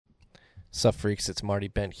Sup freaks, it's Marty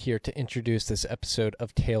Bent here to introduce this episode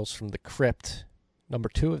of Tales from the Crypt, number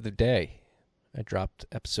 2 of the day. I dropped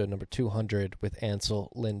episode number 200 with Ansel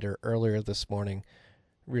Linder earlier this morning.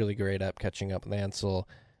 Really great up catching up with Ansel.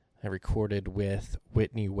 I recorded with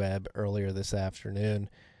Whitney Webb earlier this afternoon.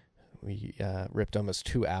 We ripped almost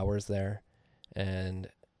 2 hours there, and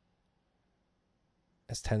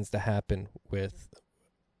as tends to happen with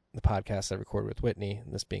the podcast I recorded with Whitney,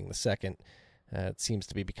 this being the second, it seems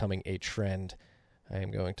to be becoming a trend. I am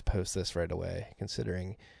going to post this right away,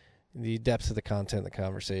 considering the depth of the content, the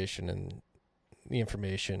conversation, and the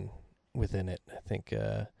information within it. I think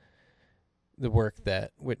the work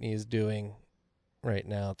that Whitney is doing right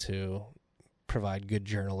now to provide good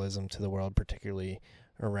journalism to the world, particularly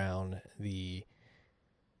around the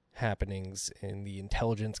happenings in the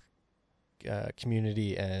intelligence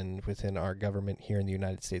community and within our government here in the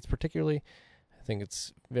United States particularly, I think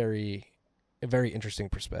it's a very interesting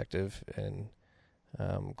perspective, and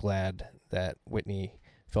I'm glad that Whitney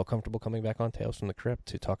felt comfortable coming back on Tales from the Crypt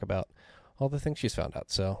to talk about all the things she's found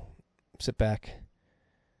out. So sit back,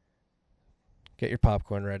 get your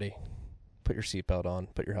popcorn ready, put your seatbelt on,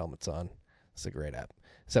 put your helmets on. It's a great app.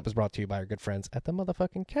 This app was brought to you by our good friends at the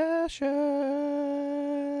motherfucking Cash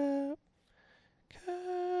App.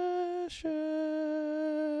 Cash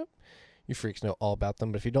App. You freaks know all about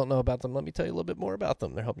them, but if you don't know about them, let me tell you a little bit more about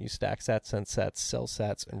them. They're helping you stack sats, send sats, sell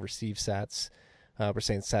sats, and receive sats. We're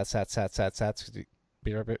saying sats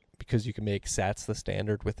because you can make sats the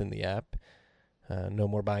standard within the app. No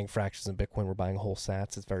more buying fractions in Bitcoin. We're buying whole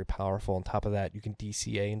sats. It's very powerful. On top of that, you can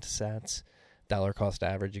DCA into sats. Dollar cost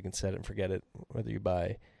average, you can set it and forget it, whether you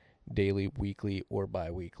buy daily, weekly, or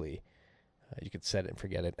bi-weekly. You can set it and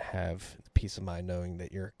forget it, have the peace of mind knowing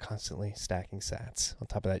that you're constantly stacking sats. On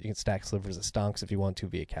top of that, you can stack slivers of stonks if you want to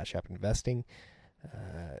via Cash App Investing.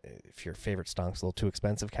 If your favorite stonk's a little too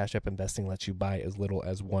expensive, Cash App Investing lets you buy as little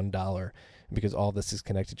as $1. And because all this is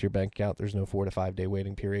connected to your bank account, there's no 4 to 5 day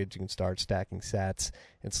waiting periods. You can start stacking sats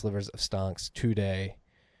and slivers of stonks today.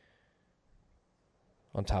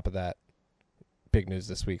 On top of that, big news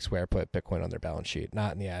this week, Square put Bitcoin on their balance sheet.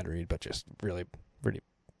 Not in the ad read, but just really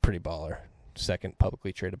pretty baller. Second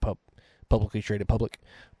publicly traded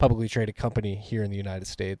company here in the United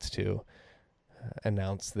States to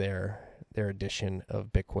announce their addition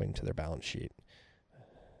of Bitcoin to their balance sheet.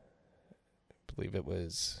 I believe it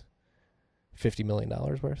was $50 million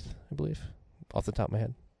worth, I believe, off the top of my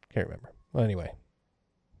head. Can't remember. Well, anyway,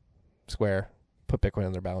 Square put Bitcoin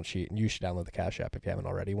on their balance sheet, and you should download the Cash App if you haven't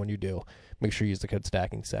already. When you do, make sure you use the code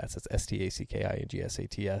STACKINGSATS. That's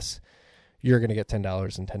STACKINGSATS. You're going to get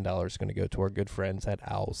 $10, and $10 is going to go to our good friends at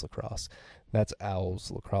Owls Lacrosse. That's Owls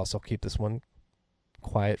Lacrosse. I'll keep this one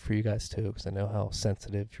quiet for you guys, too, because I know how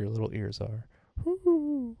sensitive your little ears are. Hoo,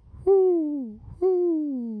 hoo, hoo,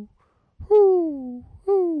 hoo, hoo,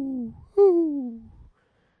 hoo.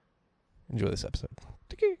 Enjoy this episode.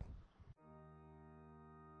 Tiki.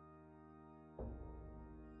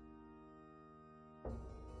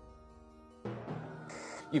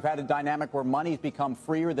 You've had a dynamic where money's become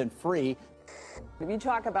freer than free. If you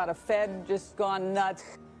talk about a Fed just gone nuts,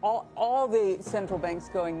 all the central banks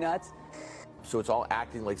going nuts. So it's all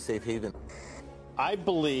acting like safe haven. I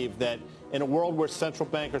believe that in a world where central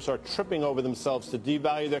bankers are tripping over themselves to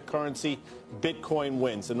devalue their currency, Bitcoin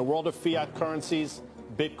wins. In the world of fiat currencies,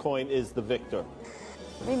 Bitcoin is the victor.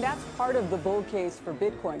 I mean, that's part of the bull case for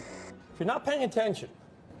Bitcoin. If you're not paying attention,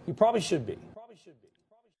 you probably should be.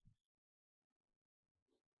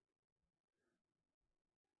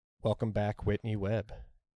 Welcome back, Whitney Webb.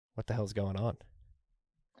 What the hell's going on?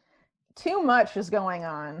 Too much is going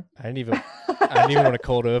on. I didn't even want to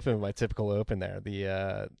cold open my typical open there.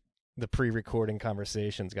 The pre-recording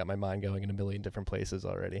conversations got my mind going in a million different places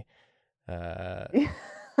already.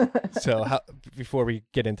 So before we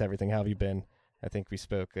get into everything, how have you been? I think we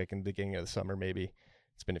spoke like in the beginning of the summer, maybe.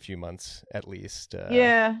 It's been a few months at least.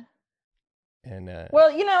 Yeah. And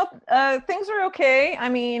well, things are okay. I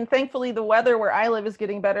mean, thankfully the weather where I live is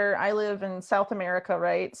getting better. I live in South America,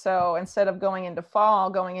 right? So instead of going into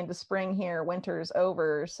fall, going into spring here, winter's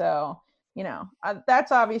over. So,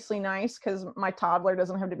 that's obviously nice because my toddler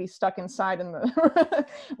doesn't have to be stuck inside in the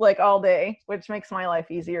like all day, which makes my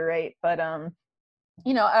life easier, right? But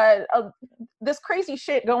this crazy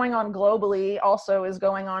shit going on globally also is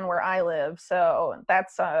going on where I live. So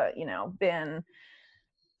that's been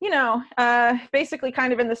basically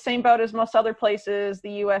kind of in the same boat as most other places,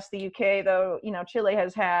 the US, the UK, though, Chile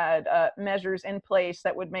has had measures in place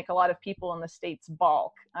that would make a lot of people in the States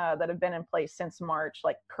balk that have been in place since March,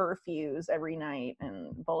 like curfews every night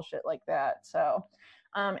and bullshit like that. So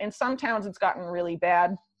in some towns, it's gotten really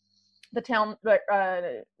bad. the town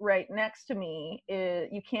right next to me,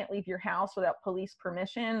 you can't leave your house without police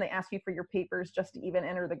permission. They ask you for your papers just to even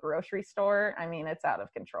enter the grocery store. I mean, it's out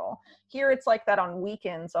of control. Here, it's like that on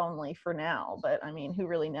weekends only for now. But I mean, who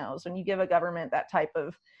really knows? When you give a government that type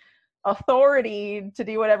of authority to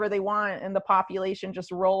do whatever they want and the population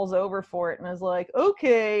just rolls over for it and is like,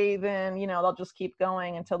 okay, then, they'll just keep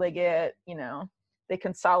going until they get, they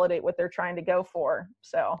consolidate what they're trying to go for.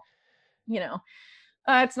 So,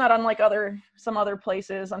 it's not unlike some other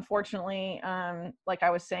places. Unfortunately, like I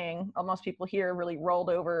was saying, most people here really rolled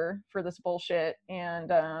over for this bullshit.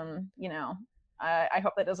 And, I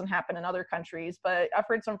hope that doesn't happen in other countries. But I've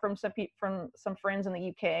heard from some friends in the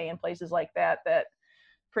UK and places like that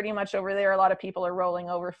pretty much over there, a lot of people are rolling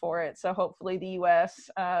over for it. So hopefully the U.S.,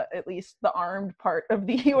 at least the armed part of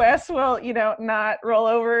the U.S., will, not roll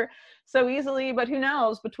over so easily. But who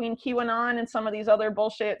knows? Between QAnon and some of these other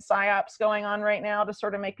bullshit psyops going on right now to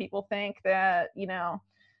sort of make people think that,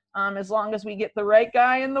 as long as we get the right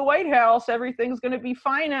guy in the White House, everything's going to be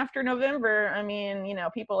fine after November. I mean,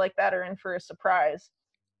 people like that are in for a surprise.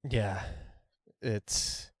 Yeah, I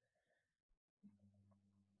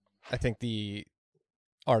think the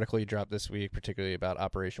article you dropped this week, particularly about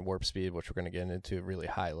Operation Warp Speed, which we're going to get into, really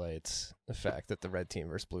highlights the fact that the red team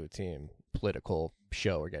versus blue team political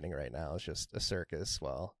show we're getting right now is just a circus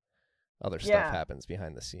while other stuff happens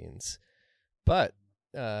behind the scenes. But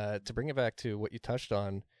to bring it back to what you touched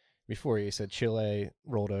on before, you said Chile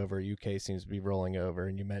rolled over, UK seems to be rolling over,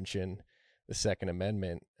 and you mentioned the Second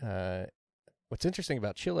Amendment. What's interesting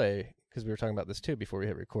about Chile, because we were talking about this too before we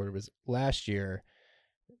hit record, was last year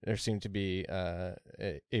there seemed to be a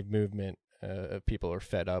movement of people who are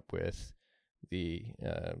fed up with the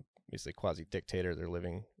basically quasi-dictator they're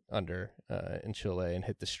living under in Chile and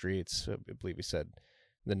hit the streets. I believe we said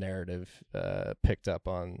the narrative picked up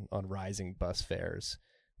on rising bus fares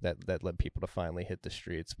that led people to finally hit the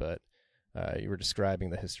streets. But you were describing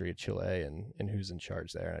the history of Chile and who's in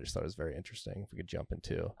charge there, and I just thought it was very interesting. If we could jump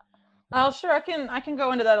into. Oh, sure. I can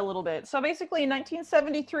go into that a little bit. So basically in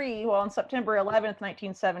 1973, on September 11th,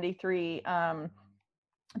 1973,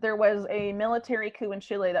 there was a military coup in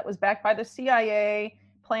Chile that was backed by the CIA,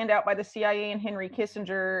 planned out by the CIA and Henry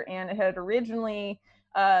Kissinger. And it had originally,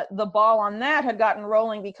 the ball on that had gotten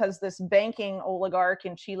rolling because this banking oligarch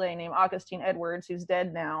in Chile named Agustin Edwards, who's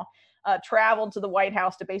dead now, traveled to the White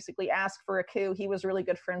House to basically ask for a coup. He was really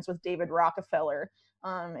good friends with David Rockefeller.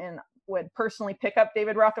 And would personally pick up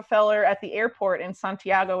David Rockefeller at the airport in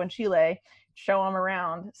Santiago in Chile, show him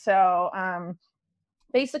around. So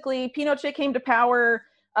basically, Pinochet came to power,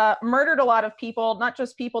 murdered a lot of people, not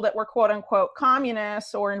just people that were quote unquote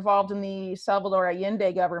communists or involved in the Salvador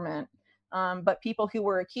Allende government, but people who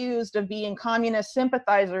were accused of being communist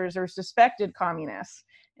sympathizers or suspected communists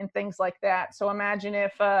and things like that. So imagine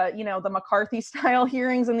if, the McCarthy style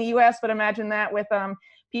hearings in the US, but imagine that with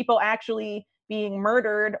people actually being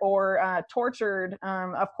murdered or tortured.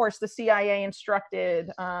 Of course, the CIA instructed,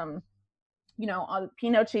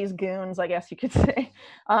 Pinochet's goons, I guess you could say,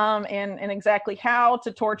 and exactly how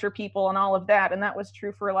to torture people and all of that. And that was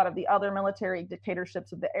true for a lot of the other military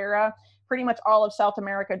dictatorships of the era. Pretty much all of South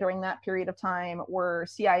America during that period of time were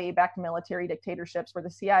CIA-backed military dictatorships where the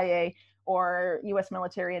CIA or U.S.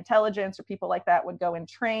 military intelligence or people like that would go and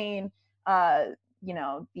train,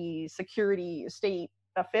 the security state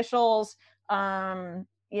officials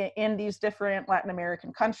in these different Latin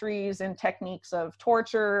American countries and techniques of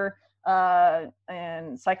torture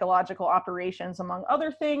and psychological operations, among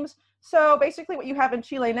other things. So basically what you have in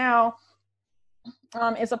Chile now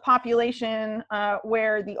is a population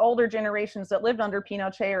where the older generations that lived under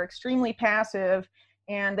Pinochet are extremely passive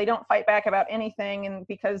and they don't fight back about anything. And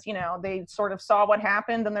because, they sort of saw what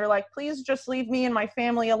happened and they're like, please just leave me and my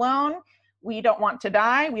family alone. We don't want to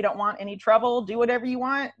die. We don't want any trouble. Do whatever you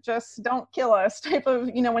want. Just don't kill us type of,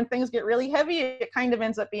 when things get really heavy, it kind of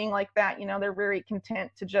ends up being like that. They're very content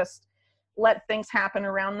to just let things happen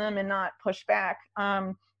around them and not push back.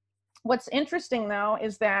 What's interesting, though,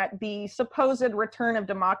 is that the supposed return of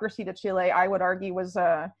democracy to Chile, I would argue, was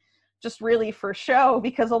just really for show,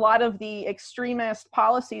 because a lot of the extremist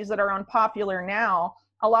policies that are unpopular now,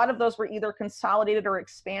 a lot of those were either consolidated or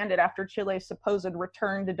expanded after Chile's supposed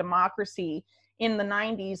return to democracy in the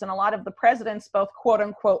 90s. And a lot of the presidents, both quote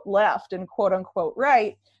unquote left and quote unquote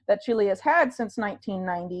right, that Chile has had since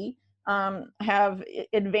 1990, have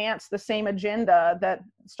advanced the same agenda that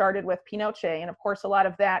started with Pinochet. And of course, a lot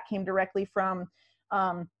of that came directly from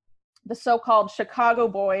the so-called Chicago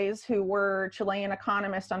boys, who were Chilean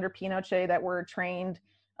economists under Pinochet that were trained,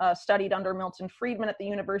 studied under Milton Friedman at the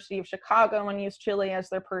University of Chicago and used Chile as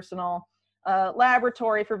their personal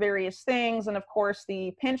laboratory for various things. And of course,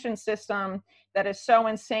 the pension system that is so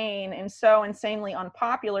insane and so insanely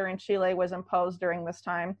unpopular in Chile was imposed during this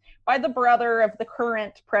time by the brother of the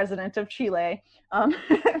current president of Chile. And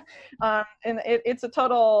it's a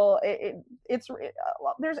total, it's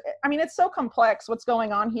so complex what's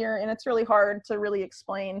going on here, and it's really hard to really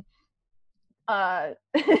explain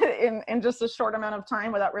in just a short amount of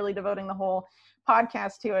time without really devoting the whole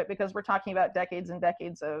podcast to it, because we're talking about decades and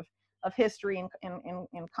decades of history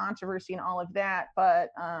and controversy and all of that. But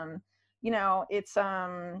it's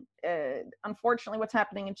unfortunately what's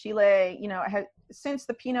happening in Chile. Since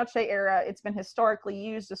the Pinochet era, it's been historically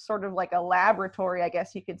used as sort of like a laboratory, I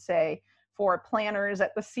guess you could say, for planners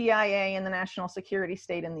at the CIA and the national security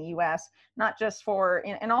state in the U.S. Not just for,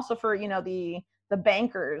 and also for the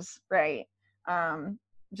bankers, right?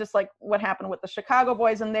 Just like what happened with the Chicago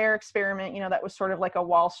Boys and their experiment, that was sort of like a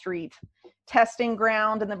Wall Street testing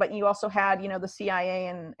ground. But you also had, the CIA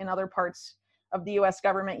and other parts of the US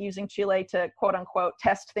government using Chile to quote unquote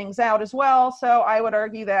test things out as well. So I would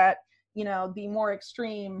argue that, the more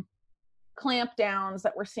extreme clampdowns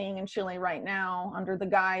that we're seeing in Chile right now under the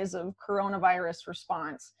guise of coronavirus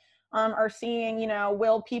response are seeing,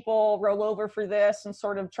 will people roll over for this and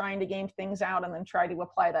sort of trying to game things out and then try to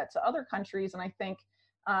apply that to other countries. And I think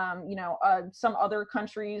some other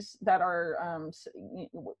countries that are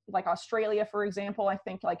like Australia, for example, I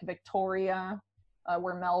think like Victoria,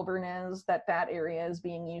 where Melbourne is, that area is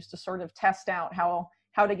being used to sort of test out how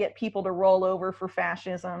to get people to roll over for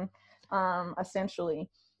fascism, essentially.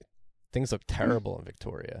 Things look terrible in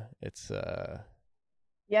Victoria. It's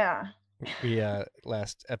yeah. We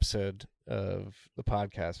last episode of the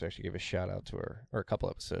podcast, we actually gave a shout out to or a couple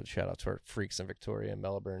episodes, shout out to our freaks in Victoria and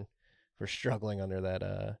Melbourne for struggling under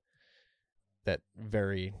that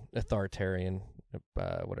very authoritarian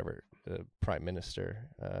prime minister,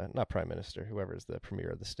 not prime minister, whoever is the premier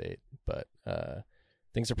of the state. But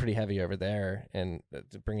things are pretty heavy over there. And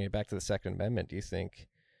bringing it back to the Second Amendment, do you think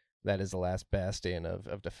that is the last bastion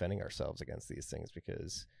of defending ourselves against these things?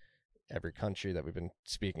 Because every country that we've been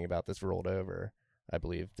speaking about that's rolled over, I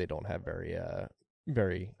believe they don't have very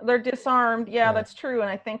they're disarmed. Yeah, that's true. And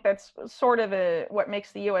I think that's sort of what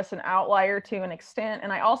makes the US an outlier to an extent.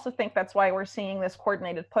 And I also think that's why we're seeing this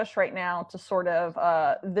coordinated push right now to sort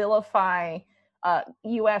of vilify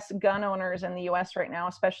US gun owners in the US right now,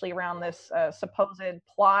 especially around this supposed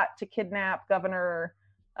plot to kidnap Governor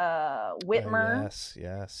Whitmer.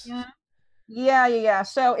 Yes. Yeah.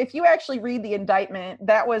 So if you actually read the indictment,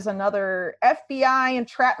 that was another FBI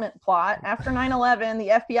entrapment plot. After 9/11, the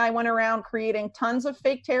FBI went around creating tons of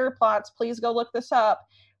fake terror plots. Please go look this up,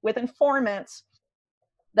 with informants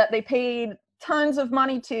that they paid tons of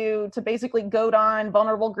money to basically goad on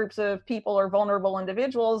vulnerable groups of people or vulnerable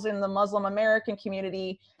individuals in the Muslim American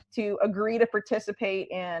community to agree to participate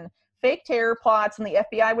in fake terror plots. And the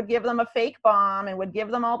FBI would give them a fake bomb and would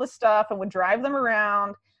give them all the stuff and would drive them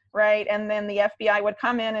around. Right. And then the FBI would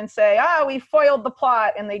come in and say, we foiled the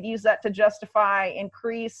plot. And they'd use that to justify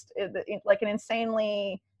increased, like an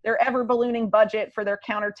insanely, their ever ballooning budget for their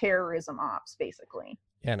counterterrorism ops, basically.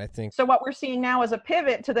 Yeah, and I think so. What we're seeing now is a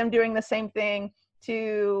pivot to them doing the same thing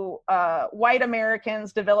to white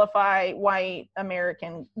Americans, to vilify white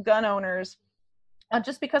American gun owners,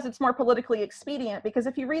 just because it's more politically expedient. Because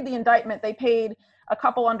if you read the indictment, they paid a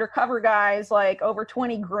couple undercover guys like over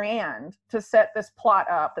 $20,000 to set this plot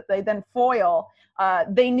up that they then foil.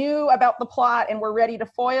 They knew about the plot and were ready to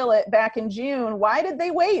foil it back in June. Why did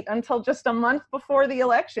they wait until just a month before the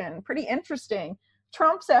election? Pretty interesting.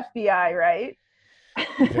 Trump's FBI, right?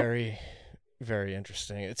 Very, very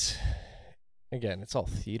interesting. It's all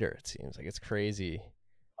theater. It seems like it's crazy.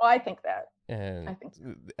 Well, I think that. And I think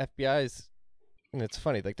so. The FBI's, and it's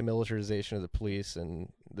funny, like the militarization of the police and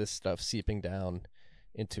this stuff seeping down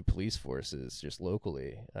into police forces just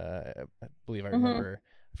locally. I believe I remember,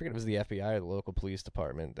 I forget if it was the FBI or the local police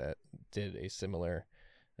department that did a similar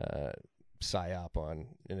psyop on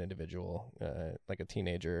an individual, like a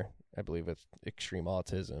teenager, I believe, with extreme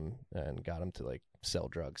autism, and got him to like sell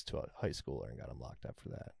drugs to a high schooler and got him locked up for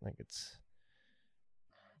that. Like it's.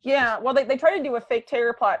 Yeah, well, they tried to do a fake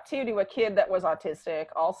terror plot too to a kid that was autistic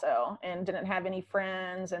also and didn't have any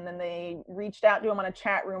friends. And then they reached out to him on a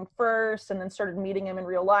chat room first and then started meeting him in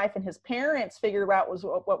real life. And his parents figured out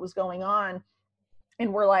what was going on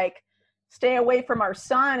and were like stay away from our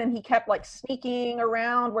son, and he kept like sneaking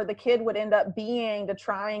around where the kid would end up being to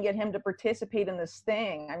try and get him to participate in this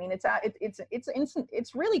thing. I mean,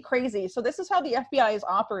 it's really crazy. So this is how the FBI is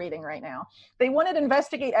operating right now. They wanted to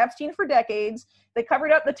investigate Epstein for decades. They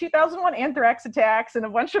covered up the 2001 anthrax attacks and a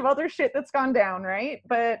bunch of other shit that's gone down, right?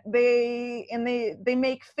 But they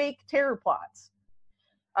make fake terror plots.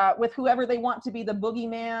 With whoever they want to be the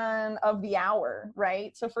boogeyman of the hour,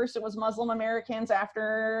 right? So first it was Muslim Americans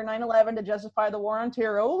after 9/11 to justify the war on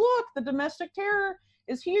terror. Oh, look, the domestic terror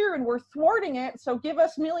is here and we're thwarting it. So give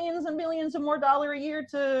us millions and millions of more dollars a year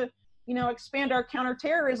to, expand our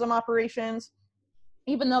counterterrorism operations,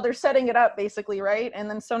 even though they're setting it up basically, right? And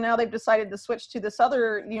then so now they've decided to switch to this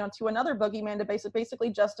other, to another boogeyman to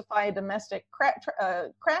basically justify a domestic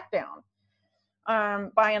crackdown.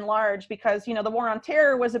 By and large, because the war on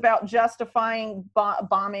terror was about justifying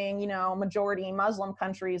bombing majority Muslim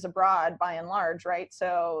countries abroad by and large, right?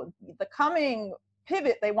 So the coming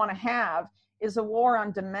pivot they want to have is a war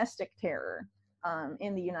on domestic terror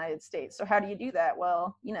in the United States. So how do you do that?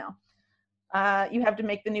 Well, you have to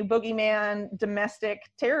make the new boogeyman domestic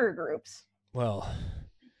terror groups. Well,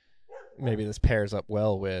 maybe this pairs up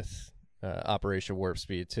well with Operation Warp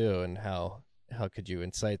Speed too, and how could you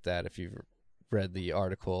incite that if you've read the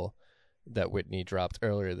article that Whitney dropped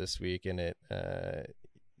earlier this week, and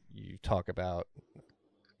you talk about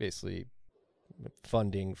basically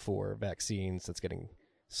funding for vaccines that's getting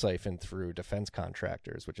siphoned through defense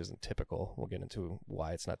contractors, which isn't typical. We'll get into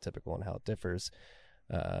why it's not typical and how it differs.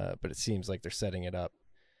 But it seems like they're setting it up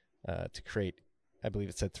to create, I believe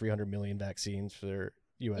it said 300 million vaccines for their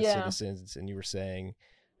U.S. citizens. And you were saying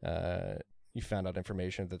you found out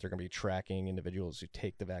information that they're going to be tracking individuals who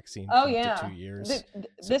take the vaccine for up to 2 years.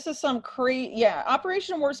 This is some crazy,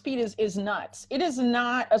 Operation Warp Speed is nuts. It is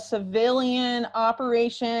not a civilian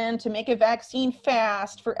operation to make a vaccine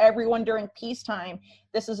fast for everyone during peacetime.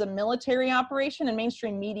 This is a military operation, and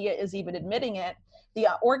mainstream media is even admitting it. The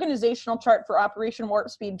organizational chart for Operation Warp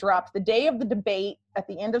Speed dropped the day of the debate at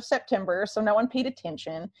the end of September, so no one paid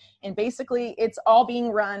attention. And basically, it's all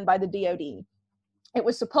being run by the DoD. It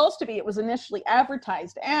was initially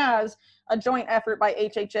advertised as a joint effort by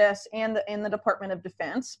HHS and the Department of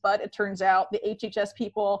Defense, but it turns out the HHS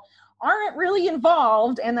people aren't really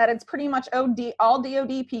involved, and that it's pretty much all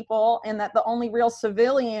DoD people, and that the only real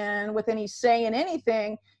civilian with any say in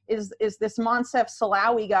anything is this Moncef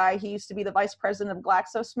Slaoui guy. He used to be the vice president of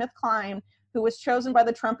GlaxoSmithKline, who was chosen by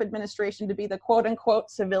the Trump administration to be the quote-unquote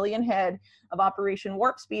civilian head of Operation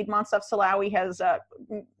Warp Speed. Moncef Slaoui has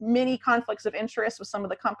many conflicts of interest with some of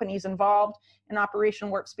the companies involved in Operation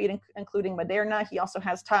Warp Speed, including Moderna. He also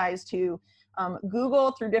has ties to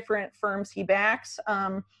Google through different firms he backs.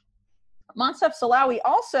 Moncef Slaoui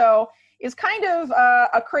also is kind of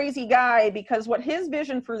a crazy guy, because what his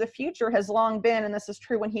vision for the future has long been, and this is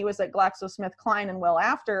true when he was at GlaxoSmithKline and well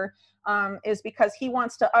after, is because he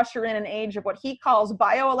wants to usher in an age of what he calls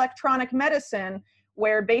bioelectronic medicine,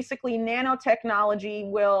 where basically nanotechnology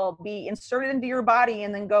will be inserted into your body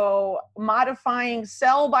and then go modifying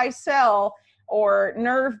cell by cell or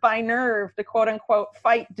nerve by nerve to quote unquote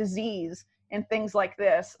fight disease and things like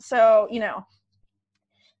this. So,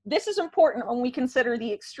 this is important when we consider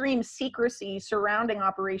the extreme secrecy surrounding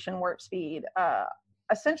Operation Warp Speed.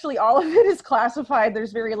 Essentially, all of it is classified.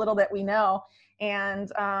 There's very little that we know.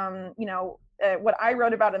 And, what I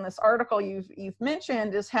wrote about in this article you've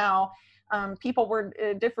mentioned is how people were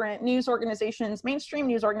different news organizations, mainstream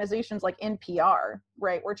news organizations like NPR,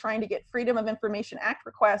 right? We're trying to get Freedom of Information Act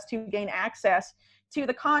requests to gain access to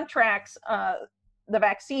the contracts, the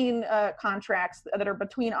vaccine contracts that are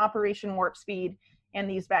between Operation Warp Speed and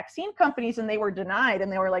these vaccine companies, and they were denied. And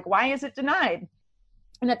they were like, why is it denied?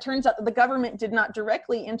 And it turns out that the government did not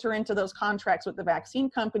directly enter into those contracts with the vaccine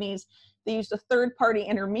companies. They used a third-party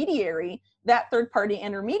intermediary. That third-party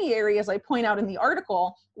intermediary, as I point out in the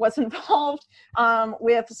article, was involved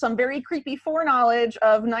with some very creepy foreknowledge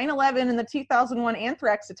of 9/11 and the 2001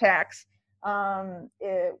 anthrax attacks,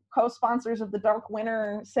 co-sponsors of the Dark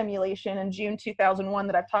Winter simulation in June 2001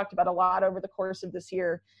 that I've talked about a lot over the course of this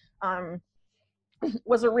year.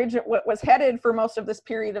 Was headed for most of this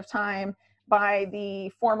period of time by the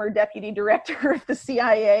former deputy director of the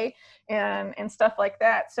CIA and stuff like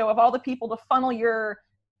that. So of all the people to funnel your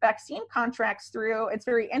vaccine contracts through, it's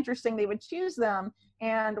very interesting they would choose them.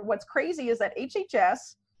 And what's crazy is that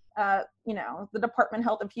HHS, the Department of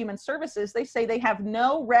Health and Human Services, they say they have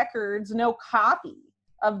no records, no copy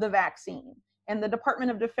of the vaccine. And the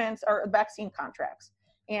Department of Defense are vaccine contracts.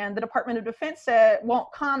 And the Department of Defense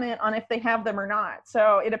won't comment on if they have them or not.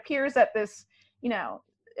 So it appears that this,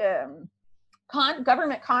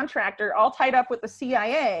 government contractor, all tied up with the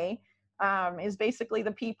CIA, is basically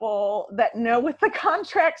the people that know what the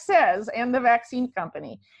contract says and the vaccine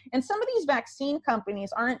company. And some of these vaccine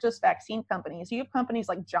companies aren't just vaccine companies. You have companies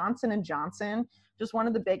like Johnson & Johnson, just one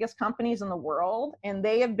of the biggest companies in the world. And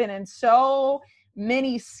they have been in so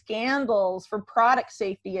many scandals for product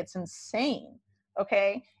safety. It's insane.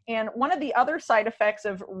 Okay. And one of the other side effects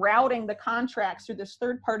of routing the contracts through this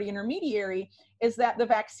third-party intermediary is that the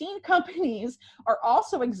vaccine companies are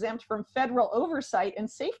also exempt from federal oversight and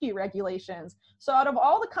safety regulations. So out of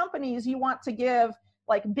all the companies you want to give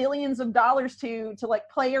like billions of dollars to like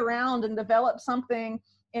play around and develop something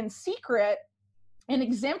in secret and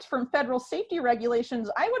exempt from federal safety regulations,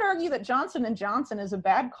 I would argue that Johnson & Johnson is a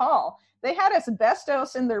bad call. They had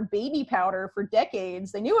asbestos in their baby powder for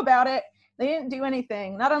decades. They knew about it. They didn't do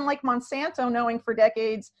anything, not unlike Monsanto knowing for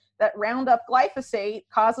decades that Roundup glyphosate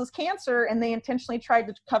causes cancer, and they intentionally tried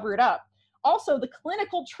to cover it up. Also, the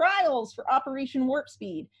clinical trials for Operation Warp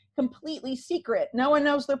Speed, completely secret. No one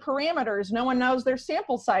knows their parameters. No one knows their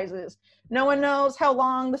sample sizes. No one knows how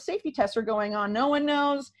long the safety tests are going on. No one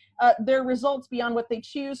knows their results beyond what they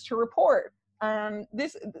choose to report.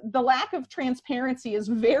 The lack of transparency is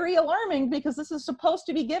very alarming because this is supposed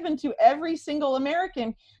to be given to every single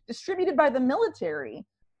American, distributed by the military,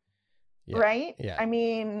 right? Yeah. I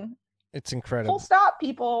mean, it's incredible. Full stop,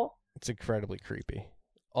 people. It's incredibly creepy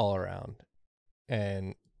all around.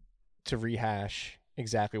 And to rehash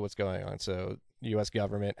exactly what's going on. So the U.S.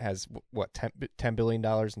 government has, what, $10 billion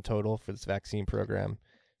in total for this vaccine program.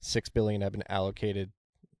 $6 billion have been allocated.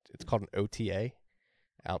 It's called an OTA.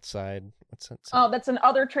 Outside, what's that? Oh, that's an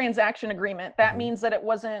other transaction agreement. That means that it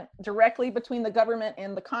wasn't directly between the government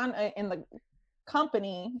and the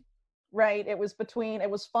company, right? It was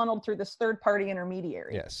funneled through this third party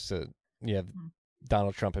intermediary. Yes. So you have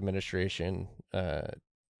Donald Trump administration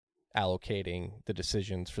allocating the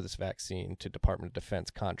decisions for this vaccine to Department of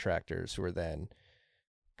Defense contractors, who are then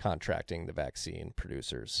contracting the vaccine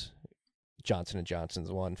producers. Johnson &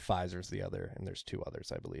 Johnson's one, Pfizer's the other, and there's two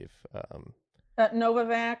others, I believe.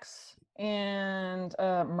 Novavax and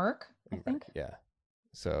Merck, I think. Yeah.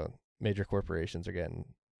 So major corporations are getting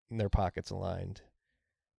their pockets aligned.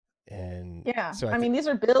 And yeah, so I mean, these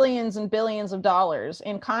are billions and billions of dollars.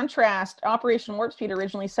 In contrast, Operation Warp Speed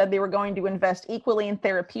originally said they were going to invest equally in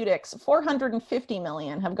therapeutics. $450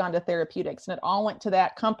 million have gone to therapeutics, and it all went to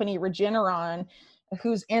that company Regeneron,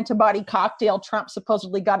 whose antibody cocktail Trump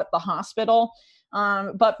supposedly got at the hospital.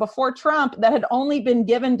 But before Trump, that had only been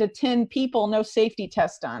given to 10 people, no safety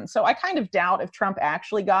test done. So I kind of doubt if Trump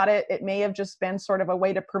actually got it. It may have just been sort of a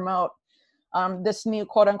way to promote this new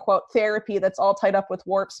quote unquote therapy that's all tied up with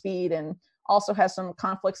warp speed, and also has some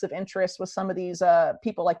conflicts of interest with some of these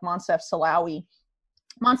people like Moncef Slaoui.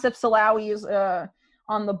 Moncef Slaoui is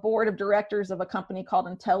on the board of directors of a company called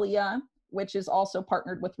Intellia, which is also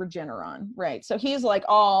partnered with Regeneron, right? So he's like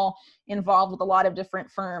all involved with a lot of different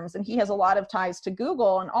firms, and he has a lot of ties to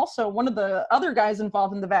Google. And also one of the other guys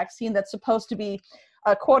involved in the vaccine that's supposed to be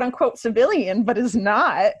a quote unquote civilian, but is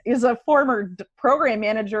not, is a former program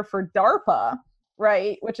manager for DARPA,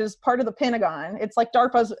 right? Which is part of the Pentagon. It's like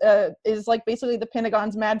DARPA's is like basically the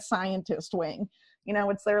Pentagon's mad scientist wing. You know,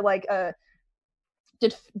 it's their like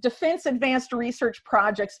Defense Advanced Research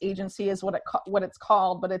Projects Agency is what it's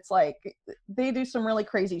called, but it's like they do some really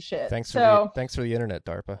crazy shit. Thanks for the internet,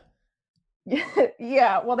 DARPA.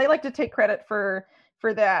 Yeah, well, they like to take credit for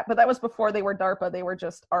that, but that was before they were DARPA. They were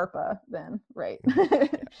just ARPA then, right?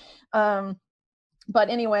 But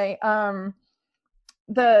anyway,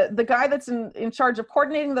 the guy that's in charge of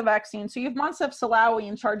coordinating the vaccine, so you have Moncef Slaoui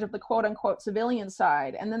in charge of the quote unquote civilian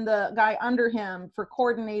side, and then the guy under him for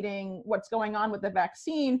coordinating what's going on with the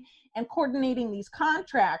vaccine and coordinating these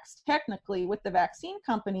contracts technically with the vaccine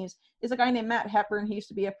companies is a guy named Matt Hepburn. He used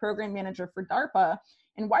to be a program manager for DARPA,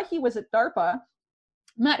 and while he was at DARPA,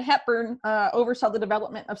 Matt Hepburn oversaw the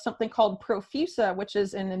development of something called Profusa, which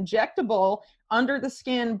is an injectable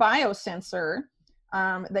under-the-skin biosensor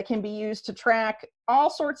that can be used to track all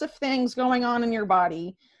sorts of things going on in your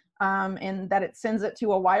body, and that it sends it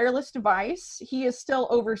to a wireless device. He is still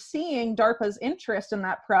overseeing DARPA's interest in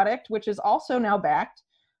that product, which is also now backed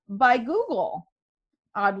by Google,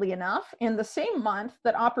 oddly enough. In the same month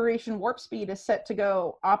that Operation Warp Speed is set to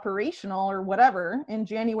go operational or whatever in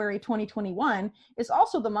January 2021 is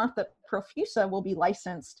also the month that Profusa will be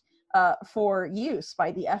licensed for use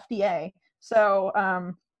by the FDA. So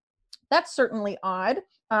that's certainly odd.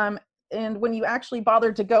 And when you actually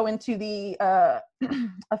bothered to go into the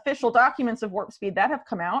official documents of Warp Speed that have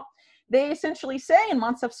come out, they essentially say, and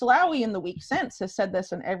Moncef Slaoui in the week since has said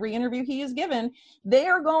this in every interview he has given, they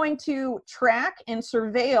are going to track and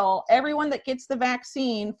surveil everyone that gets the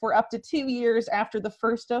vaccine for up to 2 years after the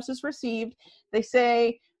first dose is received. They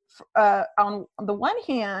say, on the one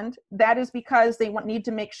hand, that is because they need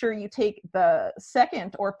to make sure you take the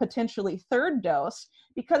second or potentially third dose,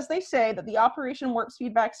 because they say that the Operation Warp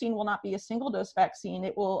Speed vaccine will not be a single dose vaccine.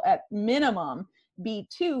 It will at minimum be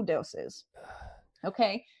 2 doses.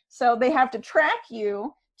 Okay, so they have to track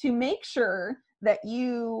you to make sure that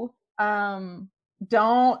you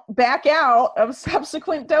don't back out of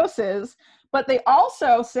subsequent doses. But they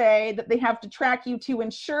also say that they have to track you to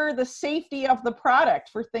ensure the safety of the product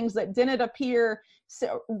for things that didn't appear,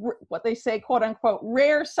 what they say, quote unquote,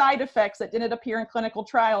 rare side effects that didn't appear in clinical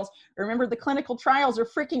trials. Remember, the clinical trials are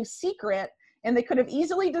freaking secret, and they could have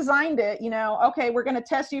easily designed it, okay, we're going to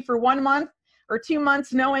test you for 1 month or 2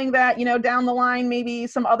 months, knowing that, down the line, maybe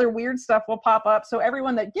some other weird stuff will pop up. So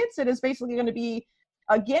everyone that gets it is basically going to be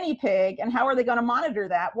a guinea pig. And how are they going to monitor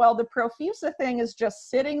that? Well, the Profusa thing is just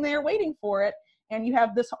sitting there waiting for it. And you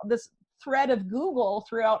have this thread of Google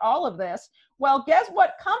throughout all of this. Well, guess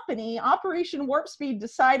what company Operation Warp Speed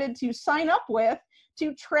decided to sign up with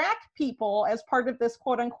to track people as part of this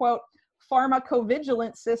quote unquote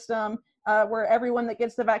pharmacovigilance system, where everyone that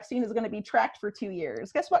gets the vaccine is going to be tracked for 2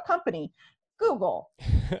 years? Guess what company? Google.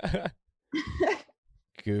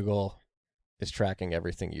 Google is tracking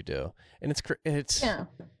everything you do, and it's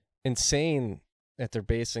insane that they're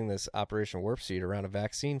basing this Operation Warp Speed around a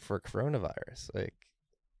vaccine for coronavirus.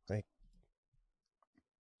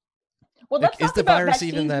 Well, let's talk is the about virus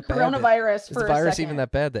even that bad? Coronavirus Is the virus even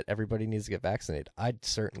that bad that everybody needs to get vaccinated? I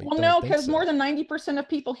certainly don't no, think because so. more than 90% of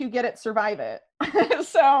people who get it survive it.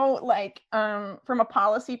 So, from a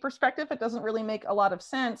policy perspective, it doesn't really make a lot of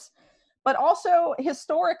sense. But also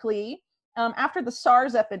historically, after the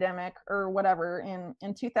SARS epidemic or whatever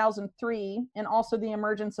in 2003, and also the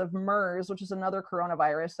emergence of MERS, which is another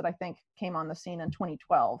coronavirus that I think came on the scene in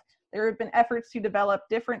 2012, there have been efforts to develop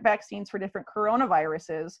different vaccines for different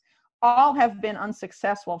coronaviruses. All have been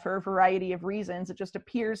unsuccessful for a variety of reasons. It just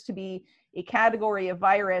appears to be a category of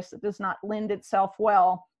virus that does not lend itself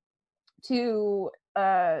well to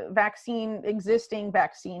existing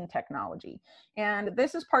vaccine technology. And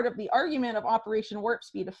this is part of the argument of Operation Warp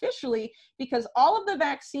Speed officially, because all of the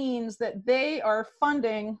vaccines that they are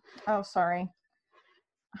funding, all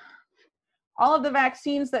of the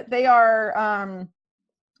vaccines that they are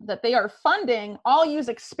funding all use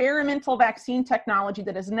experimental vaccine technology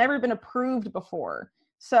that has never been approved before.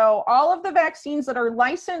 So all of the vaccines that are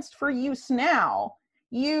licensed for use now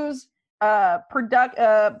use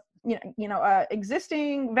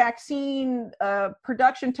existing vaccine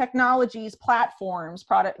production technologies, platforms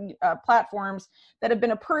that have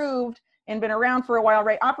been approved and been around for a while,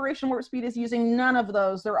 right? Operation Warp Speed is using none of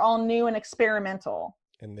those. They're all new and experimental.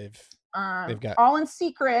 And they've got all in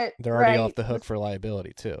secret. They're already off the hook for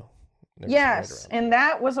liability too. Yes, and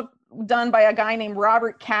that was done by a guy named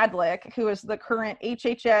Robert Kadlec, who is the current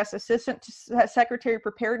HHS Assistant Secretary of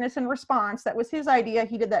Preparedness and Response. That was his idea.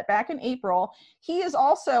 He did that back in April. He is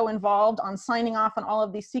also involved on signing off on all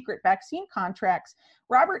of these secret vaccine contracts.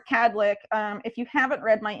 Robert Kadlec, if you haven't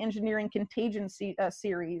read my Engineering Contagion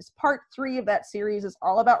series, part 3 of that series is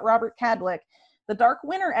all about Robert Kadlec. The Dark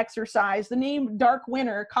Winter exercise, the name Dark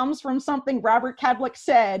Winter comes from something Robert Kadlec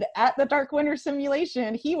said at the Dark Winter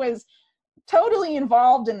simulation. He was totally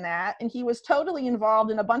involved in that, and he was totally involved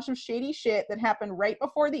in a bunch of shady shit that happened right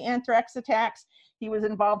before the anthrax attacks. He was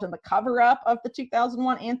involved in the cover-up of the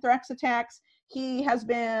 2001 anthrax attacks. He has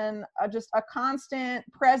been just a constant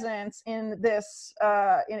presence in this,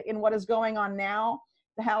 in what is going on now.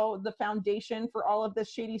 How the foundation for all of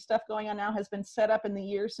this shady stuff going on now has been set up in the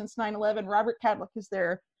years since 9/11. Robert Kadlec is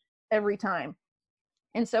there every time.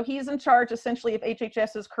 And so he's in charge essentially of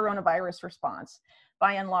HHS's coronavirus response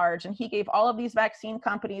by and large. And he gave all of these vaccine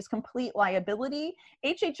companies complete liability.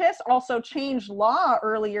 HHS also changed law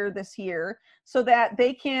earlier this year so that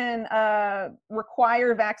they can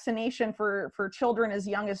require vaccination for children as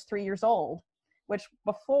young as 3 years old, which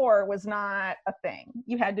before was not a thing.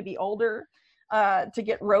 You had to be older to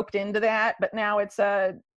get roped into that. But now it's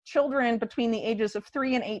children between the ages of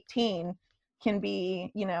 3 and 18 can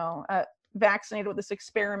be, vaccinated with this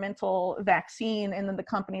experimental vaccine, and then the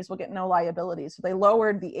companies will get no liability. So they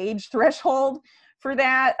lowered the age threshold for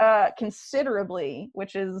that considerably,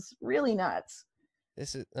 which is really nuts.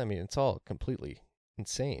 It's all completely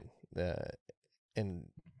insane. And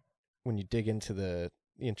when you dig into the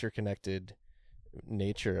interconnected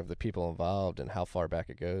nature of the people involved and how far back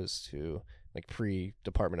it goes to like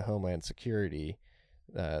pre-Department of Homeland Security,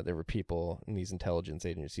 there were people in these intelligence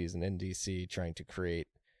agencies and NDC trying to create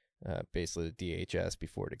basically the DHS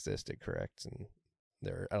before it existed, correct? And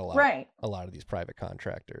there are a lot of these private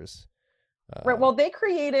contractors. Right. Well, they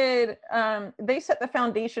created, they set the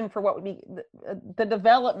foundation for what would be the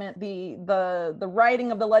development, the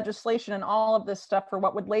writing of the legislation and all of this stuff for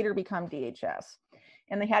what would later become DHS.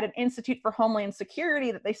 And they had an Institute for Homeland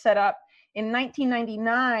Security that they set up in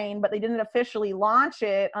 1999, but they didn't officially launch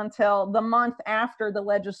it until the month after the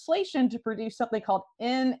legislation to produce something called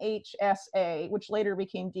NHSA, which later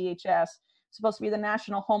became DHS. Supposed to be the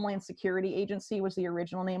National Homeland Security Agency was the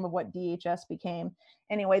original name of what DHS became.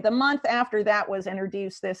 Anyway, the month after that was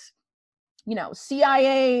introduced, this,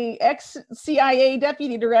 CIA, ex-CIA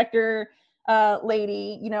deputy director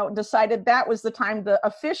lady, decided that was the time to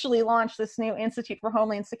officially launch this new Institute for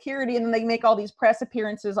Homeland Security. And then they make all these press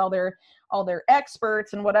appearances, all their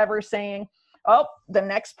experts and whatever saying, oh, the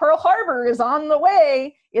next Pearl Harbor is on the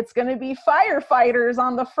way. It's going to be firefighters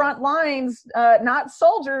on the front lines, not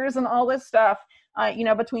soldiers, and all this stuff,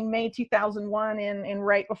 between May 2001 and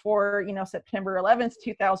right before, September 11th,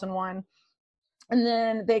 2001. And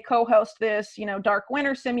then they co-host this, Dark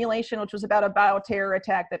Winter simulation, which was about a bioterror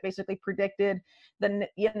attack that basically predicted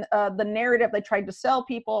the narrative they tried to sell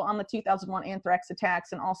people on the 2001 anthrax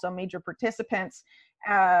attacks. And also major participants,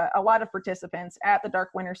 a lot of participants at the Dark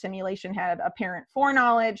Winter simulation had apparent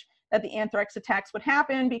foreknowledge that the anthrax attacks would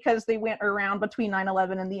happen because they went around between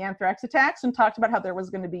 9/11 and the anthrax attacks and talked about how there was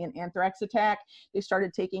going to be an anthrax attack. They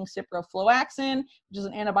started taking ciprofloxacin, which is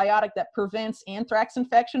an antibiotic that prevents anthrax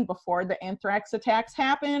infection before the anthrax attacks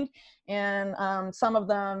happened. And some of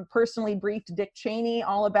them personally briefed Dick Cheney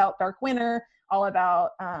all about Dark Winter, all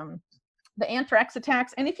about the anthrax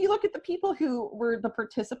attacks. And if you look at the people who were the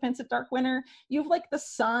participants at Dark Winter, you have like the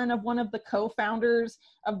son of one of the co-founders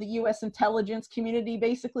of the US intelligence community,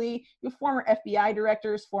 basically. You have former FBI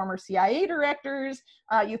directors, former CIA directors.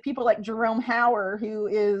 You have people like Jerome Hauer, who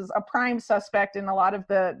is a prime suspect in a lot of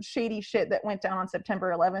the shady shit that went down on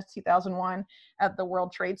September 11th, 2001 at the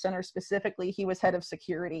World Trade Center. Specifically, he was head of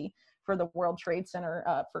security for the World Trade Center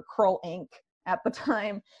for Kroll Inc. at the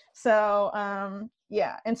time. So,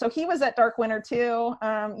 yeah. And so he was at Dark Winter too.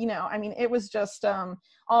 It was just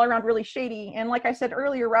all around really shady. And like I said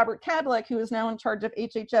earlier, Robert Kadlec, who is now in charge of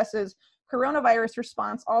HHS's coronavirus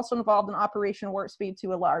response, also involved in Operation Warp Speed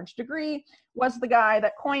to a large degree, was the guy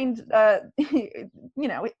that coined, the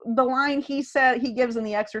line he said he gives in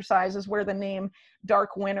the exercise is where the name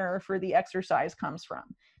Dark Winter for the exercise comes from.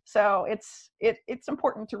 So it's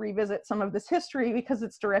important to revisit some of this history because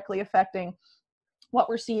it's directly affecting what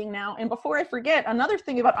we're seeing now. And before I forget, another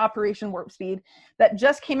thing about Operation Warp Speed that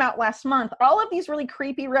just came out last month, all of these really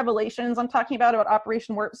creepy revelations I'm talking about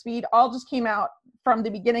Operation Warp Speed all just came out from the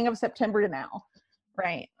beginning of September to now,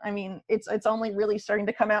 right? I mean, it's only really starting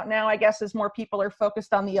to come out now, I guess, as more people are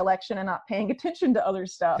focused on the election and not paying attention to other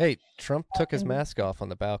stuff. Hey, Trump took his mask off on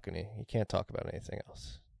the balcony. He can't talk about anything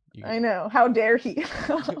else. I know. How dare he?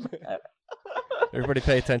 Everybody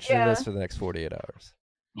pay attention to this for the next 48 hours.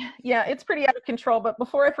 Yeah, it's pretty out of control. But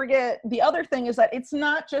before I forget, the other thing is that it's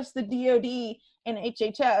not just the DOD and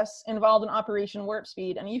HHS involved in Operation Warp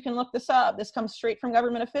Speed. And you can look this up. This comes straight from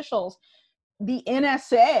government officials. The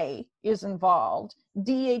NSA is involved.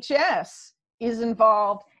 DHS is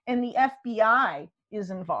involved. And the FBI is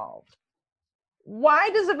involved. Why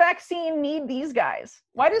does a vaccine need these guys?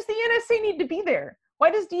 Why does the NSA need to be there?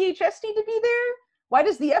 Why does DHS need to be there? Why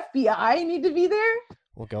does the FBI need to be there?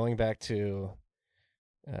 Well, going back to,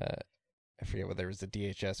 I forget whether it was the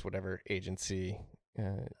DHS, whatever agency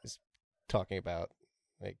is talking about,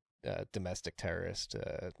 like domestic terrorist.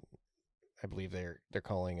 I believe they're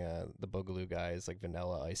calling the Boogaloo guys like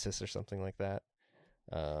vanilla ISIS or something like that.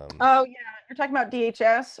 Oh yeah, you're talking about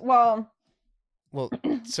DHS. Well,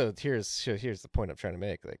 so here's the point I'm trying to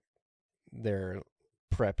make. Like, they're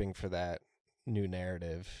prepping for that new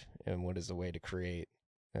narrative, and what is the way to create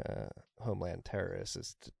homeland terrorists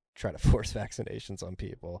is to try to force vaccinations on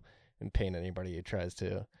people and paint anybody who tries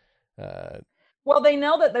to. Well, they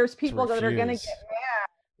know that there's people that are going to get mad,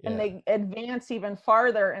 and they advance even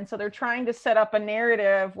farther, and so they're trying to set up a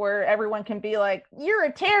narrative where everyone can be like, "You're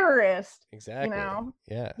a terrorist." Exactly. You know?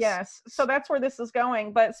 Yes. So that's where this is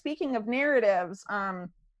going. But speaking of narratives,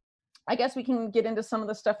 I guess we can get into some of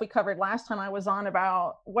the stuff we covered last time I was on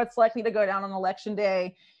about what's likely to go down on Election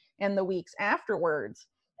Day and the weeks afterwards.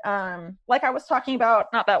 Like I was talking about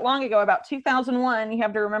not that long ago, about 2001, you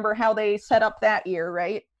have to remember how they set up that year,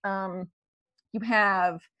 right? You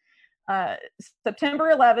have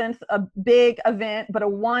September 11th, a big event, but a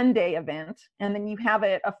one-day event. And then you have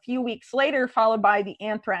it a few weeks later, followed by the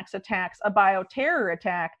anthrax attacks, a bioterror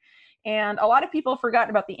attack. And a lot of people have forgotten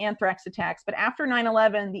about the anthrax attacks, but after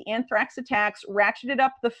 9/11, the anthrax attacks ratcheted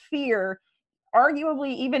up the fear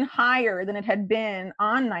arguably even higher than it had been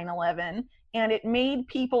on 9/11, and it made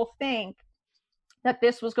people think that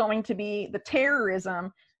this was going to be the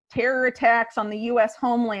terror attacks on the US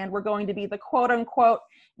homeland were going to be the quote unquote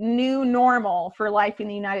new normal for life in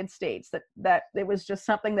the United States, that it was just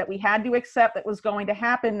something that we had to accept that was going to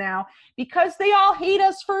happen now because they all hate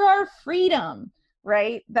us for our freedom,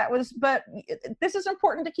 right? But this is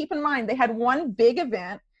important to keep in mind. They had one big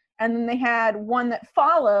event, and then they had one that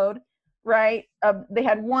followed, right? They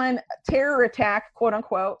had one terror attack, quote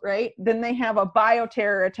unquote, right? Then they have a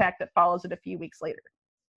bioterror attack that follows it a few weeks later.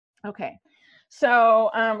 Okay. So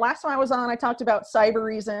last time I was on, I talked about cyber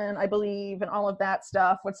reason, I believe, and all of that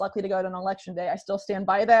stuff, what's likely to go to an election day. I still stand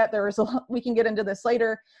by that. We can get into this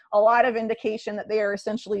later, a lot of indication that they are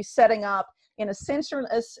essentially setting up and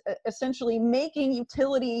essentially making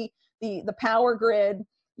utility, the power grid,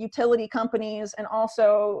 utility companies, and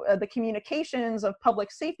also the communications of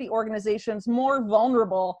public safety organizations more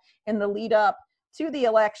vulnerable in the lead up to the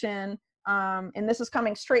election. And this is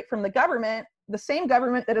coming straight from the government, the same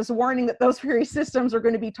government that is warning that those very systems are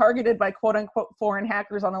going to be targeted by quote unquote foreign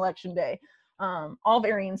hackers on election day. All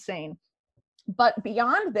very insane. But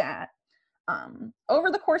beyond that, over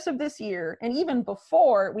the course of this year, and even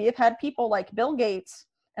before, we have had people like Bill Gates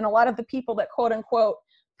and a lot of the people that quote unquote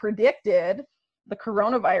predicted the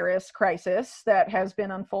coronavirus crisis that has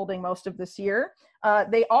been unfolding most of this year.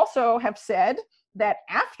 They also have said that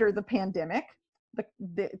after the pandemic,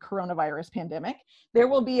 the coronavirus pandemic, there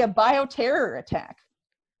will be a bioterror attack.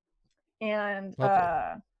 And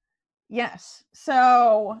yes,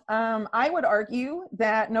 so I would argue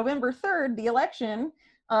that November 3rd, the election,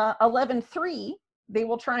 11/3, they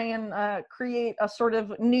will try and create a sort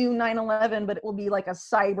of new 9/11, but it will be like a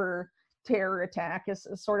cyber terror attack is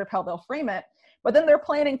sort of how they'll frame it. But then they're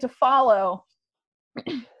planning to follow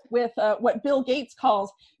with what Bill Gates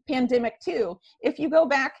calls Pandemic 2. If you go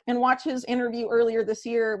back and watch his interview earlier this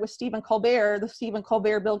year with Stephen Colbert, the Stephen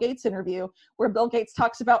Colbert Bill Gates interview, where Bill Gates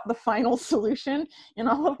talks about the final solution and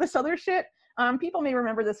all of this other shit, people may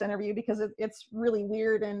remember this interview because it's really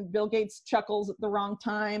weird, and Bill Gates chuckles at the wrong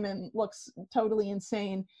time and looks totally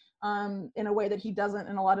insane in a way that he doesn't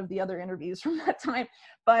in a lot of the other interviews from that time.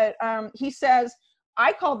 But he says,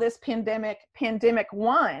 I call this pandemic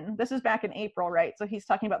 1. This is back in April, right? So he's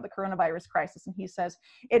talking about the coronavirus crisis, and he says,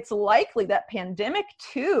 it's likely that pandemic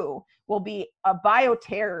 2 will be a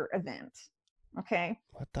bioterror event. Okay.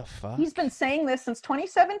 What the fuck? He's been saying this since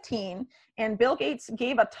 2017, and Bill Gates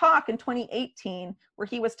gave a talk in 2018 where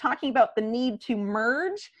he was talking about the need to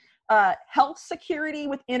merge health security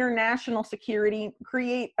with international security,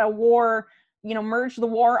 create a war, merge the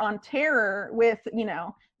war on terror with,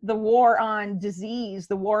 the war on disease,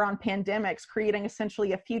 the war on pandemics, creating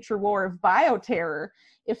essentially a future war of bioterror.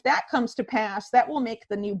 If that comes to pass, that will make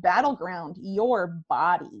the new battleground your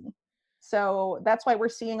body. So that's why we're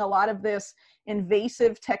seeing a lot of this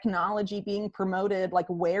invasive technology being promoted, like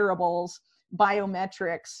wearables,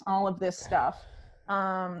 biometrics, all of this stuff.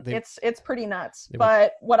 It's pretty nuts.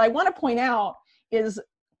 But what I want to point out is,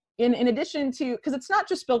 in addition to, because it's not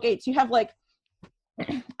just Bill Gates, you have like,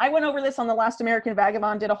 I went over this on The Last American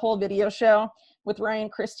Vagabond, did a whole video show with Ryan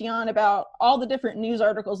Christian about all the different news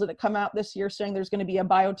articles that have come out this year saying there's going to be a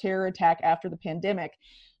bioterror attack after the pandemic.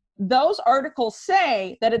 Those articles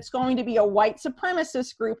say that it's going to be a white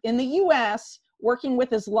supremacist group in the US working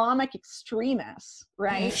with Islamic extremists,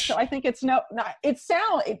 right? So I think it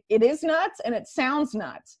is nuts and it sounds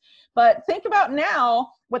nuts. But think about now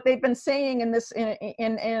what they've been saying in this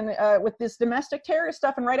with this domestic terrorist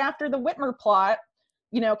stuff, and right after the Whitmer plot,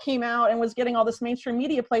 came out and was getting all this mainstream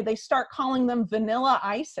media play, they start calling them vanilla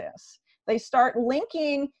ISIS. They start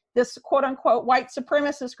linking this quote unquote white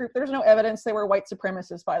supremacist group. There's no evidence they were white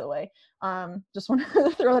supremacists, by the way. Just want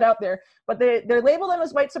to throw that out there. But they're labeled them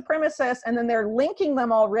as white supremacists, and then they're linking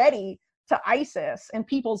them already to ISIS in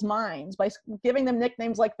people's minds by giving them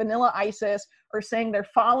nicknames like vanilla ISIS, or saying they're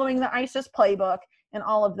following the ISIS playbook and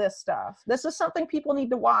all of this stuff. This is something people need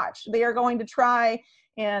to watch. They are going to try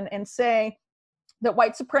and say that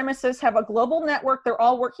white supremacists have a global network. They're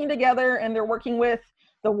all working together, and they're working with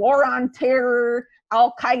the war on terror,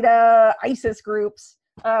 Al-Qaeda, ISIS groups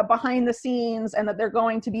behind the scenes, and that they're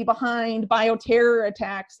going to be behind bioterror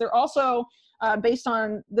attacks. They're also, based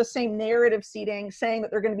on the same narrative seeding, saying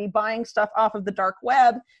that they're going to be buying stuff off of the dark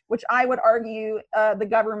web, which I would argue the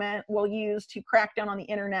government will use to crack down on the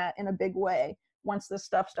internet in a big way once this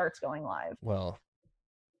stuff starts going live. Well,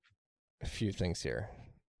 a few things here.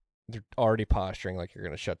 They're already posturing like you're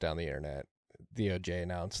going to shut down the internet. DOJ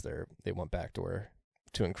announced they went back to where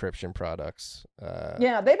to encryption products.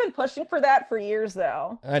 Yeah, they've been pushing for that for years,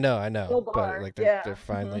 though. I know, Bill but Barr, like yeah. they're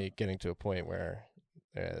finally getting to a point where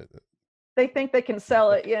They think they can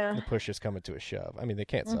sell it, yeah. the push is coming to a shove. I mean, they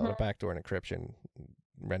can't sell it. A backdoor and encryption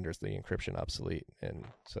renders the encryption obsolete, and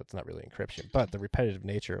so it's not really encryption. But the repetitive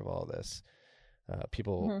nature of all this,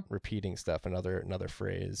 people repeating stuff, another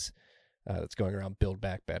phrase that's going around: "Build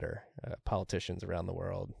back better." Politicians around the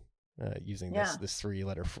world using this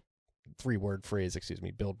three-word phrase,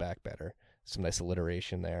 "Build back better." Some nice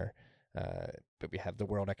alliteration there. But we have the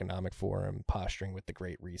World Economic Forum posturing with the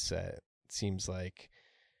Great Reset. It seems like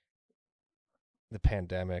the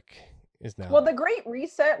pandemic is now. Well, the Great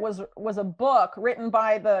Reset was a book written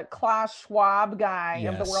by the Klaus Schwab guy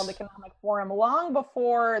of the World Economic Forum long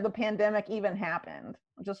before the pandemic even happened.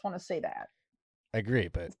 I just want to say that. I agree,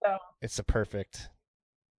 but it's the perfect.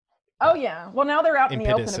 Oh yeah. Well, now they're out in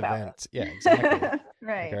the open about it. Yeah, exactly.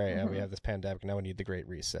 Right. Like, all right, we have this pandemic. Now we need the Great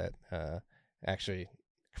Reset. Actually,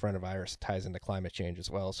 coronavirus ties into climate change as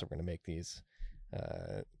well, so we're going to make these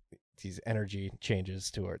energy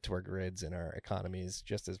changes to our grids and our economies,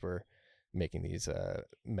 just as we're making these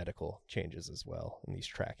medical changes as well, and these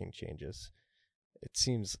tracking changes. It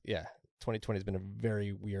seems, 2020 has been a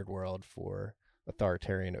very weird world for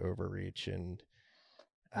authoritarian overreach and.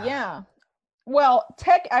 Well,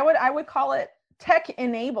 I would call it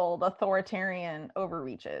tech-enabled authoritarian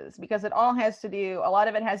overreaches, because a lot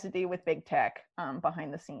of it has to do with big tech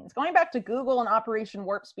behind the scenes. Going back to Google and Operation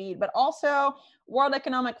Warp Speed, but also World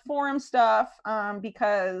Economic Forum stuff,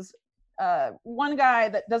 because one guy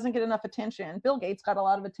that doesn't get enough attention, Bill Gates got a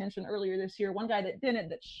lot of attention earlier this year. One guy that didn't,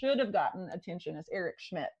 that should have gotten attention, is Eric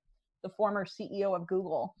Schmidt, the former CEO of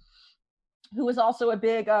Google, who was also a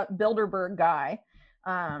big Bilderberg guy.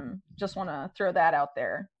 Just want to throw that out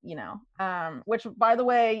there, which, by the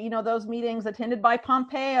way, those meetings attended by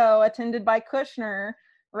Pompeo, attended by Kushner,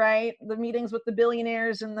 right? The meetings with the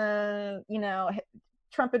billionaires and the,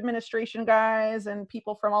 Trump administration guys and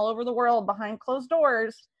people from all over the world behind closed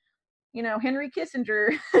doors, Henry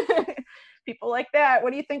Kissinger, people like that. What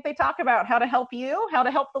do you think they talk about? How to help you? How to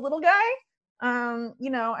help the little guy?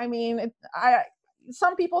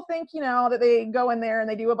 Some people think, that they go in there and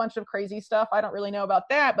they do a bunch of crazy stuff. I don't really know about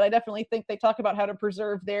that, but I definitely think they talk about how to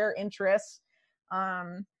preserve their interests,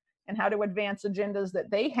 and how to advance agendas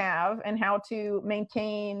that they have, and how to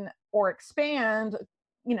maintain or expand,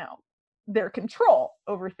 their control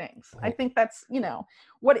over things. I think that's,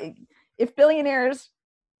 what if billionaires,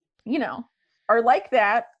 are like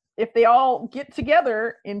that, if they all get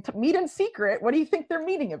together and meet in secret, what do you think they're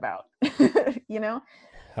meeting about?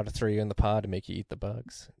 How to throw you in the pod and make you eat the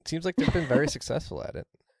bugs. It seems like they've been very successful at it.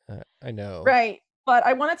 I know. Right. But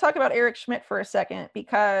I want to talk about Eric Schmidt for a second,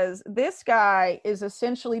 because this guy is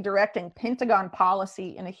essentially directing Pentagon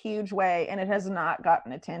policy in a huge way, and it has not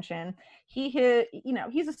gotten attention. He's a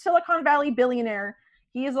Silicon Valley billionaire.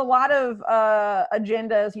 He has a lot of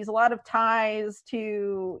agendas. He's a lot of ties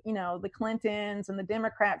to, the Clintons and the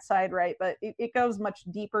Democrat side, right? But it goes much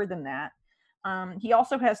deeper than that. He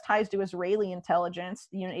also has ties to Israeli intelligence,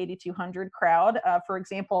 the Unit 8200 crowd. For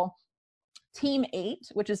example, Team 8,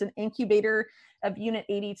 which is an incubator of Unit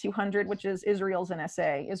 8200, which is Israel's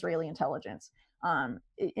NSA, Israeli intelligence. An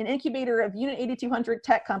incubator of Unit 8200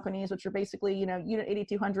 tech companies, which are basically, Unit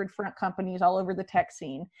 8200 front companies all over the tech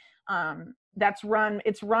scene. It's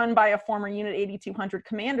run by a former Unit 8200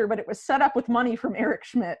 commander, but it was set up with money from Eric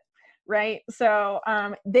Schmidt, right? So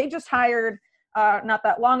they just hired, not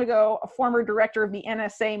that long ago, a former director of the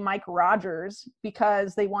NSA, Mike Rogers,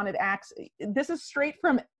 because they wanted access. This is straight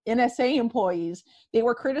from NSA employees. They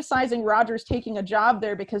were criticizing Rogers taking a job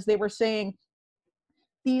there because they were saying,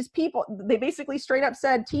 these people, they basically straight up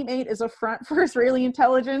said Team 8 is a front for Israeli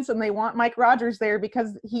intelligence, and they want Mike Rogers there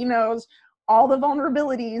because he knows all the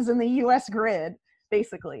vulnerabilities in the US grid,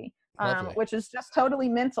 basically. Which is just totally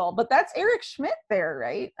mental. But that's Eric Schmidt there,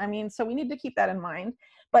 right? I mean, so we need to keep that in mind.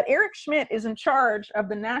 But Eric Schmidt is in charge of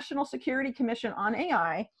the National Security Commission on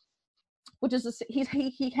AI, which is,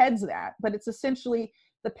 he heads that, but it's essentially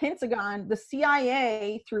the Pentagon, the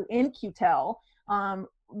CIA through NQTEL,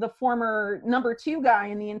 the former number 2 guy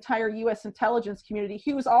in the entire US intelligence community,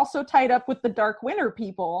 who was also tied up with the Dark Winter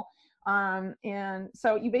people. And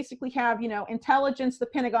so you basically have, intelligence, the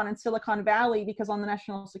Pentagon, and Silicon Valley, because on the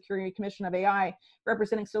National Security Commission of AI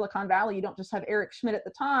representing Silicon Valley, you don't just have Eric Schmidt at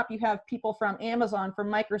the top, you have people from Amazon, from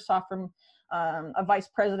Microsoft, from a vice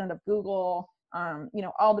president of Google,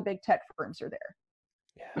 all the big tech firms are there.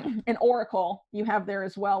 And Oracle you have there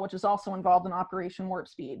as well, which is also involved in Operation Warp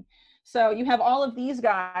Speed. So you have all of these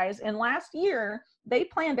guys, and last year they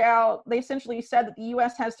essentially said that the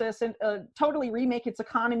US has to totally remake its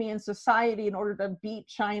economy and society in order to beat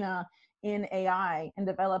China in AI and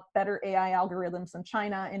develop better AI algorithms than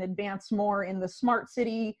China and advance more in the smart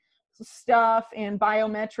city stuff and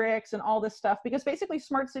biometrics and all this stuff, because basically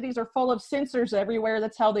smart cities are full of sensors everywhere.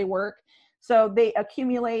 That's how they work. So they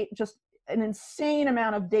accumulate just an insane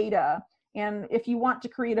amount of data. And if you want to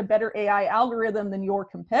create a better AI algorithm than your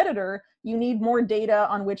competitor, you need more data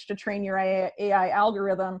on which to train your AI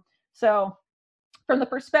algorithm. So from the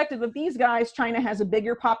perspective of these guys, China has a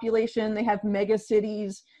bigger population. They have mega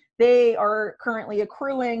cities. They are currently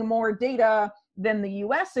accruing more data than the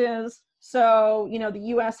US is. So, the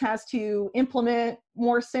US has to implement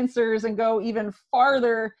more sensors and go even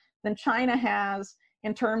farther than China has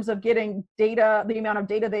in terms of getting data, the amount of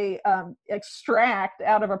data they extract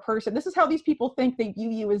out of a person. This is how these people think they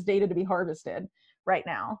view you as data to be harvested right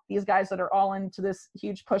now. These guys that are all into this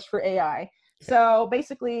huge push for AI. So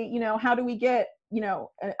basically, how do we get,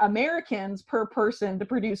 Americans per person to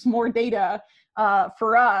produce more data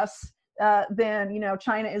for us than,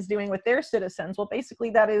 China is doing with their citizens? Well, basically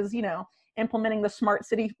that is, implementing the smart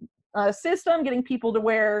city system, getting people to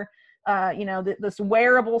wear this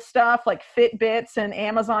wearable stuff like Fitbits, and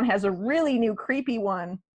Amazon has a really new creepy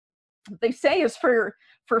one they say is for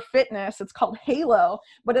fitness. It's called Halo,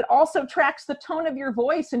 but it also tracks the tone of your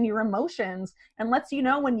voice and your emotions and lets you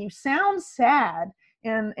know when you sound sad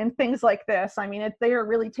and things like this. I mean, they are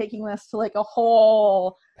really taking this to like a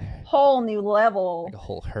whole new level, like a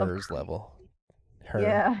whole hers level.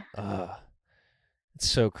 Yeah. It's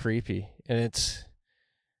so creepy, and it's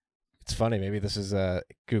funny. Maybe this is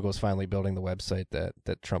Google's finally building the website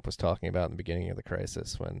that Trump was talking about in the beginning of the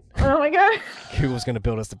crisis, when oh my god, Google's going to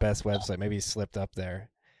build us the best website. Maybe he slipped up there.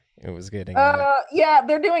 It was getting yeah,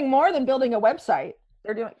 they're doing more than building a website.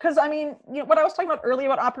 They're doing, because I mean, what I was talking about earlier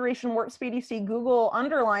about Operation Warp Speed, you see Google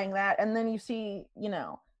underlying that, and then you see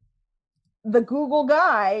the Google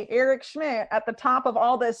guy Eric Schmidt at the top of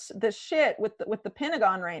all this shit with the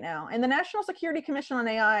Pentagon right now. And the National Security Commission on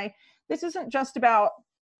AI, this isn't just about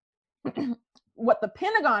what the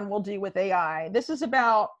Pentagon will do with AI. This is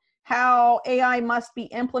about how AI must be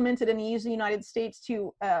implemented and used in the United States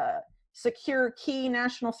to secure key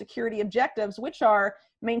national security objectives, which are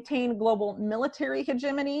maintain global military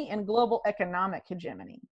hegemony and global economic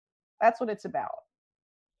hegemony. That's what it's about.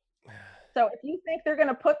 So if you think they're going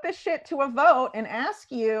to put this shit to a vote and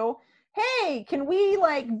ask you, hey, can we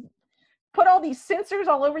put all these sensors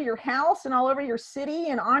all over your house and all over your city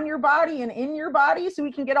and on your body and in your body so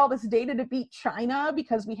we can get all this data to beat China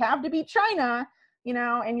because we have to beat China,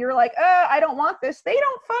 and you're like, I don't want this. They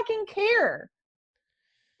don't fucking care.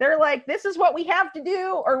 They're like, this is what we have to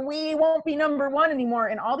do or we won't be number one anymore.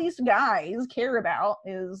 And all these guys care about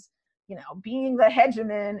is, being the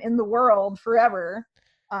hegemon in the world forever.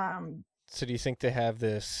 So do you think they have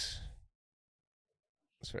this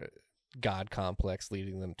sort of God complex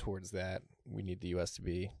leading them towards that? We need the U.S. to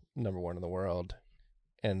be number one in the world,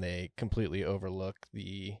 and they completely overlook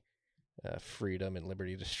the freedom and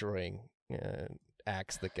liberty destroying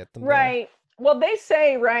acts that get them right there. Well, they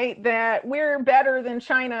say, right, that we're better than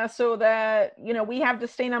China so that, we have to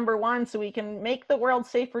stay number one so we can make the world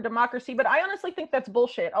safe for democracy. But I honestly think that's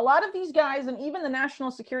bullshit. A lot of these guys, and even the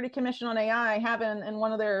National Security Commission on AI, have in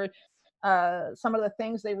one of their some of the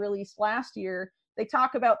things they released last year, they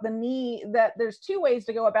talk about the need that there's two ways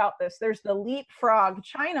to go about this. There's the leapfrog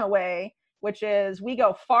China way, which is we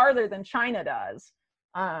go farther than China does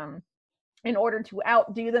in order to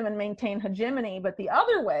outdo them and maintain hegemony. But the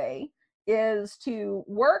other way is to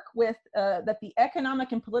work with that the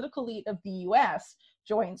economic and political elite of the US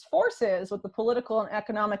joins forces with the political and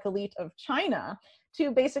economic elite of China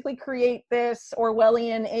to basically create this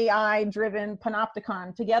Orwellian AI-driven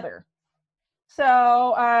panopticon together.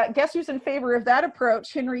 So guess who's in favor of that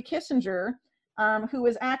approach? Henry Kissinger, who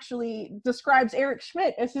is actually describes Eric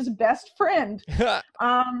Schmidt as his best friend.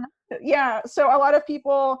 Yeah, so a lot of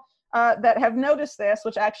people that have noticed this,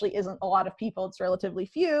 which actually isn't a lot of people, it's relatively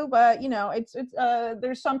few, but it's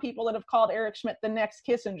there's some people that have called Eric Schmidt the next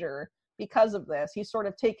Kissinger because of this. He's sort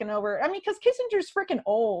of taken over. I mean, because Kissinger's freaking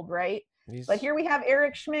old, right? But here we have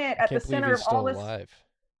Eric Schmidt at the center of all this. Alive.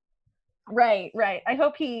 Right. I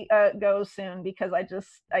hope he goes soon, because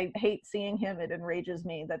I hate seeing him. It enrages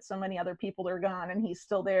me that so many other people are gone and he's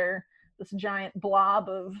still there. This giant blob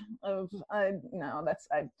of that's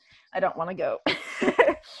I don't want to go.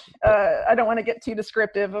 I don't want to get too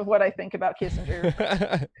descriptive of what I think about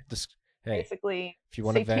Kissinger. Hey, basically, if you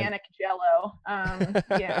want satanic jello.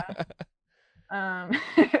 Yeah.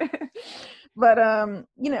 But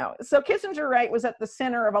so Kissinger, right, was at the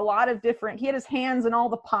center of a lot of different, he had his hands in all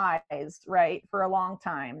the pies, right, for a long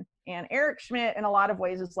time. And Eric Schmidt in a lot of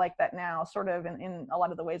ways is like that now, sort of in a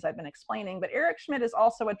lot of the ways I've been explaining. But Eric Schmidt is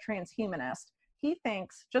also a transhumanist. He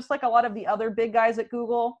thinks, just like a lot of the other big guys at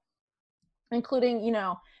Google, including,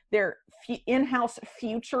 their in-house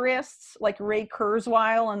futurists like Ray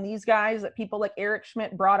Kurzweil and these guys that people like Eric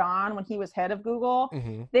Schmidt brought on when he was head of Google,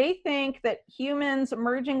 they think that humans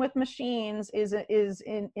merging with machines is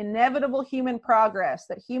in inevitable human progress,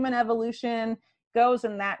 that human evolution goes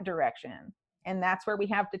in that direction. And that's where we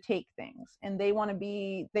have to take things. And they want to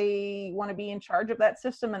be in charge of that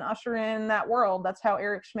system and usher in that world. That's how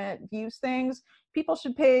Eric Schmidt views things. People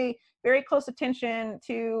should pay very close attention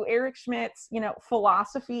to Eric Schmidt's,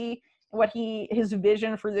 philosophy, his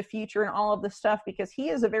vision for the future and all of this stuff, because he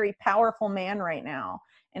is a very powerful man right now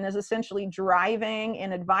and is essentially driving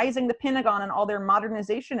and advising the Pentagon on all their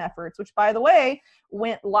modernization efforts, which, by the way,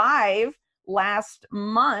 went live last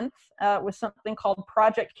month with something called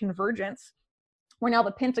Project Convergence, where now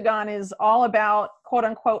the Pentagon is all about, quote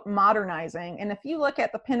unquote, modernizing. And if you look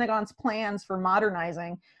at the Pentagon's plans for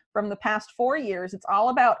modernizing from the past 4 years, it's all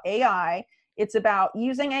about AI. It's about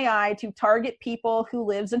using AI to target people who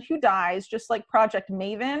lives and who dies, just like Project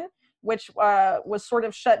Maven, which was sort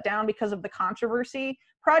of shut down because of the controversy.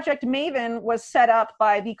 Project Maven was set up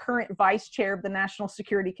by the current vice chair of the National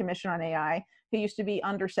Security Commission on AI, who used to be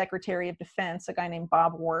Undersecretary of Defense, a guy named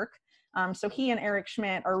Bob Work. So he and Eric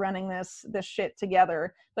Schmidt are running this shit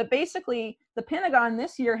together. But basically, the Pentagon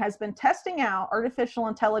this year has been testing out artificial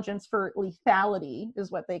intelligence for lethality,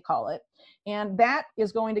 is what they call it. And that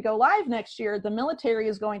is going to go live next year. The military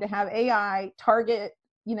is going to have AI target,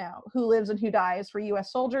 who lives and who dies for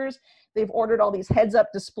U.S. soldiers. They've ordered all these heads-up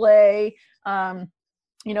display,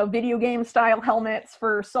 video game style helmets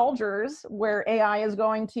for soldiers, where AI is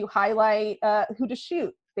going to highlight who to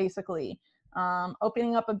shoot, basically.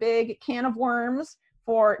 Opening up a big can of worms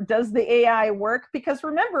for, does the AI work? Because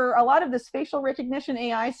remember, a lot of this facial recognition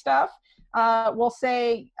AI stuff will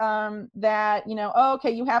say that, oh,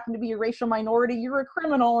 okay, you happen to be a racial minority, you're a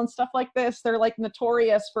criminal and stuff like this. They're like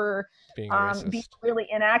notorious for being really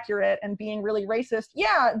inaccurate and being really racist.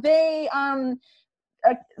 Yeah, they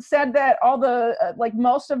said that all the,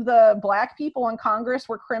 most of the Black people in Congress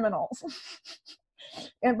were criminals.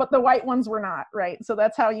 But the white ones were not, right? So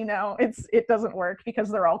that's how it doesn't work, because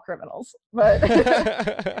they're all criminals. But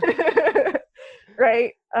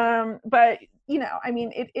right. But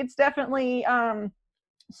it's definitely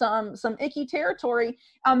some icky territory.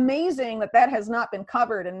 Amazing that has not been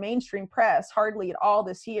covered in mainstream press hardly at all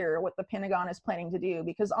this year, what the Pentagon is planning to do,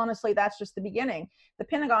 because honestly, that's just the beginning. The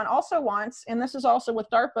Pentagon also wants, and this is also with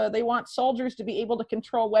DARPA, they want soldiers to be able to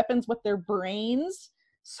control weapons with their brains.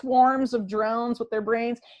 Swarms of drones with their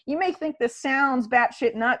brains. You may think this sounds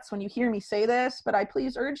batshit nuts when you hear me say this, but I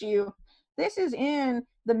please urge you, this is in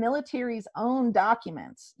the military's own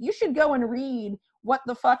documents. You should go and read what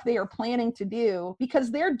the fuck they are planning to do,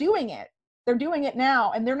 because they're doing it. They're doing it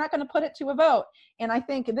now, and they're not going to put it to a vote. And I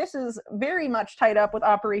think this is very much tied up with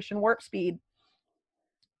Operation Warp Speed,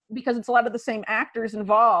 because it's a lot of the same actors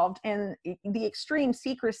involved, and the extreme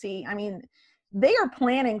secrecy. They are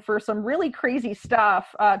planning for some really crazy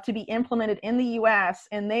stuff to be implemented in the U.S.,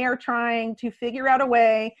 and they are trying to figure out a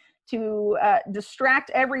way to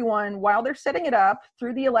distract everyone while they're setting it up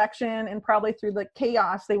through the election and probably through the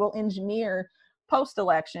chaos they will engineer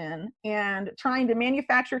post-election, and trying to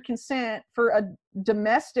manufacture consent for a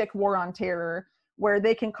domestic war on terror where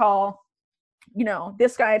they can call,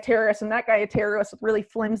 this guy a terrorist and that guy a terrorist with really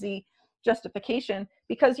flimsy justification.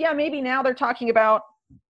 Because, yeah, maybe now they're talking about,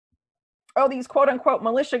 these quote unquote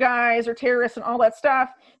militia guys or terrorists and all that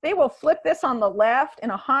stuff. They will flip this on the left in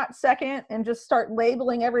a hot second and just start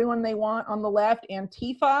labeling everyone they want on the left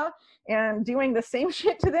Antifa and doing the same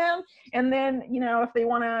shit to them. And then, if they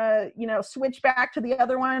want to, switch back to the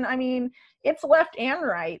other one, it's left and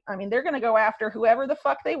right. They're going to go after whoever the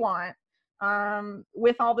fuck they want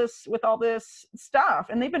with all this stuff.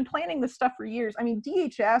 And they've been planning this stuff for years.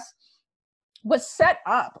 DHS was set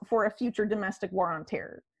up for a future domestic war on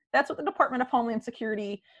terror. That's what the Department of Homeland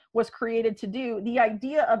Security was created to do. The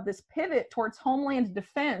idea of this pivot towards homeland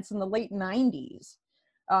defense in the late 90s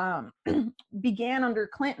began under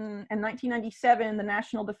Clinton in 1997, the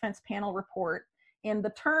National Defense Panel report. And the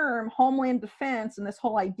term homeland defense and this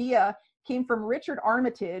whole idea came from Richard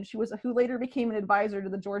Armitage, who later became an advisor to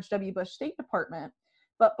the George W. Bush State Department.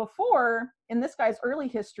 But before, in this guy's early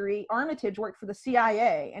history, Armitage worked for the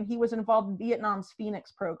CIA, and he was involved in Vietnam's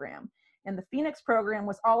Phoenix program. And the Phoenix program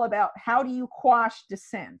was all about, how do you quash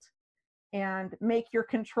dissent? and make your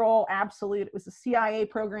control absolute. It was a CIA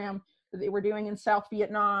program that they were doing in South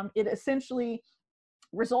Vietnam. It essentially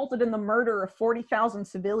resulted in the murder of 40,000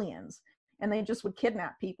 civilians, and they just would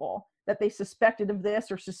kidnap people that they suspected of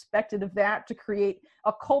this or suspected of that to create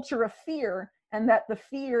a culture of fear, and that the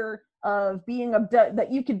fear of being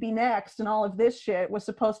that you could be next and all of this shit was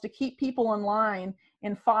supposed to keep people in line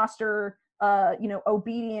and foster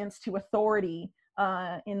obedience to authority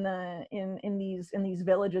in these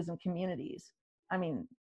villages and communities. I mean,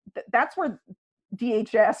 that's where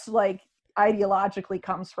DHS like ideologically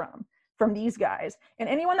comes from these guys. And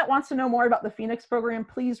anyone that wants to know more about the Phoenix program,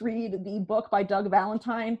 please read the book by Doug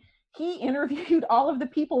Valentine. He interviewed all of the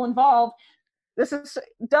people involved.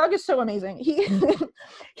 Doug is so amazing.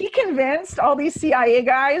 He convinced all these CIA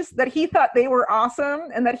guys that he thought they were awesome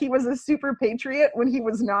and that he was a super patriot when he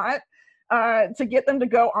was not, to get them to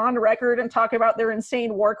go on record and talk about their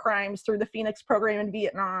insane war crimes through the Phoenix program in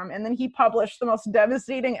Vietnam. And then he published the most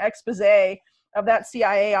devastating expose of that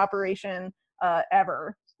CIA operation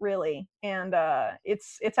ever, really. And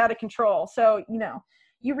it's out of control. So,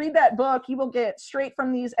 you read that book, you will get straight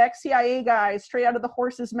from these ex-CIA guys, straight out of the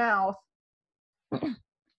horse's mouth,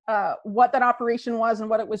 what that operation was and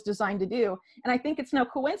what it was designed to do. And I think it's no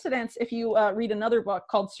coincidence if you read another book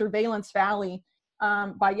called Surveillance Valley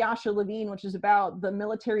by Yasha Levine, which is about the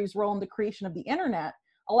military's role in the creation of the internet.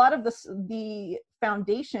 A lot of the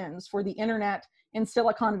foundations for the internet in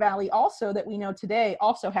Silicon Valley also that we know today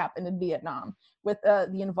also happened in Vietnam with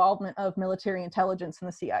the involvement of military intelligence in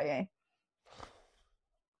the CIA.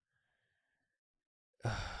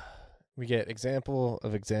 We get example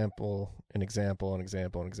of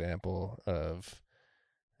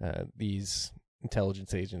these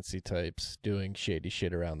intelligence agency types doing shady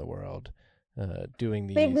shit around the world, doing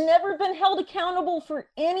these. They've never been held accountable for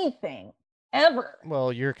anything, ever.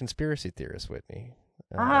 Well, you're a conspiracy theorist, Whitney.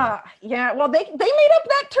 Yeah. Well, they made up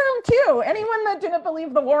that term too. Anyone that didn't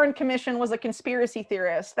believe the Warren Commission was a conspiracy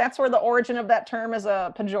theorist. That's where the origin of that term as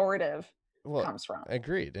a pejorative comes from.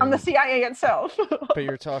 Agreed. From the CIA itself. But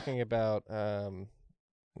you're talking about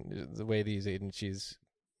the way these agencies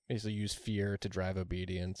basically use fear to drive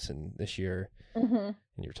obedience. And this year, and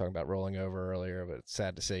you were talking about rolling over earlier, but it's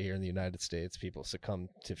sad to say here in the United States, people succumb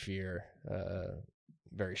to fear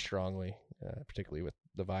very strongly, particularly with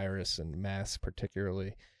the virus and masks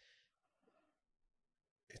particularly.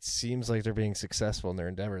 It seems like they're being successful in their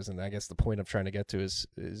endeavors. And I guess the point I'm trying to get to is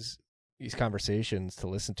these conversations, to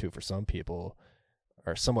listen to for some people,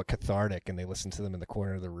 are somewhat cathartic, and they listen to them in the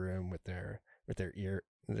corner of the room with their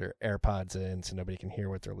AirPods in, so nobody can hear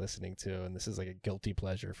what they're listening to. And this is like a guilty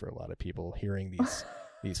pleasure for a lot of people hearing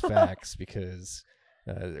these facts, because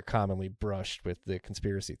they're commonly brushed with the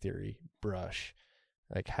conspiracy theory brush.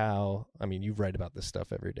 Like you write about this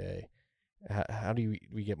stuff every day. How do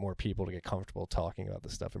we get more people to get comfortable talking about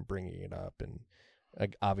this stuff and bringing it up? And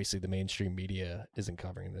obviously the mainstream media isn't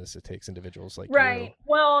covering this. It takes individuals like right. you.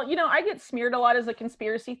 Well, I get smeared a lot as a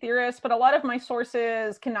conspiracy theorist, but a lot of my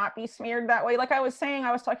sources cannot be smeared that way. Like I was saying,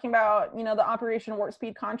 I was talking about, the Operation Warp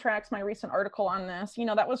Speed contracts, my recent article on this,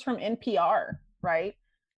 that was from NPR, right?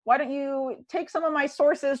 Why don't you take some of my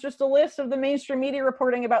sources, just a list of the mainstream media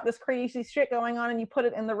reporting about this crazy shit going on, and you put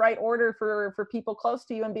it in the right order for people close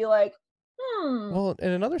to you and be like, Well,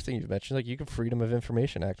 and another thing you've mentioned, like you can Freedom of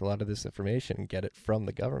Information Act a lot of this information and get it from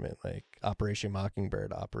the government, like Operation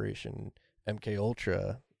Mockingbird, Operation MK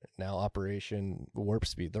Ultra, now Operation Warp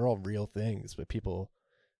Speed. They're all real things, but people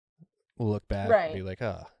will look back and be like,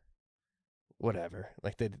 whatever.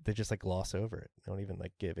 Like they just like gloss over it. They don't even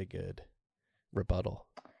like give a good rebuttal.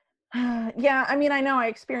 Yeah, I know I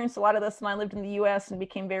experienced a lot of this when I lived in the US and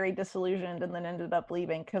became very disillusioned, and then ended up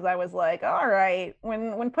leaving because I was like, all right,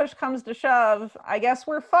 when push comes to shove, I guess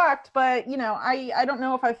we're fucked. But, I don't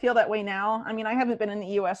know if I feel that way now. I haven't been in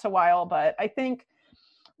the US a while, but I think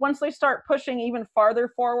once they start pushing even farther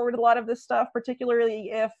forward a lot of this stuff,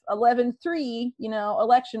 particularly if 11/3,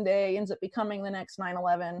 election day ends up becoming the next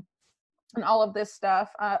 9/11 and all of this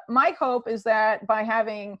stuff, my hope is that by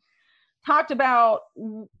having talked about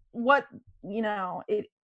what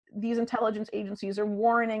these intelligence agencies are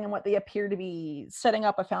warning and what they appear to be setting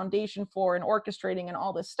up a foundation for and orchestrating and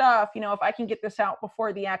all this stuff, if I can get this out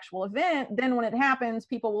before the actual event, then when it happens,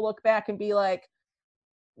 people will look back and be like,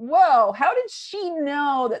 whoa, how did she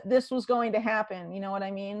know that this was going to happen? You know what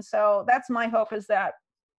I mean? So that's my hope, is that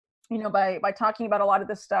by talking about a lot of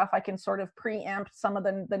this stuff, I can sort of preempt some of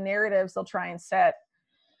the narratives they'll try and set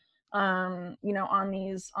on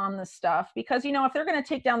this stuff, because if they're going to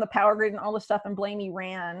take down the power grid and all this stuff and blame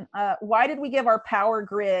Iran, why did we give our power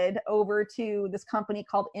grid over to this company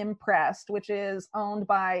called Impressed, which is owned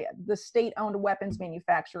by the state-owned weapons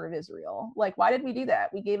manufacturer of Israel? Like, why did we do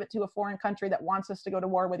that? We gave it to a foreign country that wants us to go to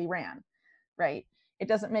war with Iran, right? It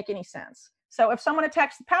doesn't make any sense. So if someone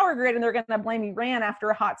attacks the power grid and they're going to blame Iran after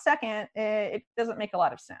a hot second, it doesn't make a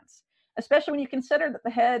lot of sense, especially when you consider that the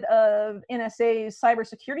head of NSA's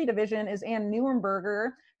cybersecurity division is Ann Neuenberger,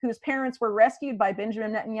 whose parents were rescued by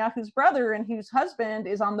Benjamin Netanyahu's brother and whose husband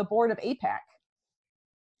is on the board of AIPAC.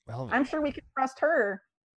 Well, I'm sure we can trust her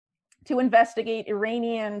to investigate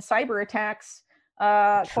Iranian cyber attacks,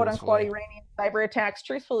 quote unquote Iranian cyber attacks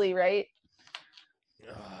truthfully, right?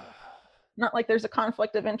 Not like there's a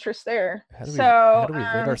conflict of interest there. How do we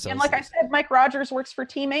rid ourselves and like I said, Mike Rogers works for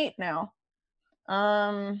Team 8 now.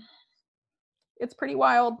 It's pretty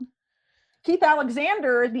wild. Keith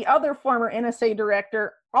Alexander, the other former NSA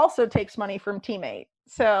director, also takes money from Team 8.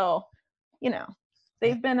 So,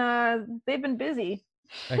 they've been busy.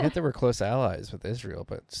 I get that we're close allies with Israel,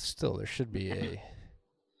 but still, there should be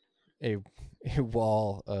a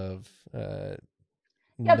wall of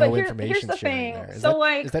but information here's the sharing thing. there.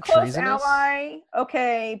 Is that close ally,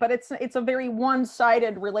 okay, but it's a very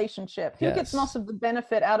one-sided relationship. Who gets most of the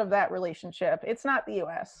benefit out of that relationship? It's not the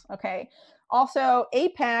U.S., okay? Also,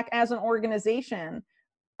 AIPAC as an organization,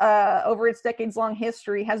 over its decades-long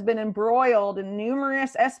history, has been embroiled in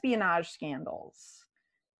numerous espionage scandals,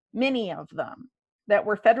 many of them that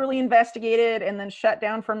were federally investigated and then shut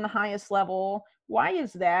down from the highest level. Why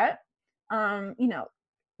is that?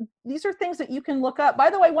 These are things that you can look up. By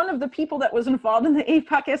the way, one of the people that was involved in the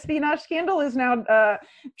AIPAC espionage scandal is now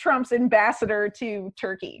Trump's ambassador to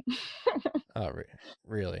Turkey. Oh,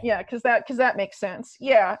 really? Yeah, because that makes sense.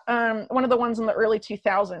 Yeah, one of the ones in the early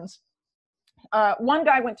 2000s. One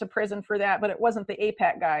guy went to prison for that, but it wasn't the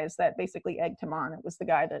AIPAC guys that basically egged him on. It was the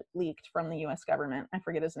guy that leaked from the U.S. government. I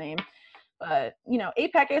forget his name. But,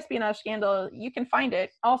 AIPAC espionage scandal, you can find it.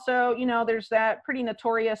 Also, there's that pretty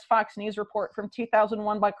notorious Fox News report from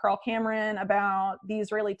 2001 by Carl Cameron about the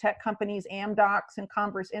Israeli tech companies Amdocs and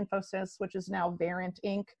Converse Infosys, which is now Verint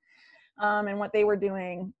Inc., and what they were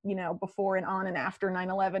doing, before and on and after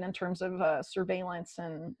 9/11 in terms of surveillance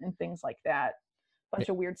and things like that. A bunch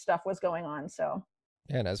of weird stuff was going on. So,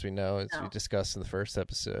 and as we know, as we discussed in the first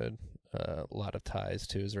episode, a lot of ties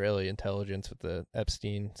to Israeli intelligence with the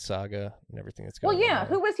Epstein saga and everything that's going on. Well, yeah,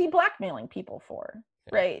 who was he blackmailing people for?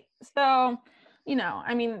 Yeah. Right. So,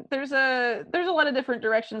 there's a lot of different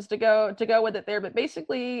directions to go with it there, but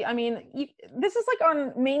basically, this is like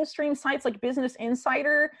on mainstream sites like Business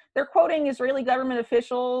Insider. They're quoting Israeli government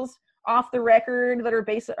officials off the record that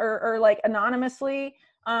are like anonymously.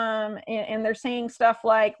 And they're saying stuff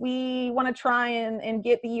like, we want to try and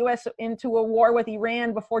get the U.S. into a war with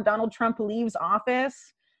Iran before Donald Trump leaves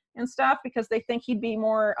office and stuff, because they think he'd be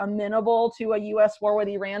more amenable to a U.S. war with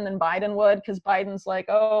Iran than Biden would, because Biden's like,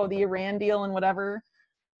 oh, the Iran deal and whatever,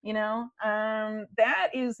 that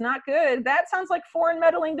is not good. That sounds like foreign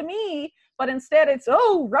meddling to me, but instead it's,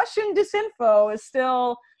 Russian disinfo is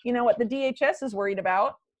still, what the DHS is worried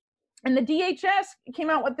about. And the DHS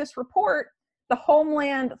came out with this report, the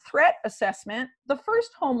Homeland Threat Assessment, the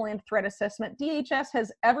first Homeland Threat Assessment DHS has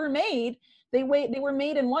ever made. They were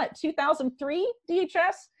made in 2003,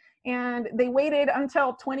 DHS, and they waited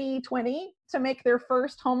until 2020 to make their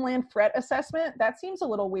first Homeland Threat Assessment. That seems a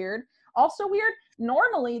little weird. Also weird,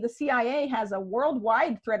 normally the CIA has a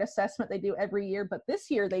worldwide threat assessment they do every year, but this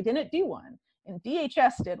year they didn't do one, and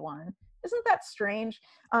DHS did one. Isn't that strange?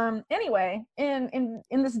 Anyway, in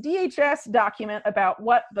this DHS document about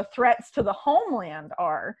what the threats to the homeland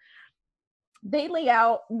are, they lay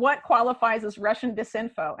out what qualifies as Russian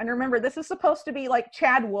disinfo. And remember, this is supposed to be like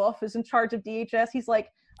Chad Wolf is in charge of DHS. He's like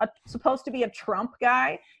supposed to be a Trump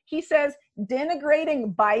guy. He says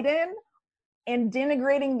denigrating Biden and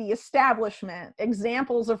denigrating the establishment,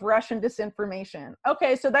 examples of Russian disinformation.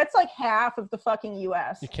 Okay, so that's like half of the fucking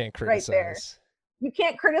U.S. You can't criticize. Right there. You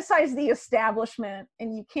can't criticize the establishment,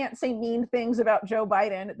 and you can't say mean things about Joe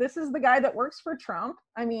Biden. This is the guy that works for Trump.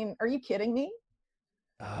 I mean, are you kidding me?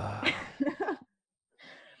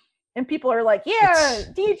 And people are like, yeah,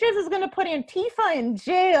 DHS is going to put Antifa in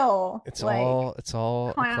jail. It's all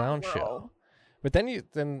a clown show. But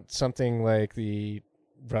then something like the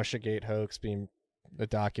Russiagate hoax the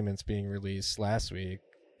documents being released last week,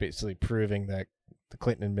 basically proving that the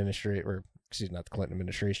Clinton administration or she's not the Clinton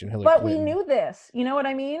administration. Hillary But Clinton. we knew this. You know what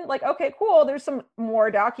I mean? Like, okay, cool. There's some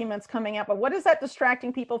more documents coming out, but what is that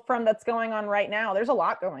distracting people from that's going on right now? There's a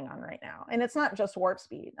lot going on right now. And it's not just warp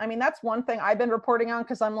speed. I mean, that's one thing I've been reporting on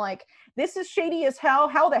because I'm like, this is shady as hell.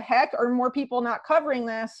 How the heck are more people not covering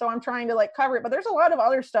this? So I'm trying to like cover it. But there's a lot of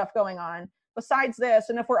other stuff going on besides this.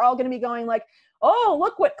 And if we're all going to be going like, oh,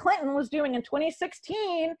 look what Clinton was doing in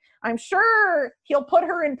 2016, I'm sure he'll put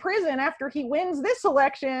her in prison after he wins this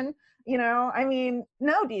election. You know, I mean,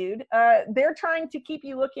 no, dude, they're trying to keep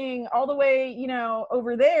you looking all the way, you know,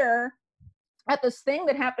 over there at this thing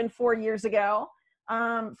that happened 4 years ago,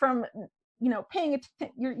 from, you know,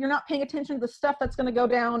 you're not paying attention to the stuff that's going to go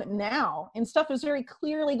down now. And stuff is very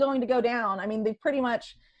clearly going to go down. I mean, they pretty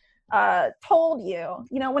much told you,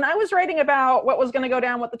 you know, when I was writing about what was going to go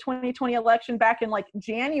down with the 2020 election back in like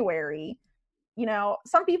January, you know,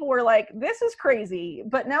 some people were like, this is crazy.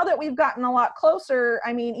 But now that we've gotten a lot closer,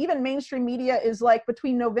 I mean, even mainstream media is like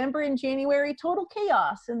between November and January, total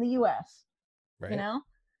chaos in the US, Right. you know?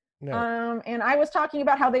 No. And I was talking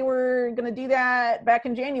about how they were going to do that back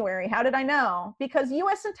in January. How did I know? Because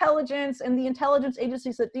US intelligence and the intelligence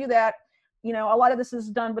agencies that do that, you know, a lot of this is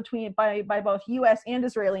done by both US and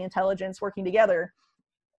Israeli intelligence working together.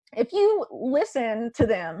 If you listen to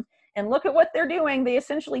them and look at what they're doing, they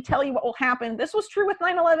essentially tell you what will happen. This was true with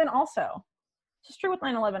 9/11 also. This is true with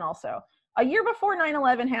 9/11 also. A year before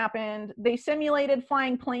 9/11 happened, they simulated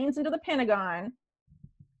flying planes into the Pentagon.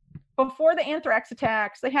 Before the anthrax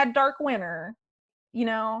attacks, they had Dark Winter. You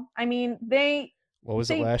know, I mean, what was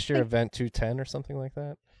it last year? Event 210 or something like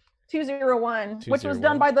that? 201, which was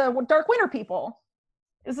done by the Dark Winter people.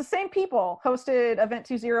 It was the same people hosted Event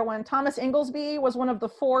 201. Thomas Inglesby was one of the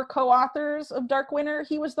 4 co-authors of Dark Winter.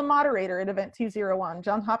 He was the moderator at Event 201,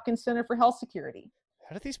 Johns Hopkins Center for Health Security.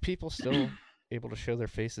 How are these people still able to show their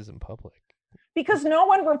faces in public? Because no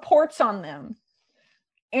one reports on them.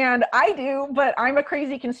 And I do, but I'm a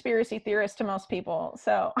crazy conspiracy theorist to most people.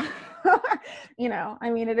 So, you know, I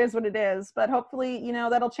mean, it is what it is. But hopefully, you know,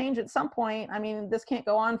 that'll change at some point. I mean, this can't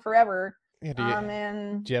go on forever. Yeah, do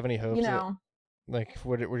you have any hopes? You know, like,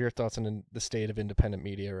 what are your thoughts on the state of independent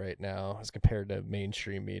media right now as compared to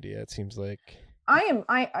mainstream media? It seems like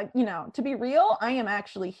I you know, to be real, I am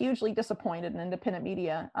actually hugely disappointed in independent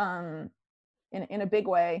media, in a big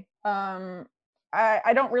way.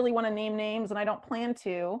 I don't really want to name names, and I don't plan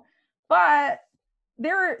to, but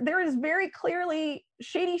there is very clearly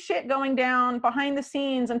shady shit going down behind the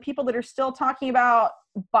scenes, and people that are still talking about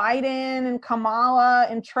Biden and Kamala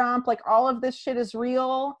and Trump, like all of this shit is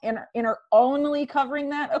real, and are only covering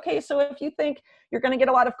that. Okay, so if you think you're going to get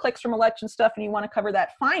a lot of clicks from election stuff and you want to cover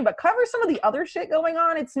that, fine, but cover some of the other shit going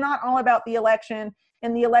on. It's not all about the election,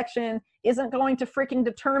 and the election isn't going to freaking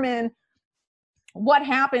determine what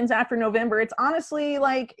happens after November. It's honestly,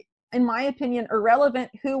 like, in my opinion,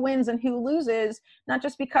 irrelevant who wins and who loses, not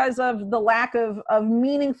just because of the lack of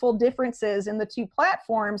meaningful differences in the two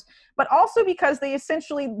platforms, but also because they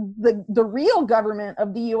essentially, the real government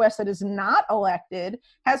of the US that is not elected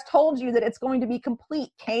has told you that it's going to be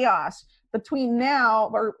complete chaos between now,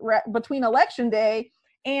 or between election day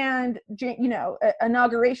and, you know,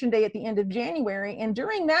 inauguration day at the end of January. And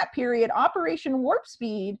during that period, Operation Warp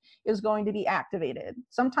Speed is going to be activated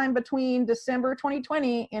sometime between December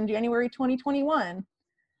 2020 and January 2021.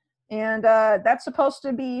 And that's supposed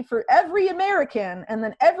to be for every American. And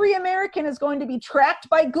then every American is going to be tracked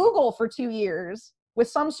by Google for 2 years with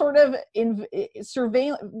some sort of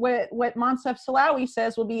surveillance. What Moncef Slaoui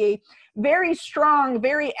says will be a very strong,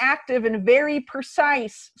 very active, and very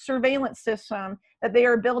precise surveillance system that they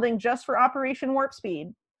are building just for Operation Warp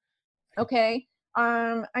Speed. Okay.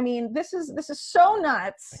 I mean, this is so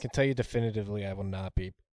nuts. I can tell you definitively, I will not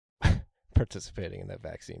be participating in that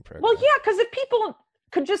vaccine program. Well, yeah, because if people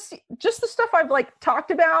could just the stuff I've like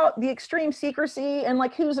talked about, the extreme secrecy and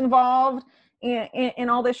like who's involved in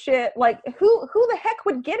all this shit, like who the heck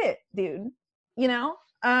would get it, dude? You know,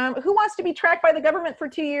 who wants to be tracked by the government for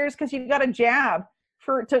 2 years because you've got a jab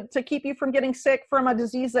to keep you from getting sick from a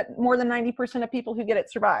disease that more than 90% of people who get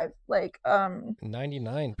it survive? Like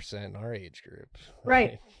 99% in our age group,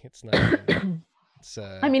 right? It's not. It's,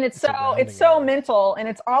 I mean, it's so mental, and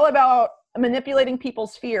it's all about manipulating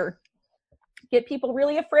people's fear. Get people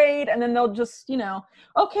really afraid, and then they'll just, you know,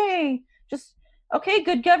 okay,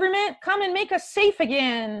 good government, come and make us safe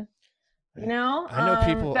again. You know,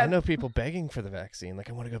 I know people begging for the vaccine. Like,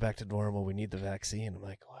 I want to go back to normal. We need the vaccine. I'm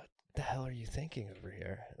like, what the hell are you thinking over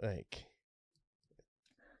here? Like,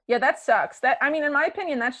 yeah, that sucks. That, I mean, in my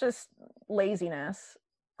opinion, that's just laziness.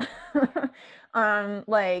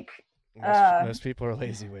 Like, most people are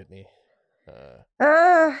lazy, Whitney.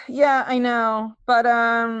 yeah, I know, but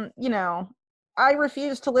you know, I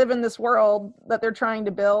refuse to live in this world that they're trying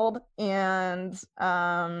to build. And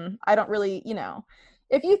I don't really,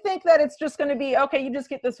 if you think that it's just going to be, okay, you just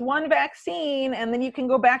get this one vaccine and then you can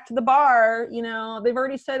go back to the bar, they've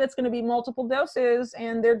already said it's going to be multiple doses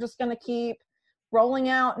and they're just going to keep rolling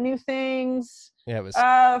out new things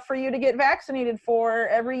for you to get vaccinated for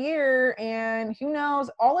every year. And who knows,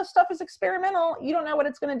 all this stuff is experimental. You don't know what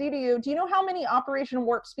it's going to do to you. Do you know how many Operation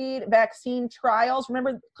Warp Speed vaccine trials?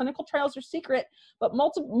 Remember, clinical trials are secret, but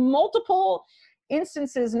multiple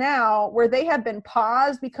instances now where they have been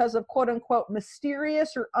paused because of quote unquote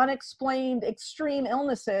mysterious or unexplained extreme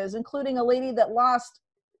illnesses, including a lady that lost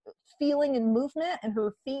feeling and movement in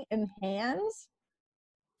her feet and hands.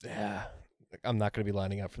 Yeah. I'm not going to be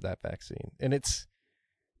lining up for that vaccine. And it's...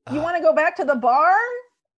 You want to go back to the bar?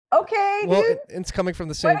 Okay, well, dude. It's coming from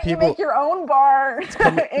the same Why don't people. you make your own bar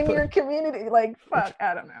in your community? Like, fuck,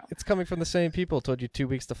 I don't know. It's coming from the same people. Told you 2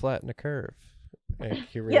 weeks to flatten the curve. And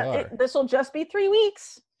here we are. This will just be 3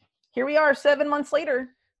 weeks. Here we are 7 months later.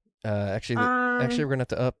 Actually, we're going to have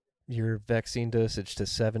to up your vaccine dosage to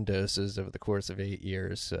 7 doses over the course of 8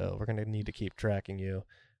 years. So we're going to need to keep tracking you.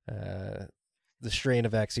 The strain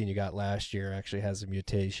of vaccine you got last year actually has a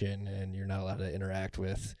mutation, and you're not allowed to interact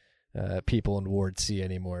with people in Ward C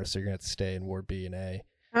anymore. So you're going to have to stay in Ward B and A.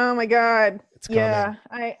 Oh, my God. It's coming. Yeah,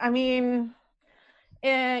 I mean...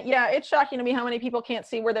 it's shocking to me how many people can't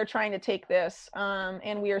see where they're trying to take this.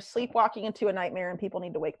 And we are sleepwalking into a nightmare, and people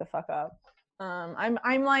need to wake the fuck up.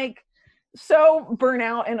 I'm like so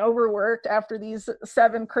burnout and overworked after these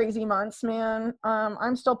 7 crazy months, man.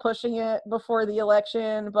 I'm still pushing it before the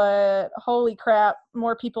election, but holy crap,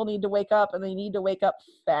 more people need to wake up, and they need to wake up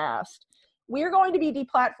fast. We're going to be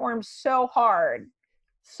deplatformed so hard.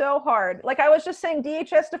 Like I was just saying,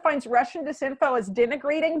 DHS defines Russian disinfo as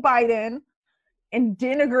denigrating Biden and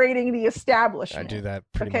denigrating the establishment. I do that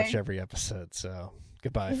pretty much every episode, so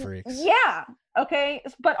goodbye, freaks. Yeah, okay.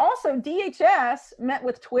 But also, DHS met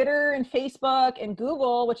with Twitter and Facebook and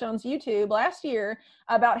Google, which owns YouTube, last year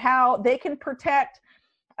about how they can protect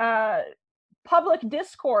public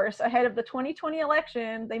discourse ahead of the 2020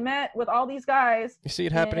 election. They met with all these guys. You see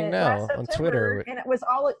it happening now on Twitter. And it was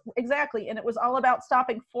all about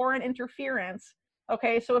stopping foreign interference.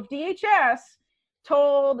 Okay, so if DHS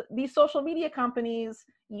told these social media companies,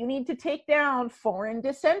 you need to take down foreign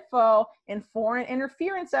disinfo and foreign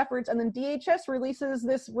interference efforts, and then DHS releases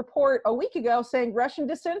this report a week ago saying Russian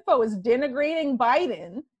disinfo is denigrating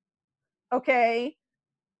Biden, okay,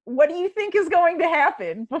 what do you think is going to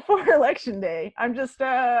happen before election day? I'm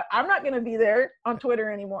not going to be there on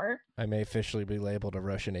Twitter anymore. I may officially be labeled a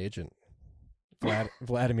Russian agent.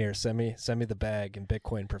 Vladimir, send me the bag, in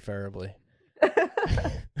Bitcoin preferably.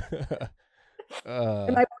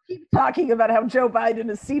 And I keep talking about how Joe Biden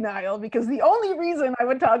is senile, because the only reason I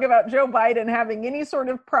would talk about Joe Biden having any sort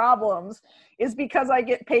of problems is because I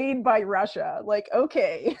get paid by Russia. Like,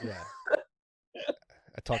 okay. Yeah.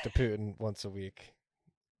 I talk to Putin once a week.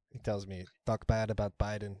 He tells me, talk bad about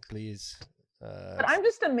Biden, please. But I'm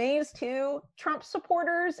just amazed too. Trump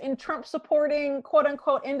supporters in Trump supporting quote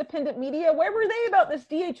unquote independent media, where were they about this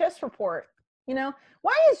DHS report?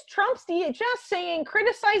 Why is Trump's DHS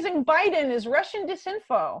criticizing Biden is Russian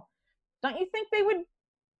disinfo? Don't you think they would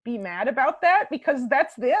be mad about that? Because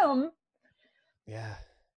that's them. Yeah,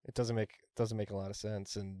 it doesn't make a lot of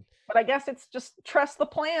sense. But I guess it's just trust the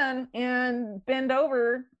plan and bend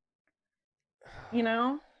over,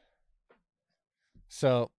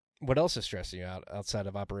 So what else is stressing you out outside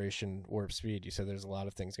of Operation Warp Speed? You said there's a lot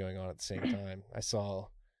of things going on at the same time. I saw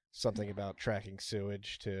something about tracking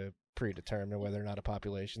sewage to predetermine whether or not a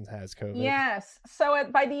population has COVID. Yes. So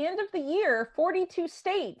by the end of the year, 42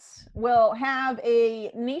 states will have a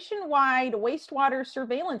nationwide wastewater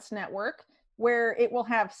surveillance network where it will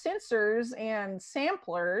have sensors and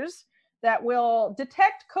samplers that will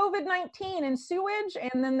detect COVID-19 in sewage,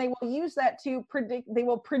 and then they will use that to they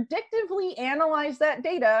will predictively analyze that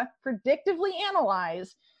data,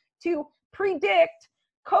 to predict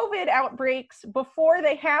COVID outbreaks before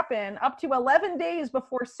they happen, up to 11 days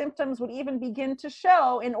before symptoms would even begin to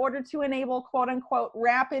show, in order to enable quote unquote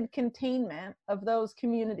rapid containment of those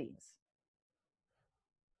communities.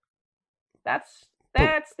 That's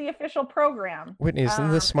the official program. Whitney,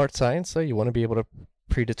 isn't this smart science though? You want to be able to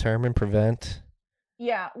predetermine, prevent?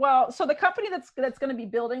 Yeah, well, so the company that's going to be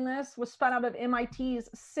building this was spun out of MIT's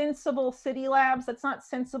Sensible City Labs. That's not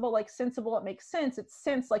sensible like sensible, it makes sense. It's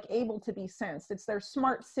sense like able to be sensed. It's their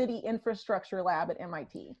smart city infrastructure lab at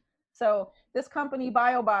MIT. So this company,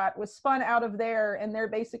 BioBot, was spun out of there, and they're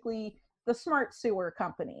basically the smart sewer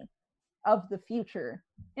company of the future.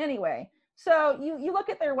 Anyway, so you look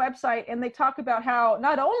at their website, and they talk about how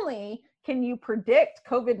not only can you predict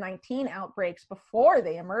COVID-19 outbreaks before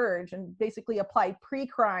they emerge and basically apply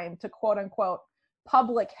pre-crime to quote unquote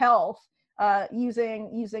public health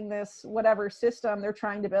using this whatever system they're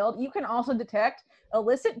trying to build. You can also detect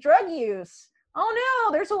illicit drug use. Oh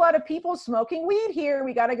no, there's a lot of people smoking weed here.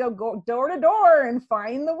 We got to go door to door and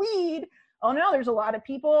find the weed. Oh no, there's a lot of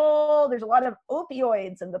people, there's a lot of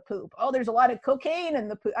opioids in the poop. Oh, there's a lot of cocaine in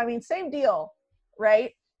the poop. I mean, same deal,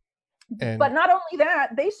 right? But not only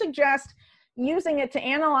that, they suggest using it to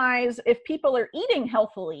analyze if people are eating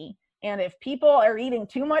healthily. And if people are eating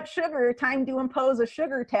too much sugar, time to impose a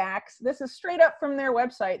sugar tax. This is straight up from their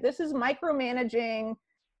website. This is micromanaging,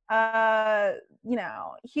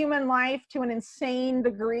 human life to an insane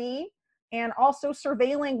degree, and also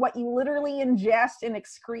surveilling what you literally ingest and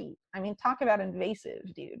excrete. I mean, talk about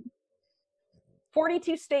invasive, dude.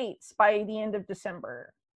 42 states by the end of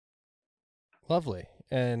December. Lovely.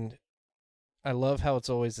 And I love how it's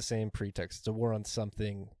always the same pretext. It's a war on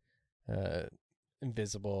something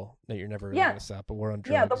invisible that you're never really going to stop. A war on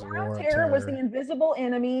drugs. Yeah, the war on terror was the invisible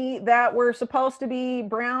enemy that were supposed to be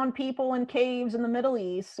brown people in caves in the Middle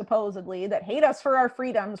East, supposedly, that hate us for our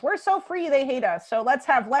freedoms. We're so free, they hate us. So let's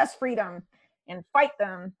have less freedom and fight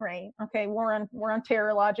them, right? Okay, war on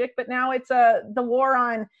terror logic. But now it's the war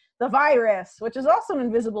on the virus, which is also an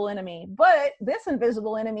invisible enemy. But this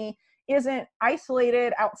invisible enemy isn't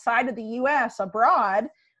isolated outside of the US, abroad.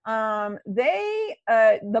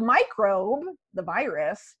 The microbe, the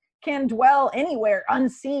virus, can dwell anywhere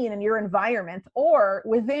unseen in your environment or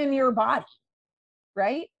within your body,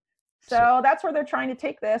 right? So that's where they're trying to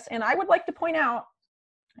take this. And I would like to point out,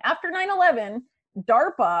 after 9/11,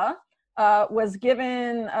 DARPA was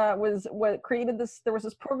given, there was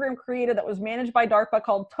this program created that was managed by DARPA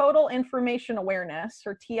called Total Information Awareness,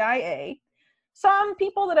 or TIA. Some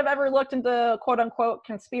people that have ever looked into quote unquote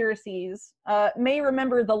conspiracies may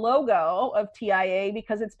remember the logo of TIA,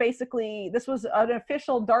 because it's basically, this was an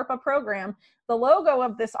official DARPA program. The logo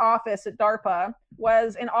of this office at DARPA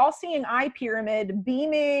was an all-seeing eye pyramid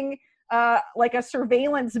beaming like a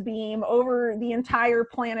surveillance beam over the entire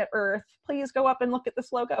planet Earth. Please go up and look at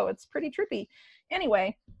this logo. It's pretty trippy.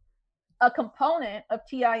 Anyway, a component of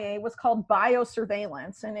TIA was called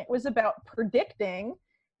biosurveillance, and it was about predicting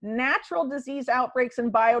natural disease outbreaks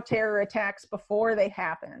and bioterror attacks before they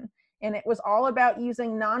happen. And it was all about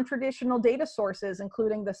using non-traditional data sources,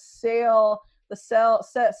 including the sale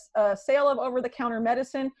of over-the-counter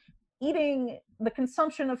medicine, the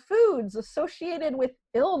consumption of foods associated with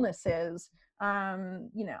illnesses,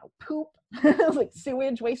 poop, like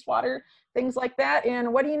sewage, wastewater, things like that.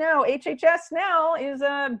 And what do you know? HHS now is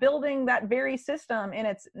building that very system, and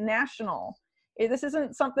it's national. This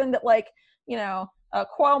isn't something that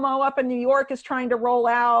Cuomo up in New York is trying to roll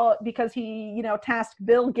out because he, tasked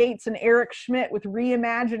Bill Gates and Eric Schmidt with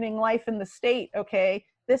reimagining life in the state, okay?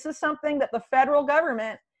 This is something that the federal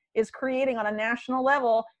government is creating on a national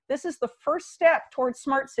level. This is the first step towards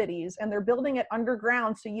smart cities, and they're building it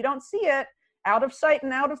underground so you don't see it, out of sight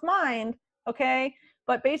and out of mind, okay?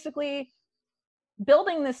 But basically,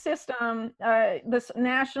 building this system, this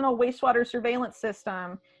national wastewater surveillance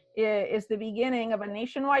system, is the beginning of a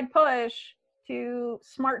nationwide push to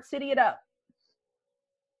smart city it up.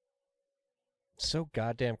 So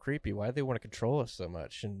goddamn creepy. Why do they want to control us so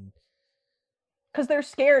much? And because they're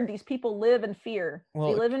scared. These people live in fear.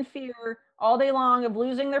 They live in fear all day long of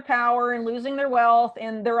losing their power and losing their wealth,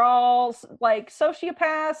 and they're all like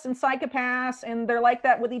sociopaths and psychopaths, and they're like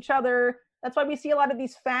that with each other. That's why we see a lot of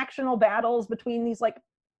these factional battles between these like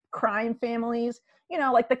crime families,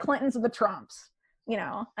 like the Clintons and the Trumps.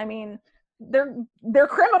 I mean, they're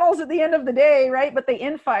criminals at the end of the day, right? But they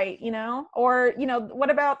infight, or what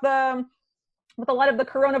about with a lot of the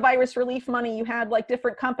coronavirus relief money, you had like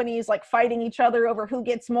different companies like fighting each other over who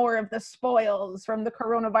gets more of the spoils from the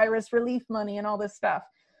coronavirus relief money and all this stuff.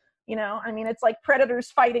 I mean, it's like predators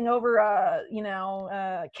fighting over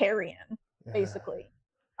carrion, basically.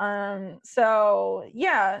 So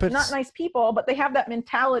yeah, but not nice people, but they have that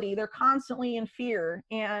mentality. They're constantly in fear,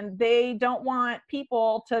 and they don't want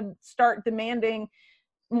people to start demanding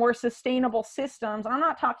more sustainable systems. I'm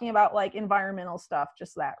not talking about like environmental stuff,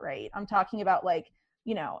 just that, right? I'm talking about like,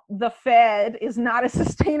 the Fed is not a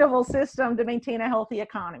sustainable system to maintain a healthy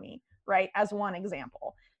economy, right? As one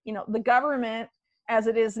example, the government as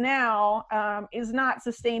it is now is not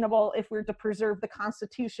sustainable if we're to preserve the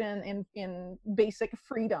Constitution in basic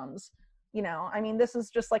freedoms. I mean, this is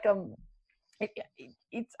just like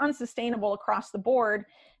it's unsustainable across the board.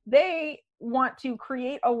 They want to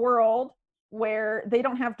create a world where they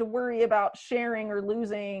don't have to worry about sharing or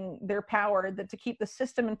losing their power, that to keep the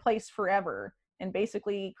system in place forever. and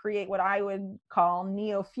basically create what I would call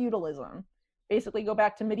neo-feudalism. Basically go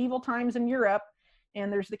back to medieval times in Europe,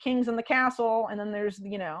 and there's the kings in the castle, and then there's,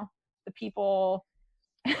 you know, the people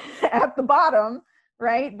at the bottom,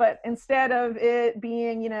 right? But instead of it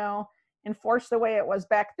being, you know, enforced the way it was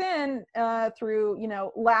back then, through, you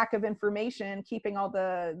know, lack of information, keeping all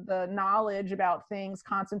the knowledge about things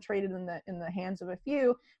concentrated in the hands of a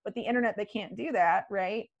few. But the internet, they can't do that,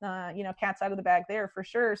 right? You know, cat's out of the bag there for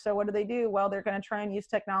sure. So what do? Well, they're going to try and use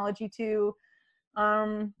technology to,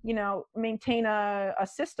 you know, maintain a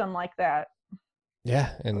system like that.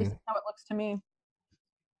 Yeah, At least that's how it looks to me.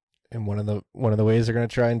 And one of the ways they're going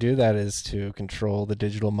to try and do that is to control the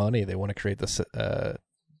digital money. They want to create this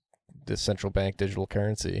central bank digital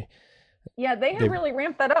currency. Yeah, they have really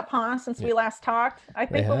ramped that up, huh, since we last talked. I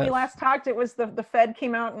think when we last talked, it was the Fed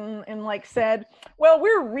came out and like said, well,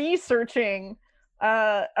 we're researching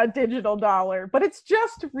a digital dollar, but it's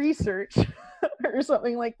just research or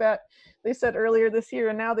something like that. They said earlier this year,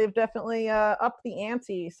 and now they've definitely upped the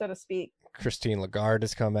ante, so to speak. Christine Lagarde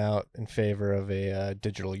has come out in favor of a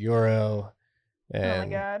digital euro. And oh my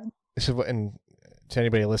God. So, and to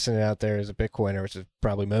anybody listening out there as a Bitcoiner, which is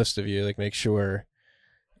probably most of you, like, make sure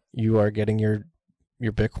you are getting your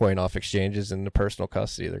Bitcoin off exchanges into personal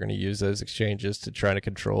custody. They're going to use those exchanges to try to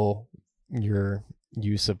control your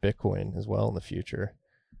use of Bitcoin as well in the future.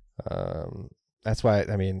 That's why,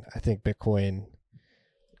 I mean, I think Bitcoin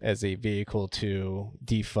as a vehicle to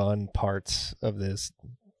defund parts of this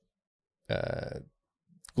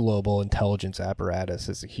global intelligence apparatus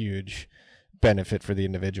is a huge benefit for the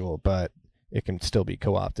individual, but it can still be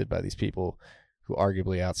co-opted by these people who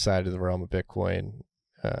arguably outside of the realm of Bitcoin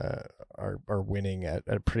are winning at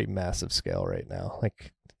a pretty massive scale right now.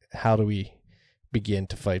 Like, how do we begin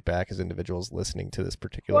to fight back as individuals listening to this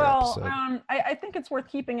particular episode? I think it's worth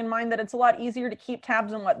keeping in mind that it's a lot easier to keep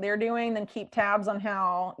tabs on what they're doing than keep tabs on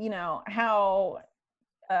how, you know, how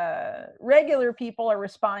regular people are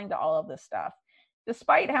responding to all of this stuff.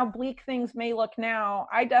 Despite how bleak things may look now,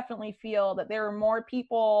 I definitely feel that there are more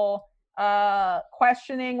people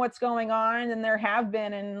questioning what's going on than there have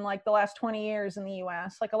been in like the last 20 years in the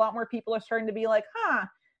US. Like, a lot more people are starting to be like, I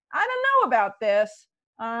don't know about this,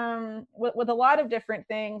 with a lot of different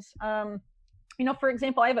things. You know, for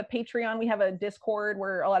example, I have a Patreon, we have a Discord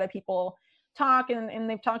where a lot of people talk, and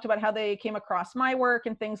they've talked about how they came across my work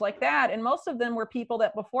and things like that. And most of them were people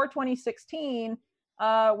that before 2016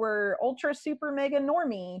 were ultra super mega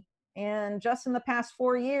normie, and just in the past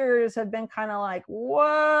 4 years have been kind of like,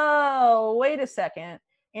 whoa, wait a second.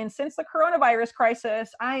 And since the coronavirus crisis,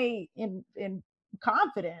 I am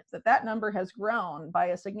confident that number has grown by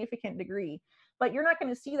a significant degree. But you're not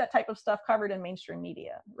going to see that type of stuff covered in mainstream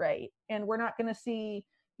media, right? And we're not going to see,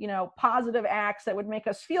 you know, positive acts that would make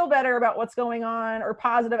us feel better about what's going on, or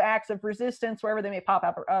positive acts of resistance wherever they may pop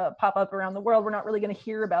up around the world. We're not really going to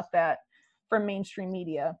hear about that from mainstream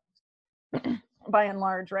media by and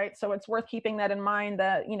large, right? So it's worth keeping that in mind,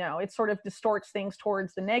 that, you know, it sort of distorts things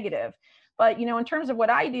towards the negative. But, you know, in terms of what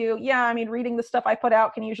I do, yeah, I mean, reading the stuff I put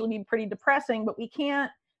out can usually be pretty depressing, but we can't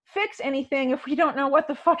fix anything if we don't know what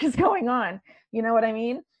the fuck is going on. You know what I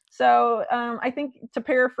mean? So I think, to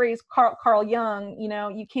paraphrase Carl Jung, you know,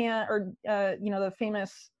 you can't, or, you know, the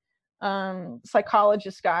famous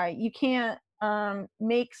psychologist guy, you can't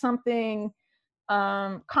make something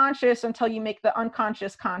conscious until you make the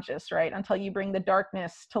unconscious conscious, right? Until you bring the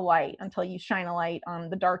darkness to light, until you shine a light on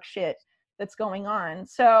the dark shit that's going on.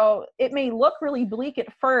 So it may look really bleak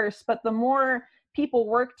at first, but the more people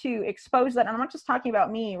work to expose that, and I'm not just talking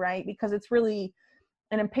about me, right? Because it's really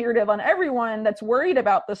an imperative on everyone that's worried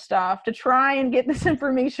about this stuff to try and get this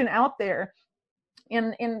information out there.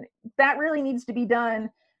 And that really needs to be done,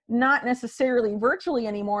 not necessarily virtually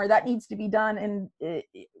anymore. That needs to be done, and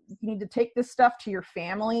you need to take this stuff to your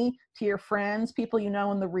family, to your friends, people you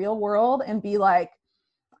know in the real world, and be like,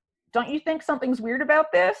 don't you think something's weird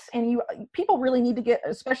about this? And people really need to get,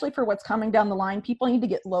 especially for what's coming down the line, people need to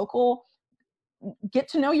get local, get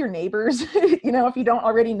to know your neighbors, you know, if you don't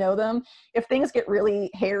already know them. If things get really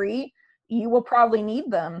hairy, you will probably need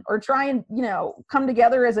them, or try and, you know, come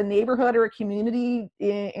together as a neighborhood or a community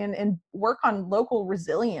and work on local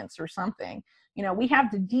resilience or something. You know, we have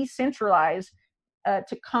to decentralize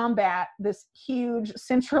to combat this huge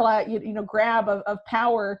centralized, you know, grab of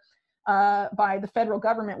power by the federal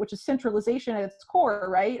government, which is centralization at its core,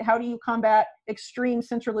 right? How do you combat extreme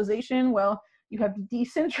centralization? Well, you have to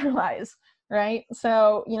decentralize, right?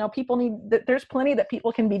 So, you know, people need, there's plenty that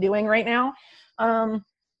people can be doing right now.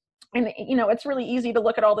 And, you know, it's really easy to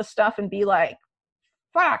look at all this stuff and be like,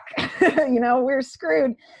 fuck, we're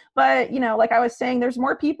screwed. But, like I was saying, there's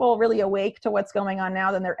more people really awake to what's going on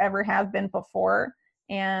now than there ever have been before.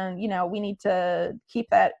 And, we need to keep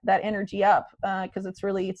that energy up because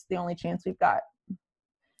it's the only chance we've got.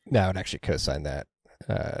 No, I would actually co-sign that.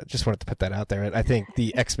 Just wanted to put that out there. I think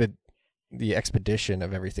the expedition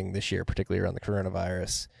of everything this year, particularly around the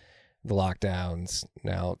coronavirus, the lockdowns,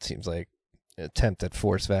 now it seems like attempt at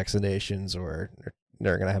forced vaccinations, or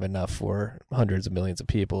they're going to have enough for hundreds of millions of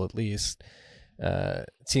people at least.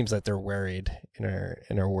 It seems that they're worried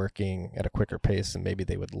and are working at a quicker pace than maybe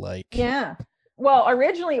they would like. Yeah. Well,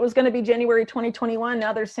 originally it was going to be January 2021.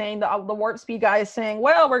 Now they're saying the Warp Speed guy is saying,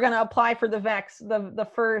 well, we're going to apply for the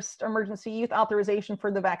first emergency use authorization for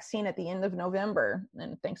the vaccine at the end of November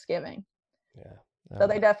and Thanksgiving. Yeah. So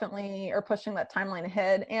they definitely are pushing that timeline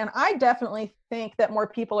ahead. And I definitely think that more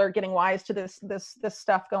people are getting wise to this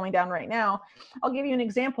stuff going down right now. I'll give you an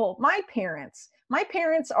example. My parents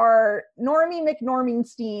are Normie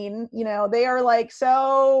McNormingstein. They are like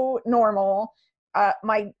so normal.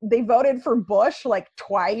 They voted for Bush like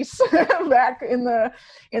twice back in the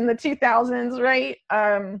 2000s, right?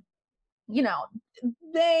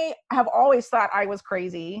 They have always thought I was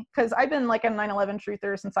crazy because I've been like a 9/11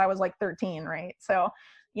 truther since I was like 13, right? So,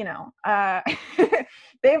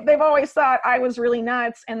 they've always thought I was really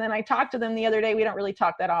nuts. And then I talked to them the other day. We don't really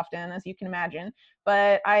talk that often, as you can imagine,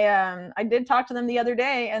 but I did talk to them the other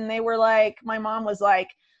day, and they were like, my mom was like,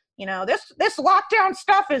 this lockdown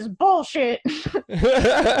stuff is bullshit.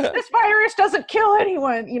 This virus doesn't kill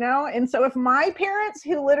anyone, And so if my parents,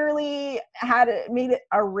 who literally made it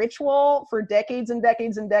a ritual for decades and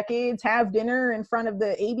decades and decades, have dinner in front of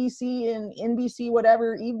the ABC and NBC,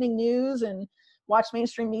 whatever, evening news, and watch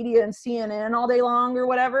mainstream media and CNN all day long or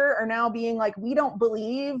whatever, are now being like, we don't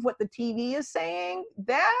believe what the TV is saying,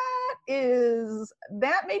 that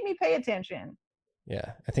made me pay attention.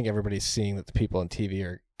 Yeah, I think everybody's seeing that the people on TV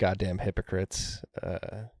are goddamn hypocrites.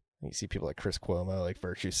 You see people like Chris Cuomo like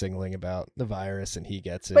virtue signaling about the virus, and he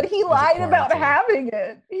gets it. But he lied about having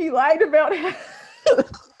it. He lied about it.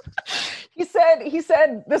 He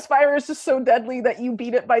said this virus is so deadly that you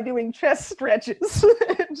beat it by doing chest stretches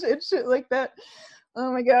and shit like that.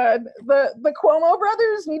 Oh my God. The Cuomo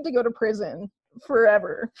brothers need to go to prison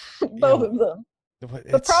forever. Both of them.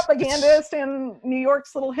 The propagandist and New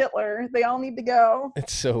York's little Hitler, they all need to go.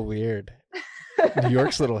 It's so weird. New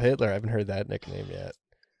York's little Hitler. I haven't heard that nickname yet.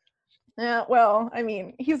 Yeah, well, I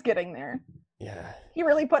mean, he's getting there. Yeah. He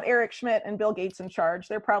really put Eric Schmidt and Bill Gates in charge.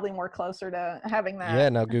 They're probably more closer to having that. Yeah,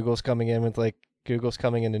 now Google's coming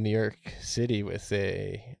into New York City with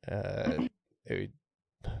a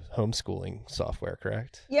homeschooling software,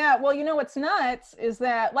 correct? Yeah, well, what's nuts is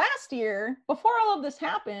that last year, before all of this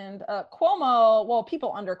happened,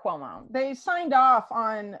 people under Cuomo, they signed off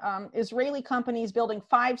on Israeli companies building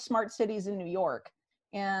 5 smart cities in New York.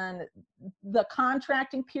 And the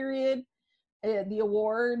contracting period, the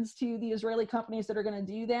awards to the Israeli companies that are going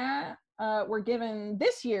to do that were given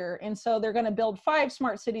this year. And so they're going to build 5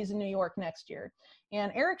 smart cities in New York next year.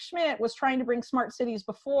 And Eric Schmidt was trying to bring smart cities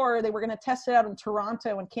before. They were going to test it out in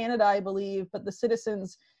Toronto and Canada, I believe, but the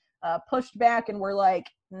citizens pushed back and were like,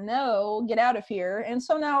 no, get out of here. And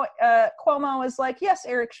so now Cuomo is like, yes,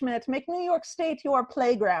 Eric Schmidt, make New York State your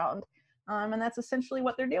playground. And that's essentially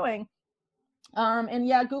what they're doing. And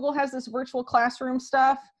yeah, Google has this virtual classroom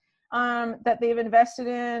stuff that they've invested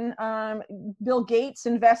in. Bill Gates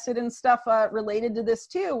invested in stuff related to this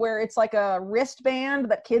too, where it's like a wristband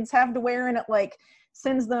that kids have to wear, and it like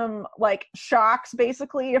sends them like shocks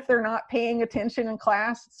basically if they're not paying attention in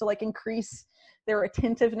class to like increase their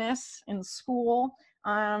attentiveness in school.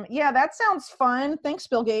 Yeah, that sounds fun. Thanks,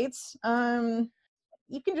 Bill Gates.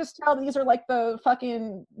 You can just tell these are like the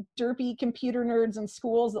fucking derpy computer nerds in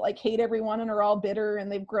schools that like hate everyone and are all bitter,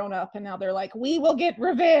 and they've grown up and now they're like, we will get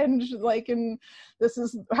revenge. Like, and this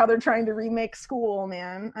is how they're trying to remake school,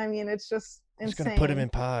 man. I mean, it's just insane. Just gonna put them in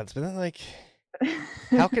pods, but then like,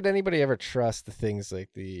 how could anybody ever trust the things like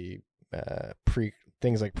the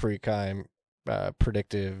pre-crime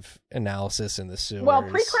predictive analysis in the sewers? Well,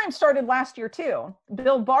 pre-crime started last year too.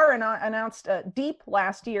 Bill Barr announced Deep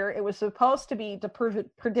last year. It was supposed to be to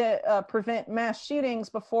prevent mass shootings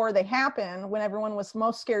before they happen, when everyone was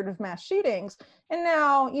most scared of mass shootings. And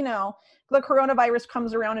now, the coronavirus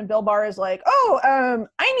comes around and Bill Barr is like,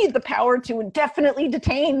 I need the power to indefinitely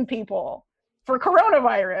detain people for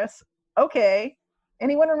coronavirus. Okay.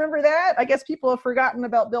 Anyone remember that? I guess people have forgotten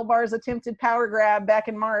about Bill Barr's attempted power grab back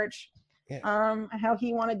in March. Yeah. How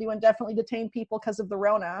he wanted to indefinitely detain people because of the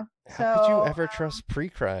Rona. How could you ever trust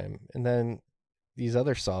pre-crime? And then these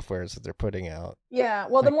other softwares that they're putting out. Yeah,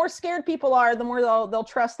 well, the more scared people are, the more they'll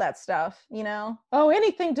trust that stuff, you know? Oh,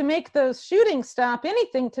 anything to make the shooting stop,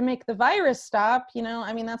 anything to make the virus stop, you know?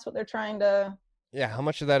 I mean, that's what they're trying to... Yeah, how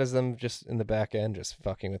much of that is them just in the back end just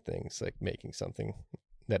fucking with things, like making something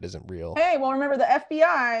that isn't real? Hey, well, remember the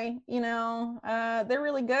FBI, you know, they're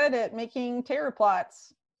really good at making terror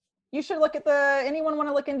plots. You should look at anyone want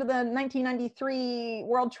to look into the 1993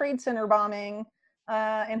 World Trade Center bombing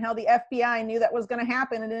and how the FBI knew that was going to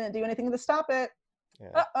happen and didn't do anything to stop it. Yeah.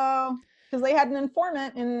 Uh-oh. Because they had an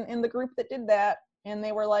informant in the group that did that, and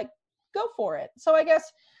they were like, go for it. So I guess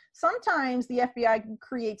sometimes the FBI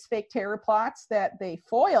creates fake terror plots that they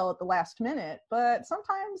foil at the last minute, but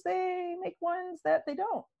sometimes they make ones that they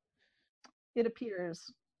don't, it appears.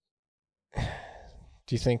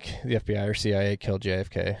 Do you think the FBI or CIA killed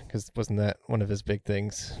JFK? Because wasn't that one of his big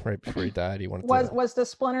things right before he died? He wanted was to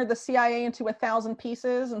splinter the CIA into 1,000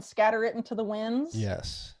 pieces and scatter it into the winds?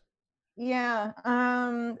 Yes. Yeah.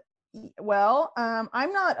 Well,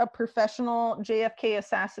 I'm not a professional JFK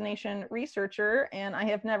assassination researcher, and I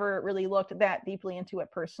have never really looked that deeply into it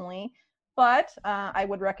personally. But I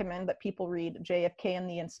would recommend that people read JFK and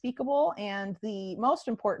the Unspeakable, and the most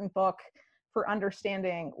important book for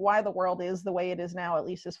understanding why the world is the way it is now, at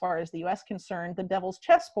least as far as the U.S. concerned, The Devil's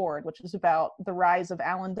Chessboard, which is about the rise of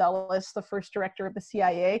Allen Dulles, the first director of the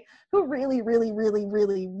CIA, who really, really, really,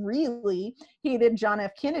 really, really hated John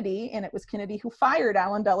F. Kennedy. And it was Kennedy who fired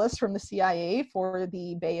Allen Dulles from the CIA for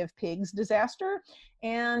the Bay of Pigs disaster.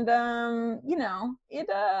 And, you know,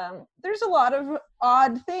 there's a lot of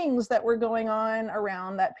odd things that were going on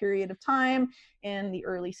around that period of time in the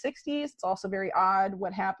early 60s. It's also very odd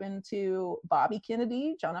what happened to Bobby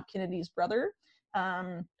Kennedy, John F. Kennedy's brother.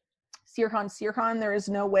 Sirhan Sirhan, there is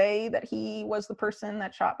no way that he was the person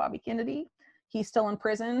that shot Bobby Kennedy. He's still in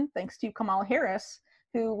prison thanks to Kamala Harris,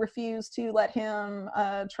 who refused to let him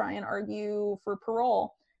try and argue for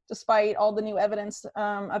parole, despite all the new evidence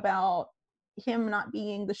about him not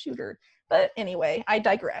being the shooter. But anyway, I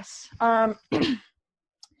digress.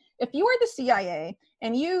 If you are the CIA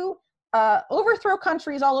and you overthrow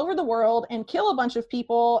countries all over the world and kill a bunch of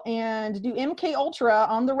people and do MK Ultra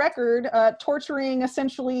on the record, torturing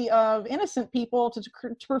essentially of innocent people to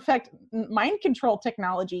perfect mind control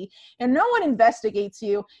technology, and no one investigates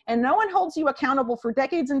you and no one holds you accountable for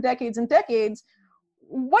decades and decades and decades,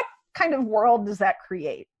 what kind of world does that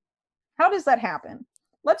create? How does that happen?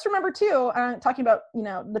 Let's remember too, talking about, you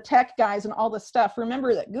know, the tech guys and all this stuff,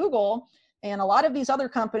 remember that Google and a lot of these other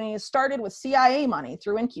companies started with CIA money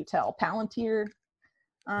through In-Q-Tel, Palantir,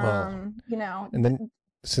 you know. And then,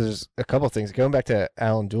 so there's a couple of things. Going back to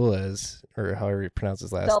Allen Dulles, or however you pronounce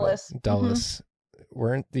his last Dulles. name. Dulles.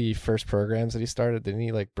 Weren't the first programs that he started, didn't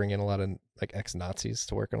he like bring in a lot of like ex-Nazis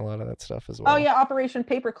to work on a lot of that stuff as well? Oh yeah, Operation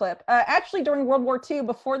Paperclip. Actually, during World War II,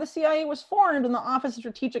 before the CIA was formed in the Office of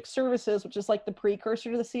Strategic Services, which is like the precursor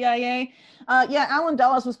to the CIA, Allen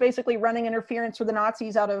Dulles was basically running interference for the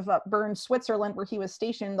Nazis out of Bern, Switzerland, where he was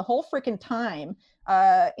stationed the whole freaking time,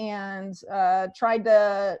 and tried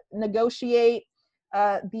to negotiate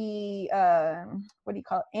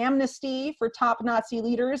amnesty for top Nazi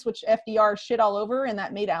leaders, which FDR shit all over, and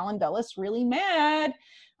that made Allen Dulles really mad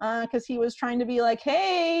because he was trying to be like,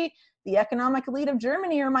 hey, the economic elite of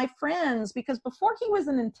Germany are my friends, because before he was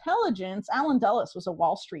in intelligence, Allen Dulles was a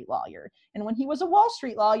Wall Street lawyer, and when he was a Wall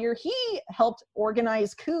Street lawyer, he helped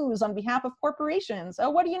organize coups on behalf of corporations. Oh,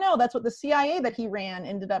 what do you know? That's what the CIA that he ran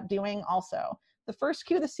ended up doing also. The first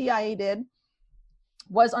coup the CIA did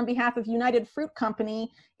was on behalf of United Fruit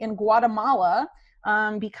Company in Guatemala,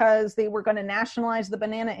 because they were going to nationalize the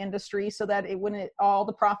banana industry so that all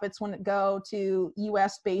the profits wouldn't go to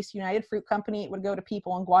US-based United Fruit Company. It would go to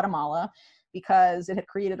people in Guatemala because it had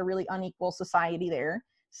created a really unequal society there.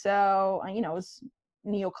 So, you know, it was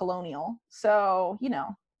neo-colonial. So, you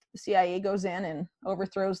know, the CIA goes in and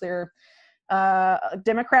overthrows their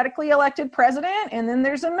democratically elected president, and then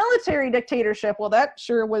there's a military dictatorship. Well, that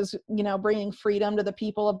sure was, you know, bringing freedom to the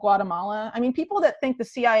people of Guatemala. I mean, people that think the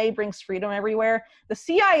CIA brings freedom everywhere, the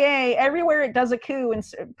CIA, everywhere it does a coup and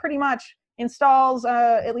pretty much installs,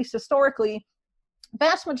 at least historically,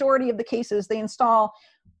 vast majority of the cases, they install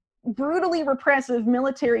brutally repressive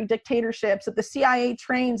military dictatorships that the CIA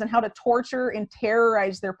trains on how to torture and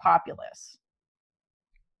terrorize their populace.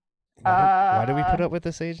 Why do we put up with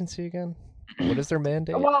this agency again? What is their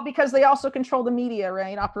mandate? Well, because they also control the media,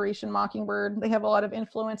 right? Operation Mockingbird. They have a lot of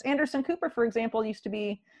influence. Anderson Cooper, for example, used to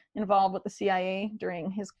be involved with the CIA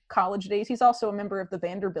during his college days. He's also a member of the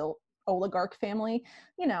Vanderbilt oligarch family,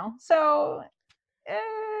 you know, so.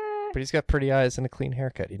 But he's got pretty eyes and a clean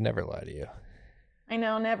haircut. He'd never lie to you. I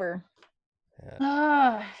know, never.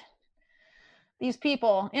 Yeah. these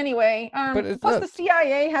people. Anyway, plus the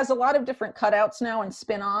CIA has a lot of different cutouts now and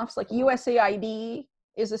spin-offs. Like USAID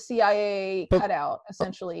is a CIA cutout,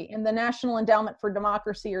 essentially. And the National Endowment for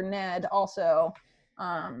Democracy, or NED, also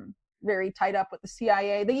very tied up with the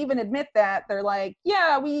CIA. They even admit that. They're like,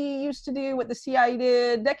 yeah, we used to do what the CIA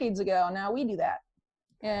did decades ago. Now we do that.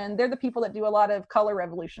 And they're the people that do a lot of color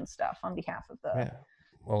revolution stuff on behalf of the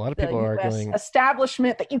Well, a lot of people are US arguing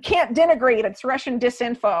establishment that you can't denigrate. It's Russian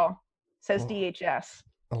disinfo, says DHS.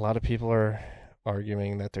 A lot of people are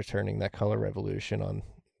arguing that they're turning that color revolution on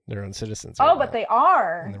their own citizens. Oh, but they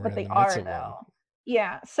are. But they are, though.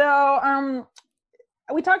 Yeah. So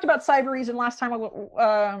we talked about Cybereason last time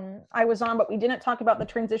I was on, but we didn't talk about the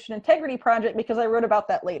Transition Integrity Project because I wrote about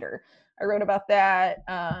that later. I wrote about that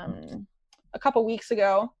a couple weeks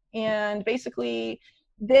ago. And basically,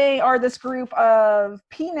 they are this group of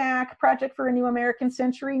PNAC, Project for a New American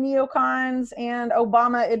Century, neocons, and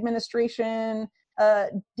Obama administration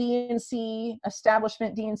DNC,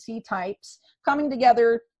 establishment DNC types coming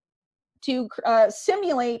together to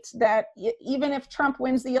simulate that even if Trump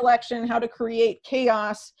wins the election, how to create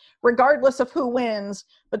chaos, regardless of who wins,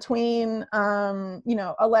 between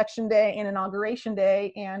election day and inauguration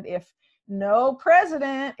day. And if no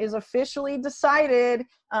president is officially decided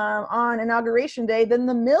on inauguration day, then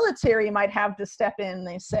the military might have to step in,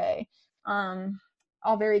 they say.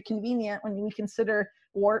 All very convenient when we consider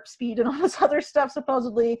warp speed and all this other stuff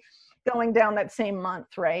supposedly going down that same month,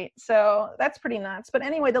 right? So that's pretty nuts. But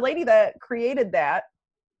anyway, the lady that created that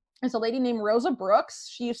is a lady named Rosa Brooks.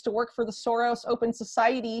 She used to work for the Soros Open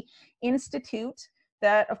Society Institute,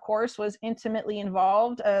 that, of course, was intimately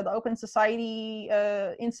involved. The Open Society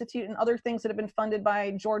Institute and other things that have been funded by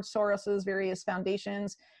George Soros's various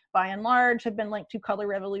foundations, by and large, have been linked to color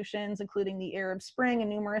revolutions, including the Arab Spring and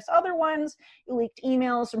numerous other ones. Leaked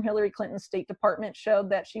emails from Hillary Clinton's State Department showed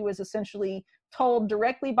that she was essentially told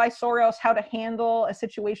directly by Soros how to handle a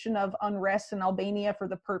situation of unrest in Albania for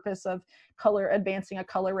the purpose of advancing a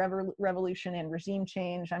color revolution and regime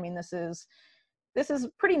change. I mean, this is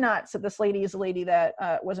pretty nuts that this lady is a lady that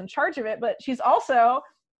was in charge of it, but she's also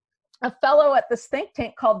a fellow at this think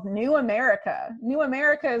tank called New America. New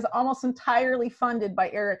America is almost entirely funded by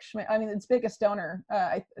Eric Schmidt. I mean, its biggest donor,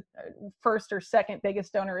 first or second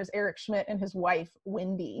biggest donor, is Eric Schmidt and his wife,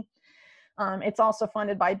 Wendy. It's also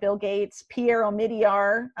funded by Bill Gates, Pierre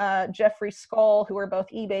Omidyar, Jeffrey Skoll, who are both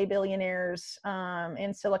eBay billionaires,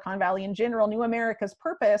 in Silicon Valley in general. New America's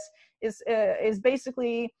purpose is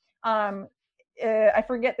basically, I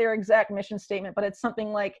forget their exact mission statement, but it's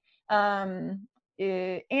something like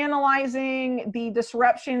analyzing the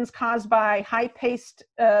disruptions caused by high-paced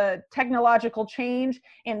technological change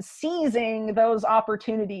and seizing those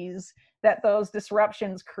opportunities that those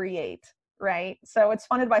disruptions create, right? So it's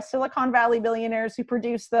funded by Silicon Valley billionaires who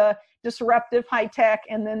produce the disruptive high tech,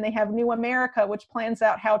 and then they have New America, which plans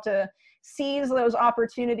out how to seize those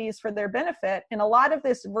opportunities for their benefit. And a lot of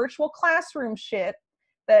this virtual classroom shit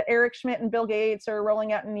that Eric Schmidt and Bill Gates are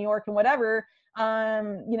rolling out in New York and whatever,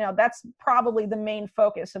 that's probably the main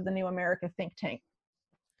focus of the New America think tank.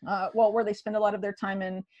 Where they spend a lot of their time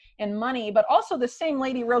and money. But also the same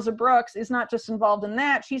lady, Rosa Brooks, is not just involved in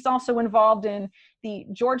that. She's also involved in the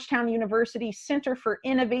Georgetown University Center for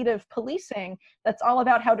Innovative Policing. That's all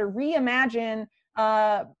about how to reimagine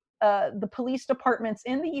the police departments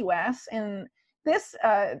in the US. And this,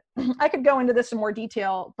 I could go into this in more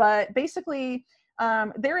detail, but basically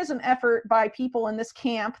there is an effort by people in this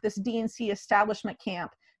camp, this DNC establishment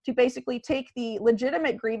camp, to basically take the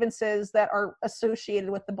legitimate grievances that are associated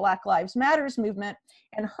with the Black Lives Matters movement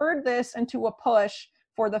and herd this into a push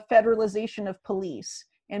for the federalization of police,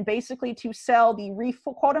 and basically to sell the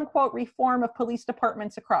quote unquote reform of police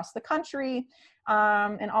departments across the country,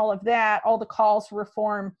 and all of that, all the calls for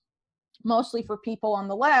reform, mostly for people on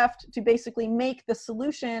the left, to basically make the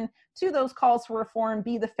solution to those calls for reform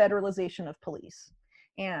be the federalization of police.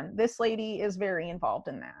 And this lady is very involved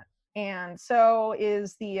in that. And so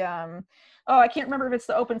is the, I can't remember if it's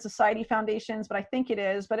the Open Society Foundations, but I think it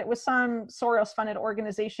is, but it was some Soros-funded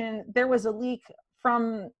organization. There was a leak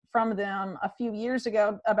from them a few years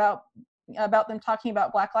ago about them talking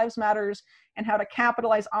about Black Lives Matters and how to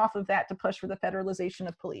capitalize off of that to push for the federalization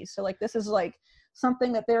of police. So like, this is like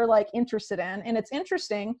something that they're like interested in. And it's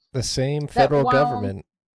interesting. The same federal government.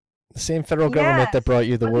 The same federal government that brought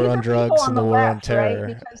you the war on drugs and the war on terror.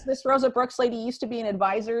 Right? Because this Rosa Brooks lady used to be an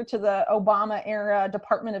advisor to the Obama era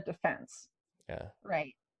Department of Defense. Yeah.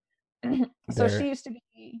 Right. So she used to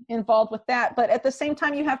be involved with that. But at the same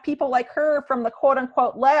time, you have people like her from the quote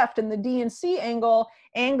unquote left and the DNC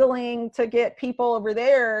angling to get people over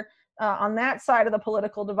there on that side of the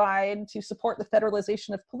political divide to support the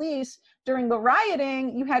federalization of police. During the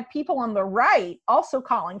rioting, you had people on the right also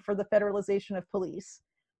calling for the federalization of police,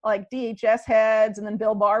 like DHS heads, and then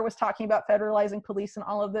Bill Barr was talking about federalizing police and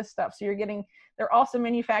all of this stuff. So they're also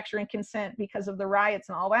manufacturing consent because of the riots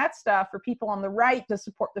and all that stuff for people on the right to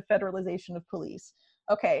support the federalization of police.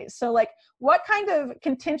 Okay, so like what kind of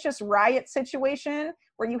contentious riot situation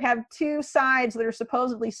where you have two sides that are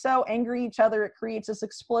supposedly so angry at each other it creates this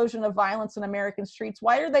explosion of violence in American streets?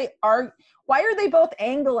 Why are they both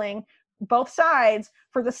angling both sides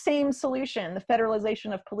for the same solution, the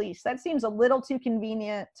federalization of police? That seems a little too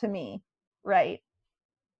convenient to me, right?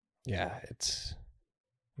 Yeah,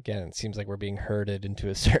 it seems like we're being herded into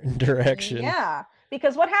a certain direction. Yeah,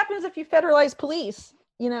 because what happens if you federalize police?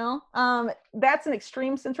 That's an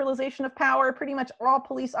extreme centralization of power. Pretty much all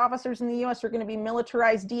police officers in the U.S. are going to be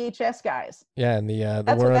militarized DHS guys. Yeah, and the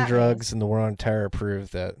war on drugs and the war on terror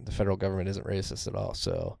prove that the federal government isn't racist at all.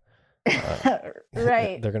 So,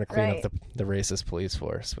 right, they're going to clean up the racist police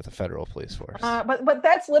force with a federal police force. But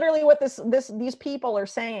that's literally what these people are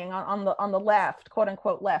saying on the left, quote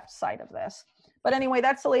unquote left side of this. But anyway,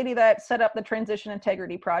 that's the lady that set up the Transition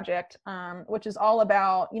Integrity Project, which is all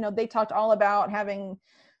about, they talked all about having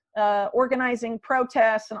organizing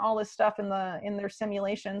protests and all this stuff in their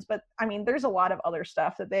simulations. But I mean, there's a lot of other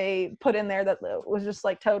stuff that they put in there that was just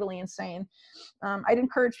like totally insane. I'd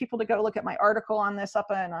encourage people to go look at my article on this up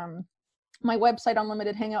on my website,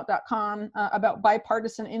 unlimitedhangout.com, about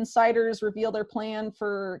bipartisan insiders reveal their plan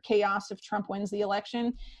for chaos if Trump wins the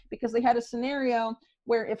election, because they had a scenario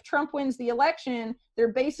where if Trump wins the election,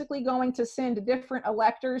 they're basically going to send different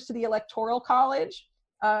electors to the Electoral College,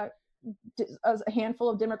 a handful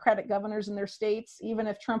of Democratic governors in their states. Even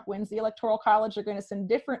if Trump wins the Electoral College, they're going to send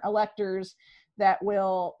different electors that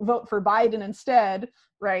will vote for Biden instead,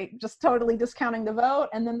 right? Just totally discounting the vote.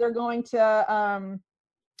 And then they're going to,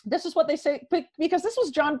 this is what they say, because this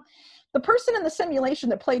was the person in the simulation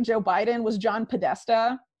that played Joe Biden was John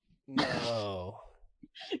Podesta. No.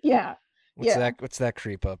 Yeah. What's that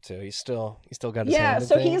creep up to? He's still got his hand in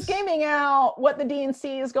so things? he's gaming out what the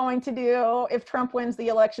DNC is going to do if Trump wins the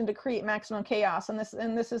election to create maximum chaos, and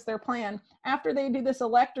this is their plan. After they do this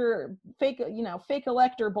fake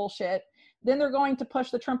elector bullshit, then they're going to push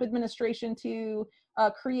the Trump administration to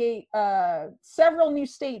create several new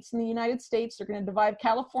states in the United States. They're going to divide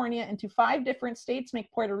California into 5 different states,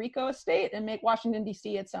 make Puerto Rico a state, and make Washington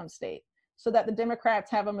D.C. its own state, so that the Democrats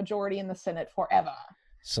have a majority in the Senate forever.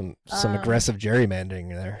 Some aggressive gerrymandering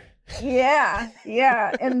there. Yeah.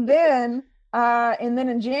 And then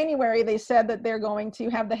in January, they said that they're going to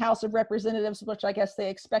have the House of Representatives, which I guess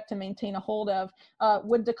they expect to maintain a hold of,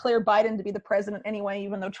 would declare Biden to be the president anyway,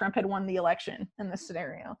 even though Trump had won the election in this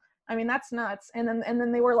scenario. I mean, that's nuts. And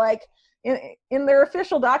then they were like, in their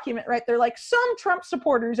official document, right? They're like, some Trump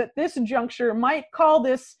supporters at this juncture might call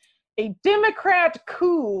this a Democrat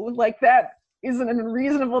coup. Like, that isn't a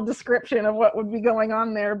reasonable description of what would be going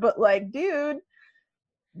on there, but like, dude,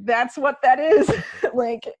 that's what that is.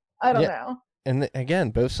 Like, I don't know. And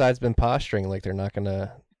again, both sides been posturing like they're not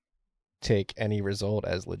gonna take any result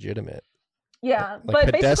as legitimate. Yeah,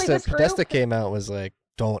 like but Podesta came out and was like,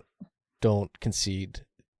 don't concede.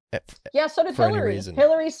 So did Hillary.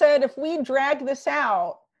 Hillary said, if we drag this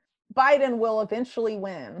out, Biden will eventually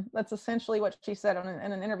win. That's essentially what she said in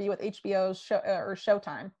an interview with HBO's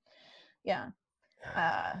Showtime. Yeah.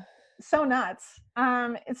 So nuts.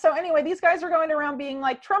 So anyway, these guys are going around being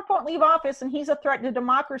like, Trump won't leave office and he's a threat to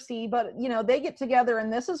democracy, but they get together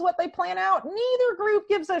and this is what they plan out. Neither group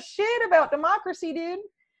gives a shit about democracy, dude.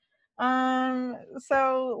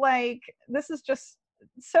 So like, this is just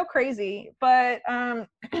so crazy, but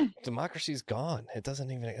democracy's gone. It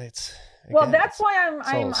doesn't even, that's why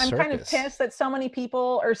I'm kind of pissed that so many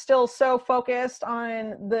people are still so focused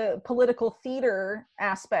on the political theater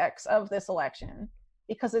aspects of this election,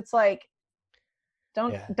 because it's like,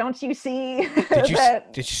 don't you see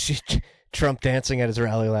did you see Trump dancing at his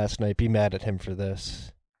rally last night? Be mad at him for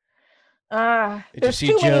this. There's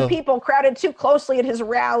too many people crowded too closely at his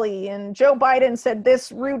rally, and Joe Biden said this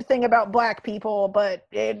rude thing about black people, but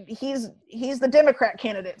he's the Democrat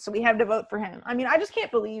candidate, so we have to vote for him. I mean, I just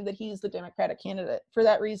can't believe that he's the Democratic candidate for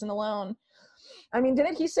that reason alone. I mean,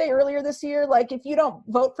 didn't he say earlier this year, like, if you don't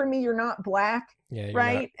vote for me, you're not black? Yeah,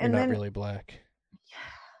 right? You're not really black.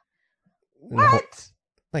 What?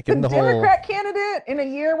 Like the Democrat candidate in a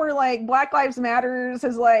year where like Black Lives Matters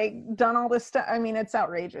has like done all this stuff. I mean, it's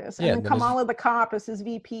outrageous. And then Kamala the cop is his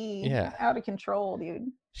VP. Yeah. Out of control, dude.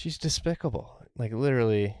 She's despicable. Like,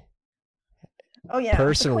 literally. Oh yeah.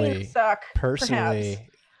 Personally,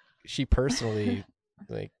 she personally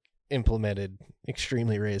like implemented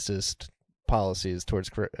extremely racist policies towards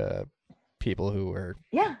people who were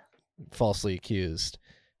falsely accused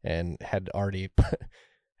and had already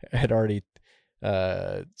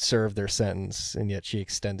served their sentence, and yet she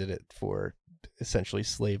extended it for essentially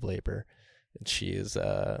slave labor. And she is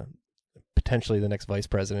potentially the next vice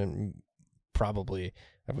president, probably,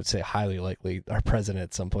 I would say highly likely, our president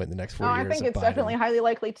at some point in the next 4 years. I think it's definitely highly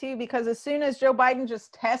likely too, because as soon as Joe Biden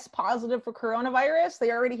just tests positive for coronavirus,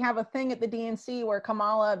 they already have a thing at the DNC where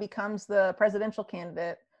Kamala becomes the presidential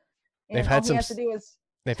candidate. And they've had some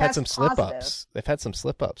slip ups. They've had some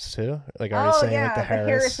slip ups too. Like I was saying, like the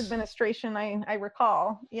Harris administration, I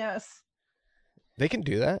recall. Yes. They can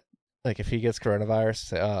do that. Like if he gets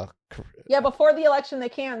coronavirus, say, before the election they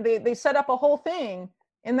can. They set up a whole thing.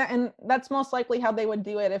 And that's most likely how they would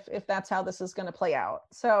do it if that's how this is going to play out.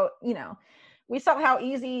 So, we saw how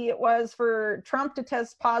easy it was for Trump to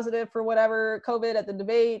test positive for whatever COVID at the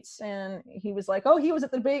debates. And he was like, oh, he was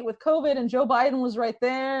at the debate with COVID and Joe Biden was right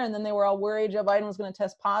there. And then they were all worried Joe Biden was going to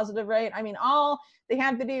test positive, right? I mean, all they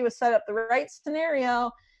had to do was set up the right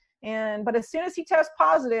scenario. But as soon as he tests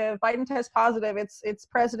positive, Biden tests positive, it's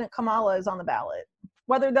President Kamala is on the ballot.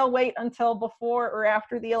 Whether they'll wait until before or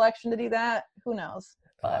after the election to do that, who knows?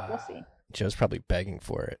 But we'll see. Joe's probably begging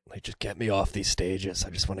for it. Like, just get me off these stages.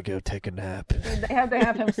 I just want to go take a nap. They have to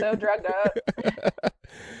have him so drugged up.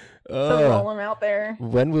 So roll him out there.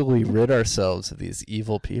 When will we rid ourselves of these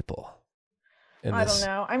evil people? I don't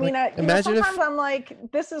know. I mean, sometimes I'm like,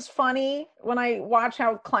 this is funny when I watch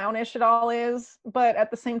how clownish it all is. But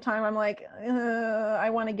at the same time, I'm like, I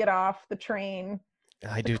want to get off the train.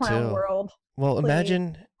 I do too. World. Well,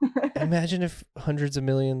 imagine if hundreds of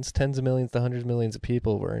millions, tens of millions to hundreds of millions of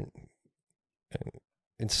people weren't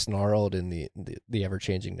ensnarled in the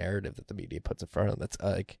ever-changing narrative that the media puts in front of them. That's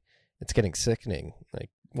like, it's getting sickening. Like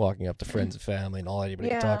walking up to friends and family, and all anybody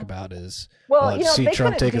can talk about is, see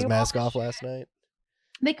Trump take his mask off last night.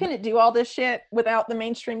 They couldn't do all this shit without the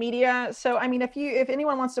mainstream media. So, I mean, if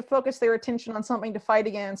anyone wants to focus their attention on something to fight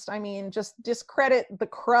against, I mean, just discredit the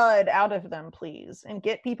crud out of them, please, and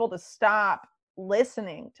get people to stop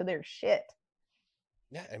listening to their shit.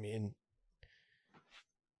 Yeah, I mean,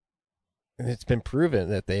 it's been proven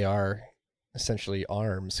that they are essentially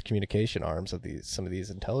communication arms of some of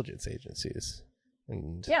these intelligence agencies.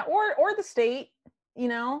 And or the state,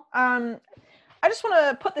 I just want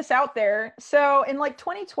to put this out there. So in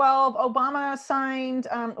 2012, Obama signed,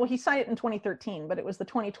 he signed it in 2013, but it was the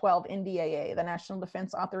 2012 NDAA, the National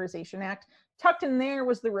Defense Authorization Act. Tucked in there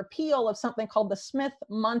was the repeal of something called the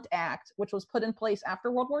Smith-Mundt Act, which was put in place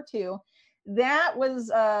after World War II. That was,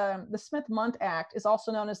 the Smith-Mundt Act is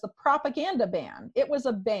also known as the propaganda ban. It was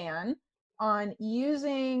a ban on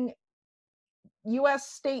using U.S.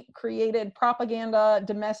 state-created propaganda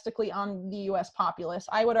domestically on the U.S. populace.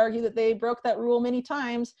 I would argue that they broke that rule many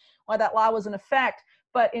times while that law was in effect.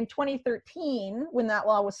 But in 2013, when that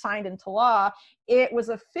law was signed into law, it was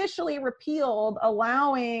officially repealed,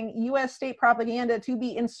 allowing U.S. state propaganda to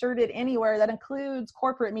be inserted anywhere. That includes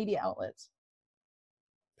corporate media outlets.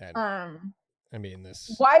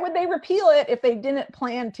 Why would they repeal it if they didn't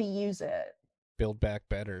plan to use it? Build Back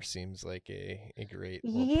Better seems like a great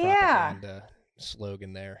propaganda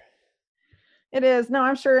slogan there. It is. No,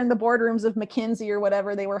 I'm sure in the boardrooms of McKinsey or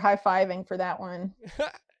whatever, they were high-fiving for that one.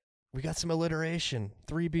 We got some alliteration.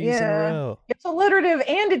 3 B's in a row. It's alliterative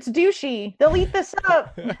and it's douchey. They'll eat this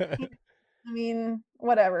up. I mean,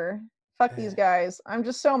 whatever. Fuck these guys. I'm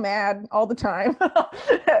just so mad all the time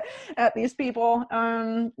at these people.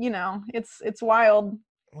 It's wild.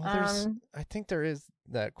 Well, I think there is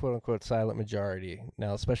that quote unquote silent majority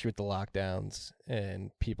now, especially with the lockdowns and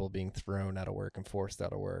people being thrown out of work and forced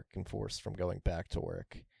out of work and forced from going back to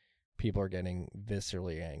work. People are getting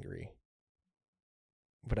viscerally angry.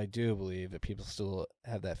 But I do believe that people still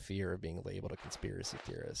have that fear of being labeled a conspiracy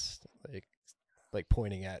theorist, like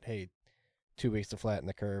pointing at, hey, 2 weeks to flatten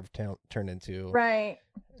the curve turned into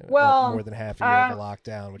more than half a year of a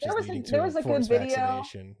lockdown, which is leading to a forced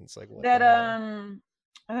vaccination. It's like what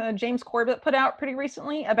that James Corbett put out pretty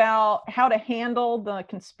recently about how to handle the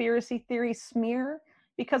conspiracy theory smear,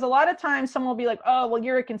 because a lot of times someone will be like, oh, well,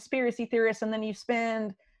 you're a conspiracy theorist, and then you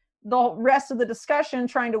spend the rest of the discussion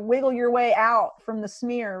trying to wiggle your way out from the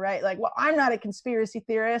smear, right? Like, well, I'm not a conspiracy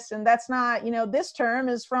theorist, and that's not, this term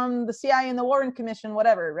is from the CIA and the Warren Commission,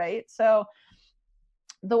 whatever, right? So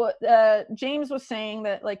James was saying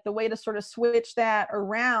that the way to sort of switch that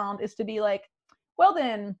around is to be like, well,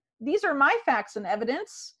 then these are my facts and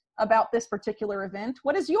evidence about this particular event.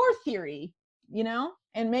 What is your theory?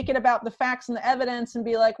 And make it about the facts and the evidence and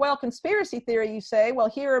be like, well, conspiracy theory, you say, well,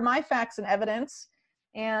 here are my facts and evidence.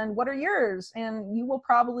 and what are yours? And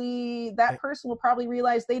that person will probably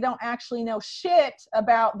realize they don't actually know shit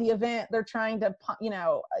about the event they're trying to,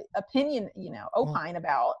 opine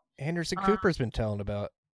about. Anderson Cooper's been telling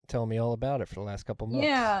me all about it for the last couple months.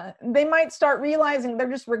 Yeah, they might start realizing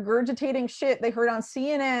they're just regurgitating shit they heard on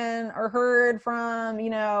CNN or heard from,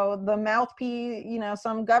 the mouthpiece,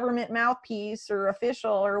 some government mouthpiece or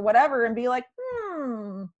official or whatever, and be like,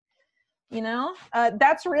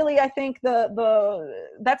 that's really, I think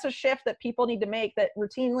that's a shift that people need to make, that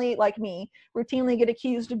routinely, like me, get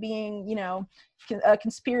accused of being, a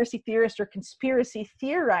conspiracy theorist or conspiracy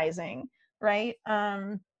theorizing, right?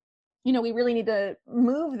 We really need to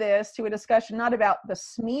move this to a discussion not about the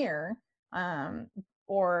smear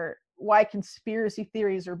or why conspiracy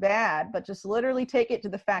theories are bad, but just literally take it to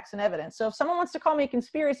the facts and evidence. So if someone wants to call me a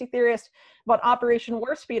conspiracy theorist about Operation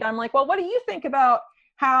Warp Speed, I'm like, well, what do you think about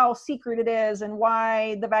how secret it is, and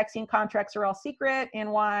why the vaccine contracts are all secret,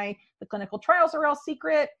 and why the clinical trials are all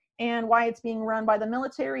secret, and why it's being run by the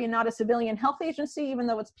military and not a civilian health agency, even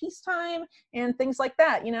though it's peacetime, and things like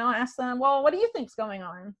that. Ask them, well, what do you think's going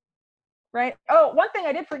on? Right? Oh, one thing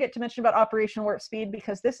I did forget to mention about Operation Warp Speed,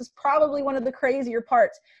 because this is probably one of the crazier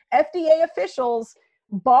parts. FDA officials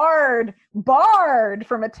barred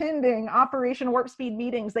from attending Operation Warp Speed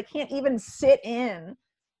meetings. They can't even sit in.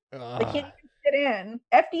 They can't even sit in.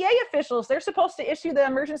 FDA officials, they're supposed to issue the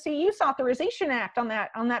Emergency Use Authorization Act on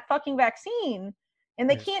that fucking vaccine, and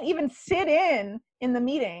they can't even sit in the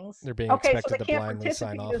meetings. They're being expected to blindly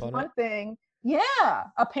sign off on it. Thing. Yeah,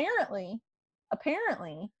 apparently.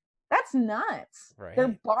 That's nuts. Right.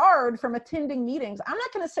 They're barred from attending meetings. I'm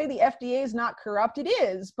not going to say the FDA is not corrupt. It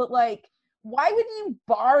is, but why would you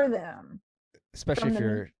bar them? Especially if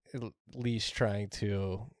you're at least trying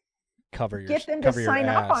to get them to sign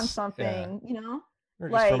up on something, Or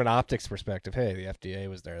just from an optics perspective, hey, the FDA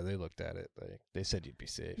was there. They looked at it. They said you'd be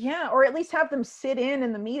safe. Yeah, or at least have them sit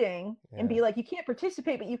in the meeting and be like, you can't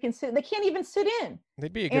participate, but you can sit. They can't even sit in.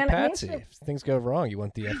 They'd be a good patsy. If things go wrong, you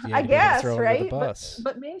want the FDA to throw under the bus.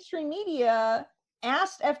 But mainstream media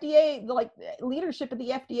asked FDA, leadership at the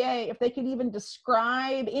FDA, if they could even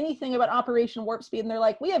describe anything about Operation Warp Speed. And they're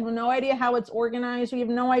like, we have no idea how it's organized. We have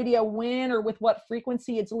no idea when or with what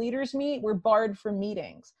frequency its leaders meet. We're barred from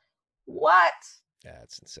meetings. What? Yeah,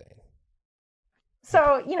 it's insane.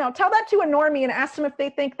 So, tell that to a normie and ask them if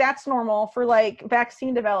they think that's normal for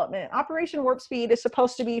vaccine development. Operation Warp Speed is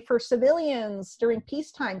supposed to be for civilians during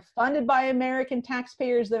peacetime, funded by American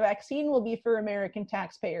taxpayers. The vaccine will be for American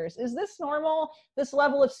taxpayers. Is this normal? This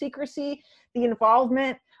level of secrecy, the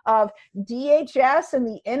involvement of DHS and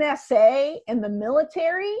the NSA and the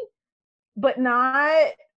military, but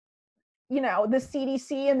not, the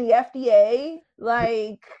CDC and the FDA,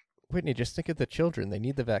 Whitney, just think of the children. They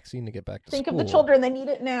need the vaccine to get back to school. Think of the children. They need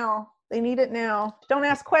it now. Don't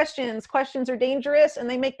ask questions. Questions are dangerous, and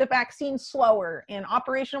they make the vaccine slower. And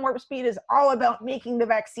Operation Warp Speed is all about making the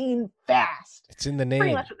vaccine fast. It's in the name.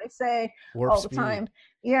 Pretty much what they say all the time.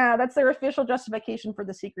 Yeah, that's their official justification for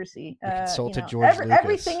the secrecy. We consulted George Lucas.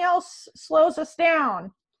 Everything else slows us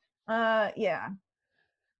down. Yeah.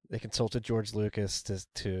 They consulted George Lucas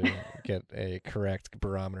to get a correct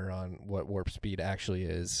barometer on what warp speed actually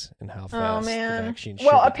is and how fast the vaccine should be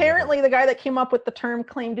apparently the guy that came up with the term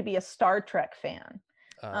claimed to be a Star Trek fan.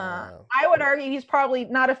 I would argue he's probably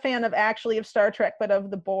not a fan of Star Trek, but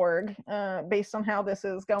of the Borg, based on how this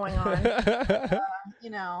is going on.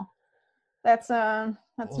 That's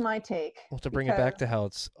my take. Well, to bring it back to how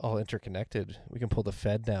it's all interconnected, we can pull the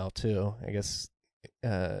Fed now too. I guess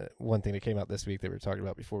one thing that came out this week that we were talking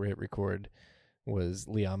about before we hit record was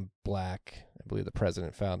Leon Black, I believe the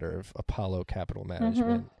president founder of Apollo Capital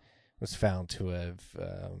Management, was found to have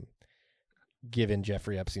given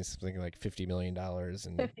Jeffrey Epstein something like $50 million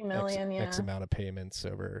and X amount of payments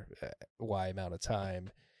over Y amount of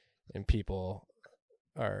time. And people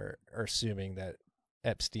are assuming that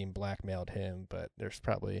Epstein blackmailed him, but there's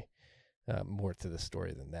probably more to the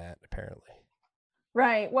story than that, apparently.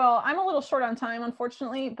 Right. Well, I'm a little short on time,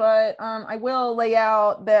 unfortunately, but I will lay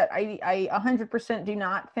out that I 100% do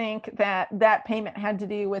not think that payment had to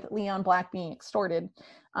do with Leon Black being extorted.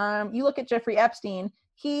 You look at Jeffrey Epstein,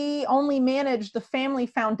 he only managed the family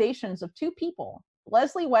foundations of two people,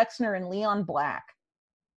 Leslie Wexner and Leon Black.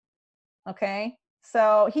 Okay.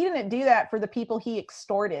 So he didn't do that for the people he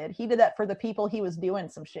extorted. He did that for the people he was doing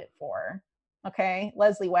some shit for. Okay.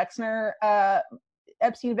 Leslie Wexner,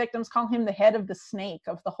 Epstein victims call him the head of the snake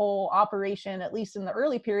of the whole operation, at least in the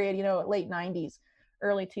early period, late 90s,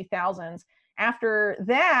 early 2000s. After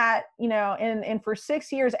that, and for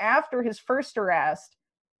 6 years after his first arrest,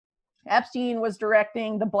 Epstein was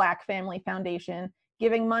directing the Black Family Foundation,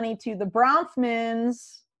 giving money to the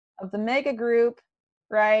Bronfmans of the mega group,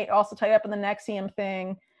 right? Also tied up in the Nexium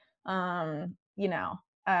thing. You know,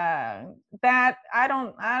 that I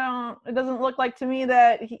don't, it doesn't look like to me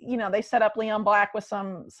that, you know, they set up Leon Black with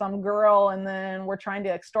some girl and then we're trying to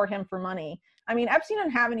extort him for money. I mean, Epstein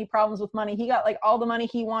didn't have any problems with money. He got like all the money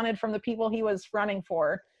he wanted from the people he was running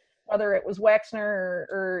for, whether it was Wexner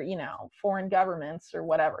or you know, foreign governments or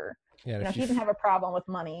whatever. Yeah, you know, he didn't have a problem with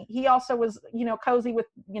money. He also was, you know, cozy with,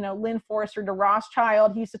 you know, Lynn Forrester de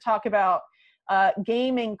Rothschild. He used to talk about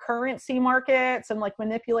gaming currency markets and like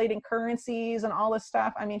manipulating currencies and all this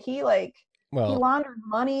stuff. I mean, he laundered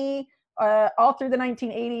money all through the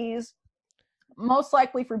 1980s, most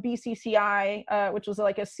likely for BCCI, which was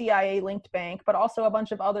like a CIA linked bank, but also a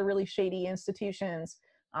bunch of other really shady institutions.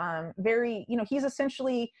 Very, you know, he's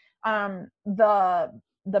essentially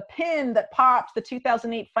the pin that popped the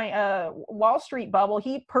 2008 Wall Street bubble.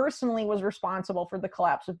 He personally was responsible for the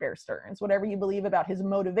collapse of Bear Stearns. Whatever you believe about his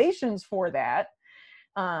motivations for that,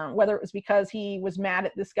 whether it was because he was mad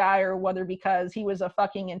at this guy or whether because he was a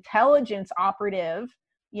fucking intelligence operative,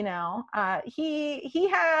 you know, he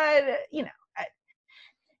had, you know,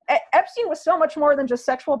 Epstein was so much more than just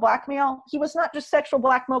sexual blackmail. He was not just sexual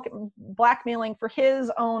blackmailing for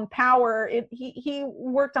his own power. He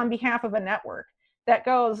worked on behalf of a network that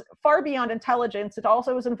goes far beyond intelligence. It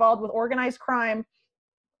also was involved with organized crime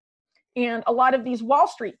and a lot of these Wall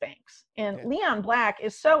Street banks. And Leon Black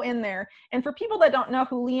is so in there. And for people that don't know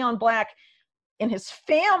who Leon Black and his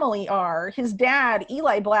family are, his dad,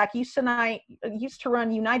 Eli Black, used to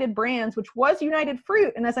run United Brands, which was United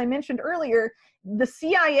Fruit. And as I mentioned earlier, the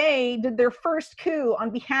CIA did their first coup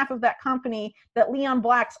on behalf of that company that Leon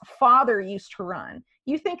Black's father used to run.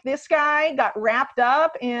 You think this guy got wrapped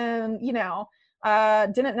up in, you know,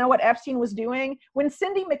 didn't know what Epstein was doing? When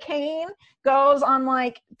Cindy McCain goes on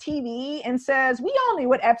like TV and says, we all knew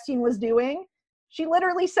what Epstein was doing. She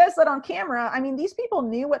literally says that on camera. I mean, these people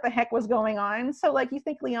knew what the heck was going on. So like, you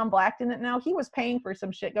think Leon Black didn't know? He was paying for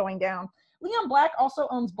some shit going down. Leon Black also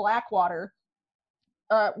owns Blackwater.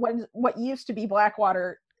 What used to be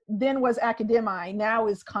Blackwater then was Academi, now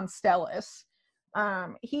is Constellus.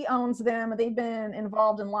 He owns them. They've been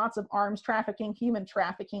involved in lots of arms trafficking, human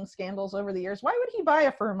trafficking scandals over the years. Why would he buy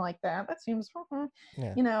a firm like that? That seems,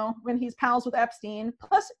 you know, when he's pals with Epstein.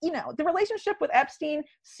 Plus, you know, the relationship with Epstein,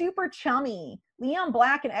 super chummy. Leon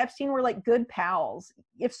Black and Epstein were like good pals.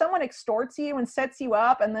 If someone extorts you and sets you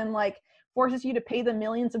up and then like forces you to pay them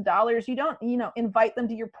millions of dollars, you don't, you know, invite them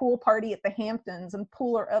to your pool party at the Hamptons and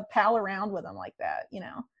pal around with them like that, you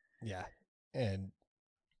know? Yeah. And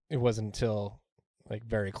it wasn't until like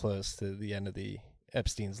very close to the end of the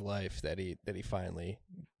Epstein's life that he finally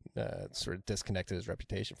sort of disconnected his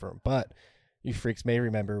reputation from him. But you freaks may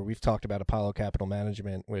remember, we've talked about Apollo Capital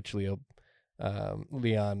Management, which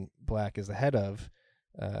Leon Black is the head of.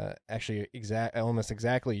 Actually, almost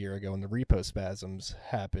exactly a year ago, when the repo spasms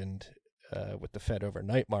happened with the Fed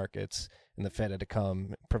overnight markets, and the Fed had to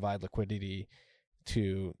come provide liquidity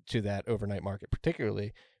to that overnight market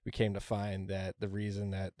particularly, we came to find that the reason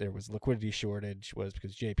that there was liquidity shortage was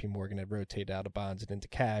because JP Morgan had rotated out of bonds and into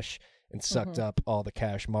cash and sucked up all the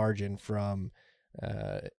cash margin from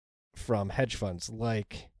hedge funds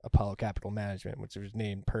like Apollo Capital Management, which was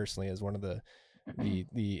named personally as one of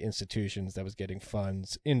the institutions that was getting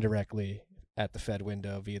funds indirectly at the Fed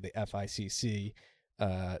window via the FICC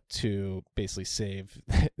to basically save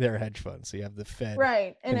their hedge funds. So you have the Fed,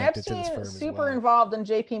 right? And Epstein is super involved in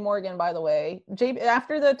JP Morgan, by the way.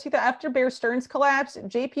 After Bear Stearns collapse,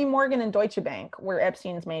 JP Morgan and Deutsche Bank were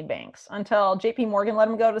Epstein's main banks until JP Morgan let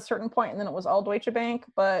him go to a certain point, and then it was all Deutsche Bank.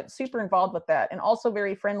 But super involved with that, and also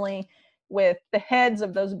very friendly with the heads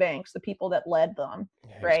of those banks, the people that led them.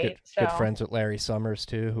 Yeah, right? Good friends with Larry Summers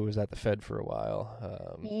too, who was at the Fed for a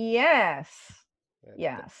while. Yes.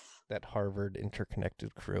 That Harvard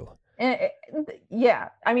interconnected crew. Yeah,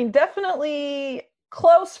 I mean, definitely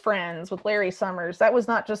close friends with Larry Summers. That was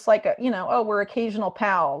not just like we're occasional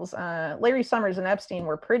pals. Larry Summers and Epstein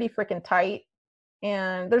were pretty freaking tight.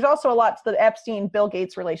 And there's also a lot to the Epstein-Bill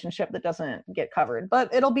Gates relationship that doesn't get covered.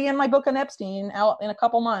 But it'll be in my book on Epstein out in a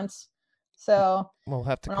couple months. So we'll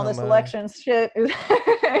have to when all this elections shit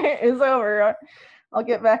is over, I'll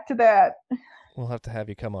get back to that. We'll have to have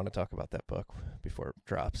you come on and talk about that book before it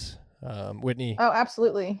drops. Whitney. Oh,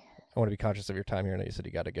 absolutely. I want to be conscious of your time here. I know you said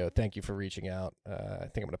you got to go. Thank you for reaching out. I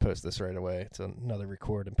think I'm going to post this right away. It's another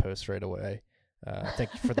record and post right away.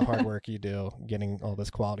 Thank you for the hard work you do getting all this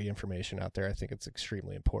quality information out there. I think it's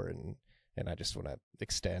extremely important. And I just want to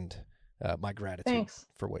extend my gratitude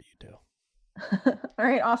for what you do. All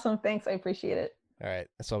right. Awesome. Thanks. I appreciate it. All right.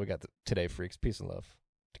 That's all we got today, freaks. Peace and love.